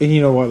 Yeah. And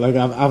you know what? Like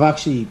I've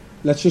actually,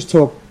 let's just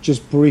talk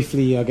just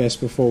briefly, I guess,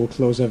 before we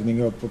close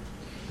everything up. But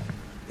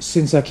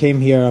since I came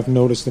here, I've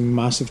noticed a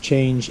massive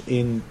change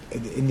in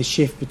the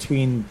shift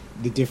between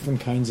the different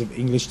kinds of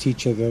English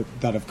teacher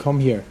that have come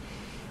here.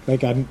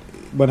 Like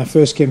when I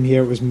first came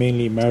here, it was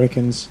mainly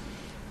Americans,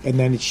 and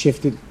then it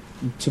shifted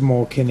to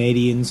more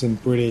Canadians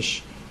and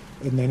British,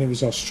 and then it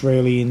was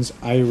Australians,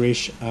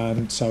 Irish,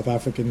 and South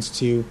Africans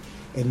too.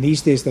 And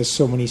these days, there's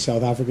so many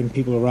South African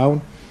people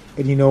around.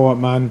 And you know what,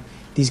 man?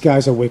 These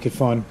guys are wicked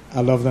fun.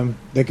 I love them.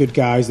 They're good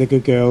guys. They're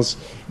good girls.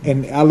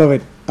 And I love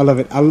it. I love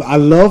it. I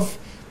love,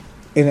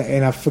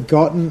 and I've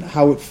forgotten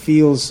how it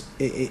feels.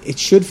 It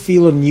should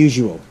feel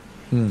unusual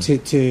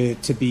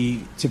to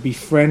be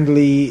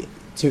friendly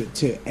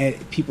to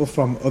people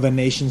from other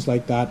nations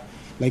like that.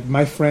 Like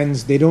my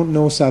friends, they don't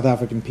know South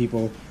African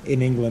people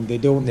in England. They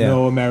don't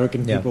know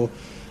American people.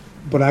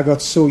 But I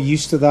got so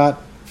used to that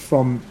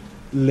from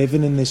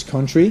living in this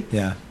country.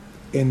 Yeah.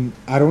 And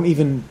I don't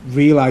even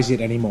realize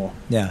it anymore.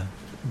 Yeah.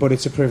 But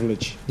it's a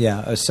privilege.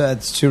 Yeah, so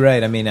it's too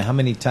right. I mean, how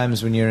many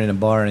times when you're in a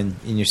bar and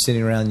you're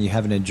sitting around and you're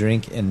having a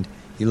drink and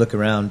you look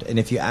around, and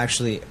if you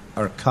actually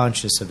are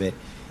conscious of it,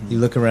 you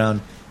look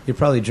around, you're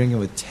probably drinking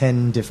with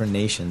 10 different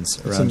nations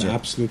It's around an you.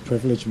 absolute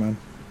privilege, man.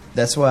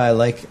 That's why I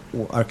like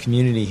our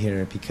community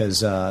here, because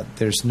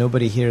there's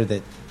nobody here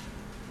that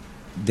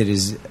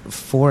is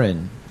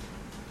foreign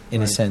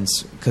in a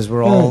sense, because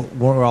we're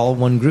all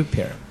one group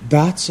here.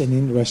 That's an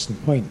interesting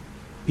point,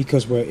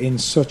 because we're in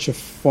such a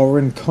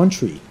foreign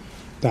country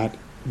that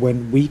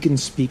when we can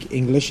speak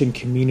English and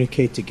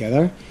communicate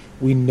together,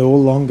 we no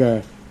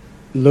longer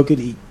look at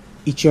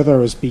each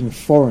other as being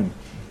foreign.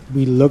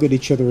 We look at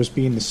each other as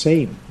being the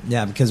same.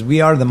 Yeah, because we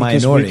are the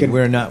Because minority. we can-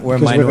 We're a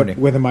because minority.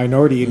 We're the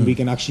minority, and we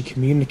can actually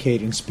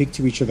communicate and speak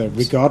to each other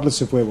regardless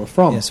of where we're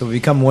from. Yeah, so we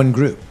become one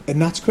group.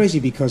 And that's crazy,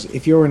 because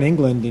if you're in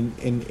England,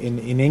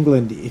 in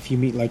England, if you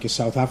meet like a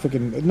South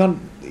African, not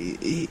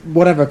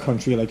whatever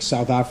country, like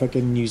South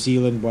African, New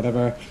Zealand,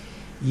 whatever,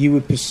 you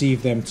would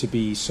perceive them to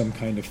be some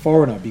kind of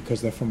foreigner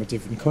because they're from a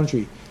different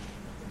country.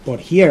 But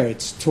here,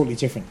 it's totally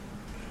different.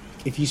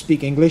 If you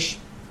speak English,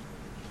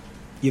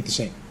 you're the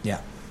same.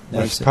 Yeah.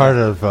 As part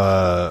of,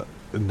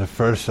 in the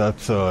first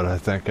episode, I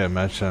think I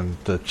mentioned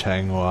the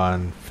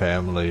Changwon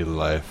family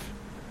life.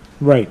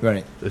 Right.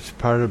 Right. It's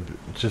part of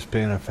just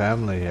being a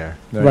family here.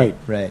 Right.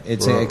 Right.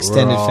 It's We're an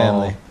extended all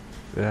family.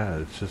 Yeah,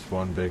 it's just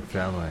one big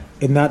family.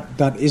 And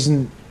that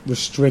isn't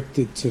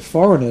restricted to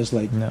foreigners.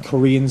 Like No.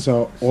 Koreans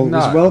are always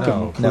not,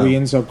 welcome. no.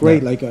 Koreans are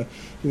great. No. Like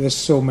there's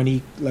so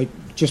many. Like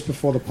just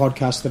before the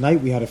podcast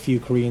tonight, we had a few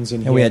Koreans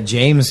in here. And we had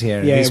James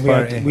here. Yeah, He's we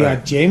part-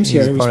 had James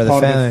he's here. He was part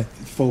part of the of family.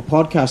 the full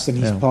podcast, and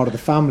he's Yeah. part of the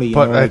family. You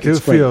But know, I like, do it's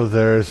great. feel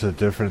there is a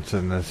difference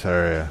in this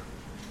area.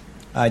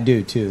 I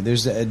do too.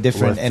 There's a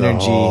different with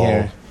energy the whole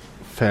here.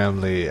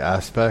 family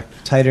aspect.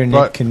 Tighter knit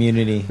But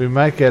community. We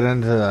might get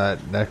into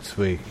that next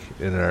week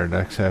in our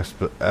next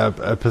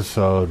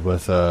episode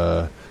with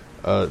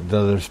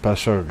another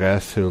special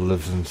guest who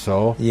lives in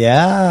Seoul.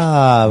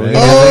 Yeah. We,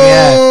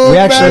 Oh, we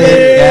actually. You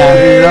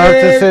Yeah. don't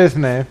have to say his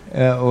name. I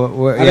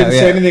didn't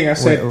say anything. I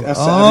said. I said.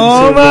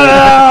 Oh,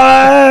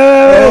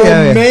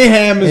 Oh,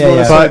 mayhem is Yeah, what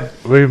yeah. I said.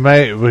 But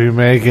we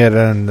may get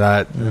in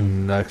that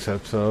in the next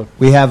episode.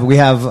 We have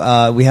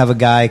a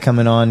guy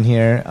coming on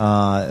here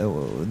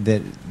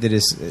that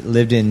has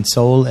lived in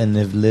Seoul and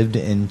have lived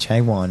in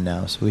Changwon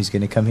now. So he's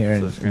going to come here So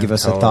and he's gonna give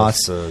us the tell us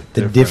thoughts, the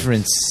the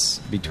difference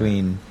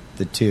between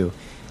the two,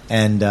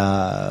 and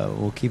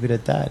we'll keep it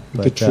at that.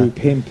 The true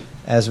pimp.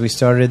 As we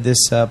started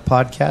this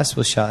podcast,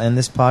 we shall end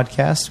this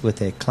podcast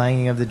with a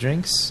clanging of the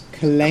drinks.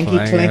 Clanky,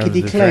 Clang of clankety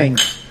the clank.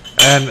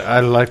 And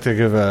I'd like to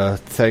give a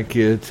thank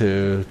you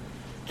to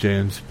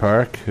James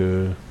Park,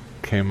 who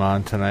came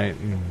on tonight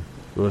and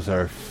was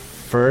our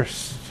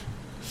first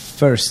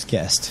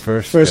guest.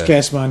 First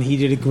guest, man. He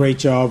did a great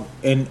job.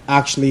 And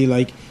actually,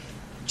 like,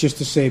 just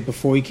to say,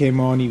 before he came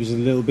on, he was a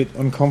little bit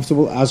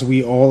uncomfortable, as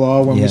we all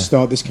are when Yeah. we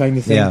start this kind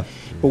of thing. Yeah.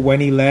 But when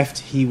he left,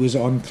 he was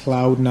on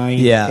cloud nine.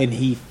 Yeah. And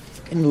he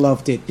fucking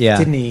loved it, Yeah.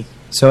 didn't he?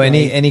 So Right.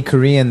 any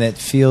Korean that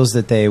feels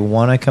that they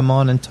want to come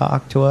on and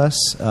talk to us,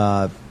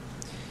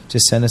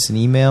 just send us an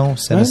email,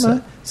 send Right, us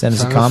man. send us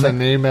a Send comment.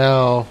 an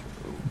email.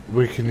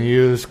 We can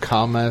use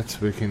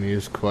comments. We can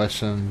use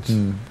questions.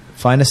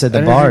 Find us at the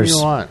Anything bars. you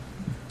want.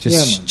 Just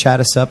Yeah, man. chat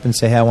us up and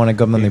say, "Hey, I want to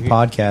come on the Mhm.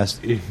 podcast."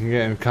 You can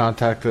get in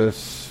contact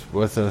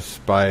with us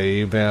by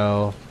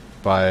email,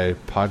 by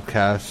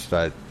podcast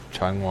at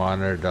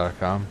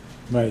changwaner.com.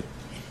 Right.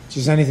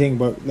 Just anything,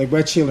 but like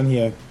we're chilling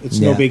here. It's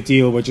no Yeah. big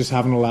deal. We're just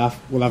having a laugh.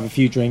 We'll have a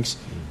few drinks.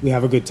 We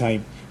have a good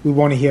time. We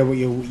want to hear what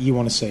you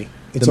want to say.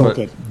 It's all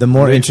good. The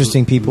more Leave-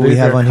 interesting people we leave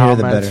have your on here,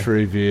 the comments, better.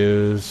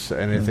 reviews,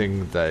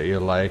 anything that you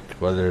like,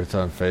 whether it's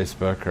on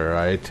Facebook or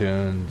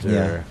iTunes Yeah.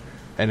 or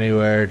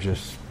anywhere,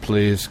 just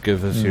please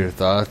give us your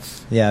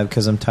thoughts. Yeah,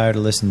 because I'm tired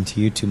of listening to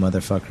you two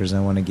motherfuckers.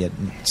 I want to get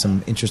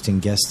some interesting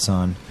guests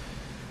on.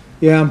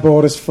 Yeah, I'm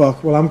bored as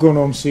fuck. Well, I'm going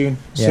home soon,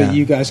 so Yeah.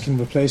 you guys can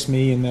replace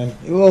me, and then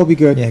it'll all be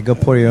good. Yeah, go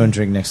pour your own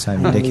drink next time,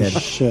 you Holy dickhead.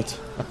 shit.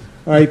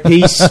 All right,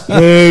 peace.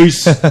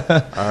 Peace. All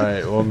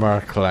right, one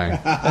more clang.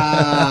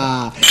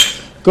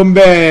 Come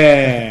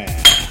back.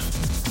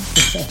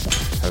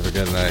 Have a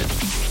good night.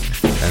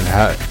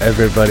 And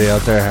everybody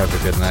out there, have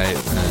a good night.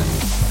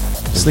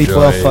 And Sleep enjoy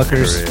well,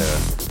 fuckers. Korea.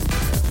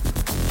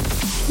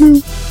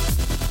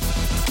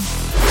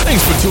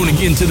 Thanks for tuning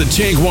in to the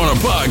Changwaner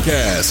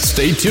Podcast.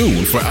 Stay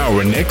tuned for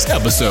our next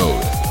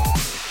episode.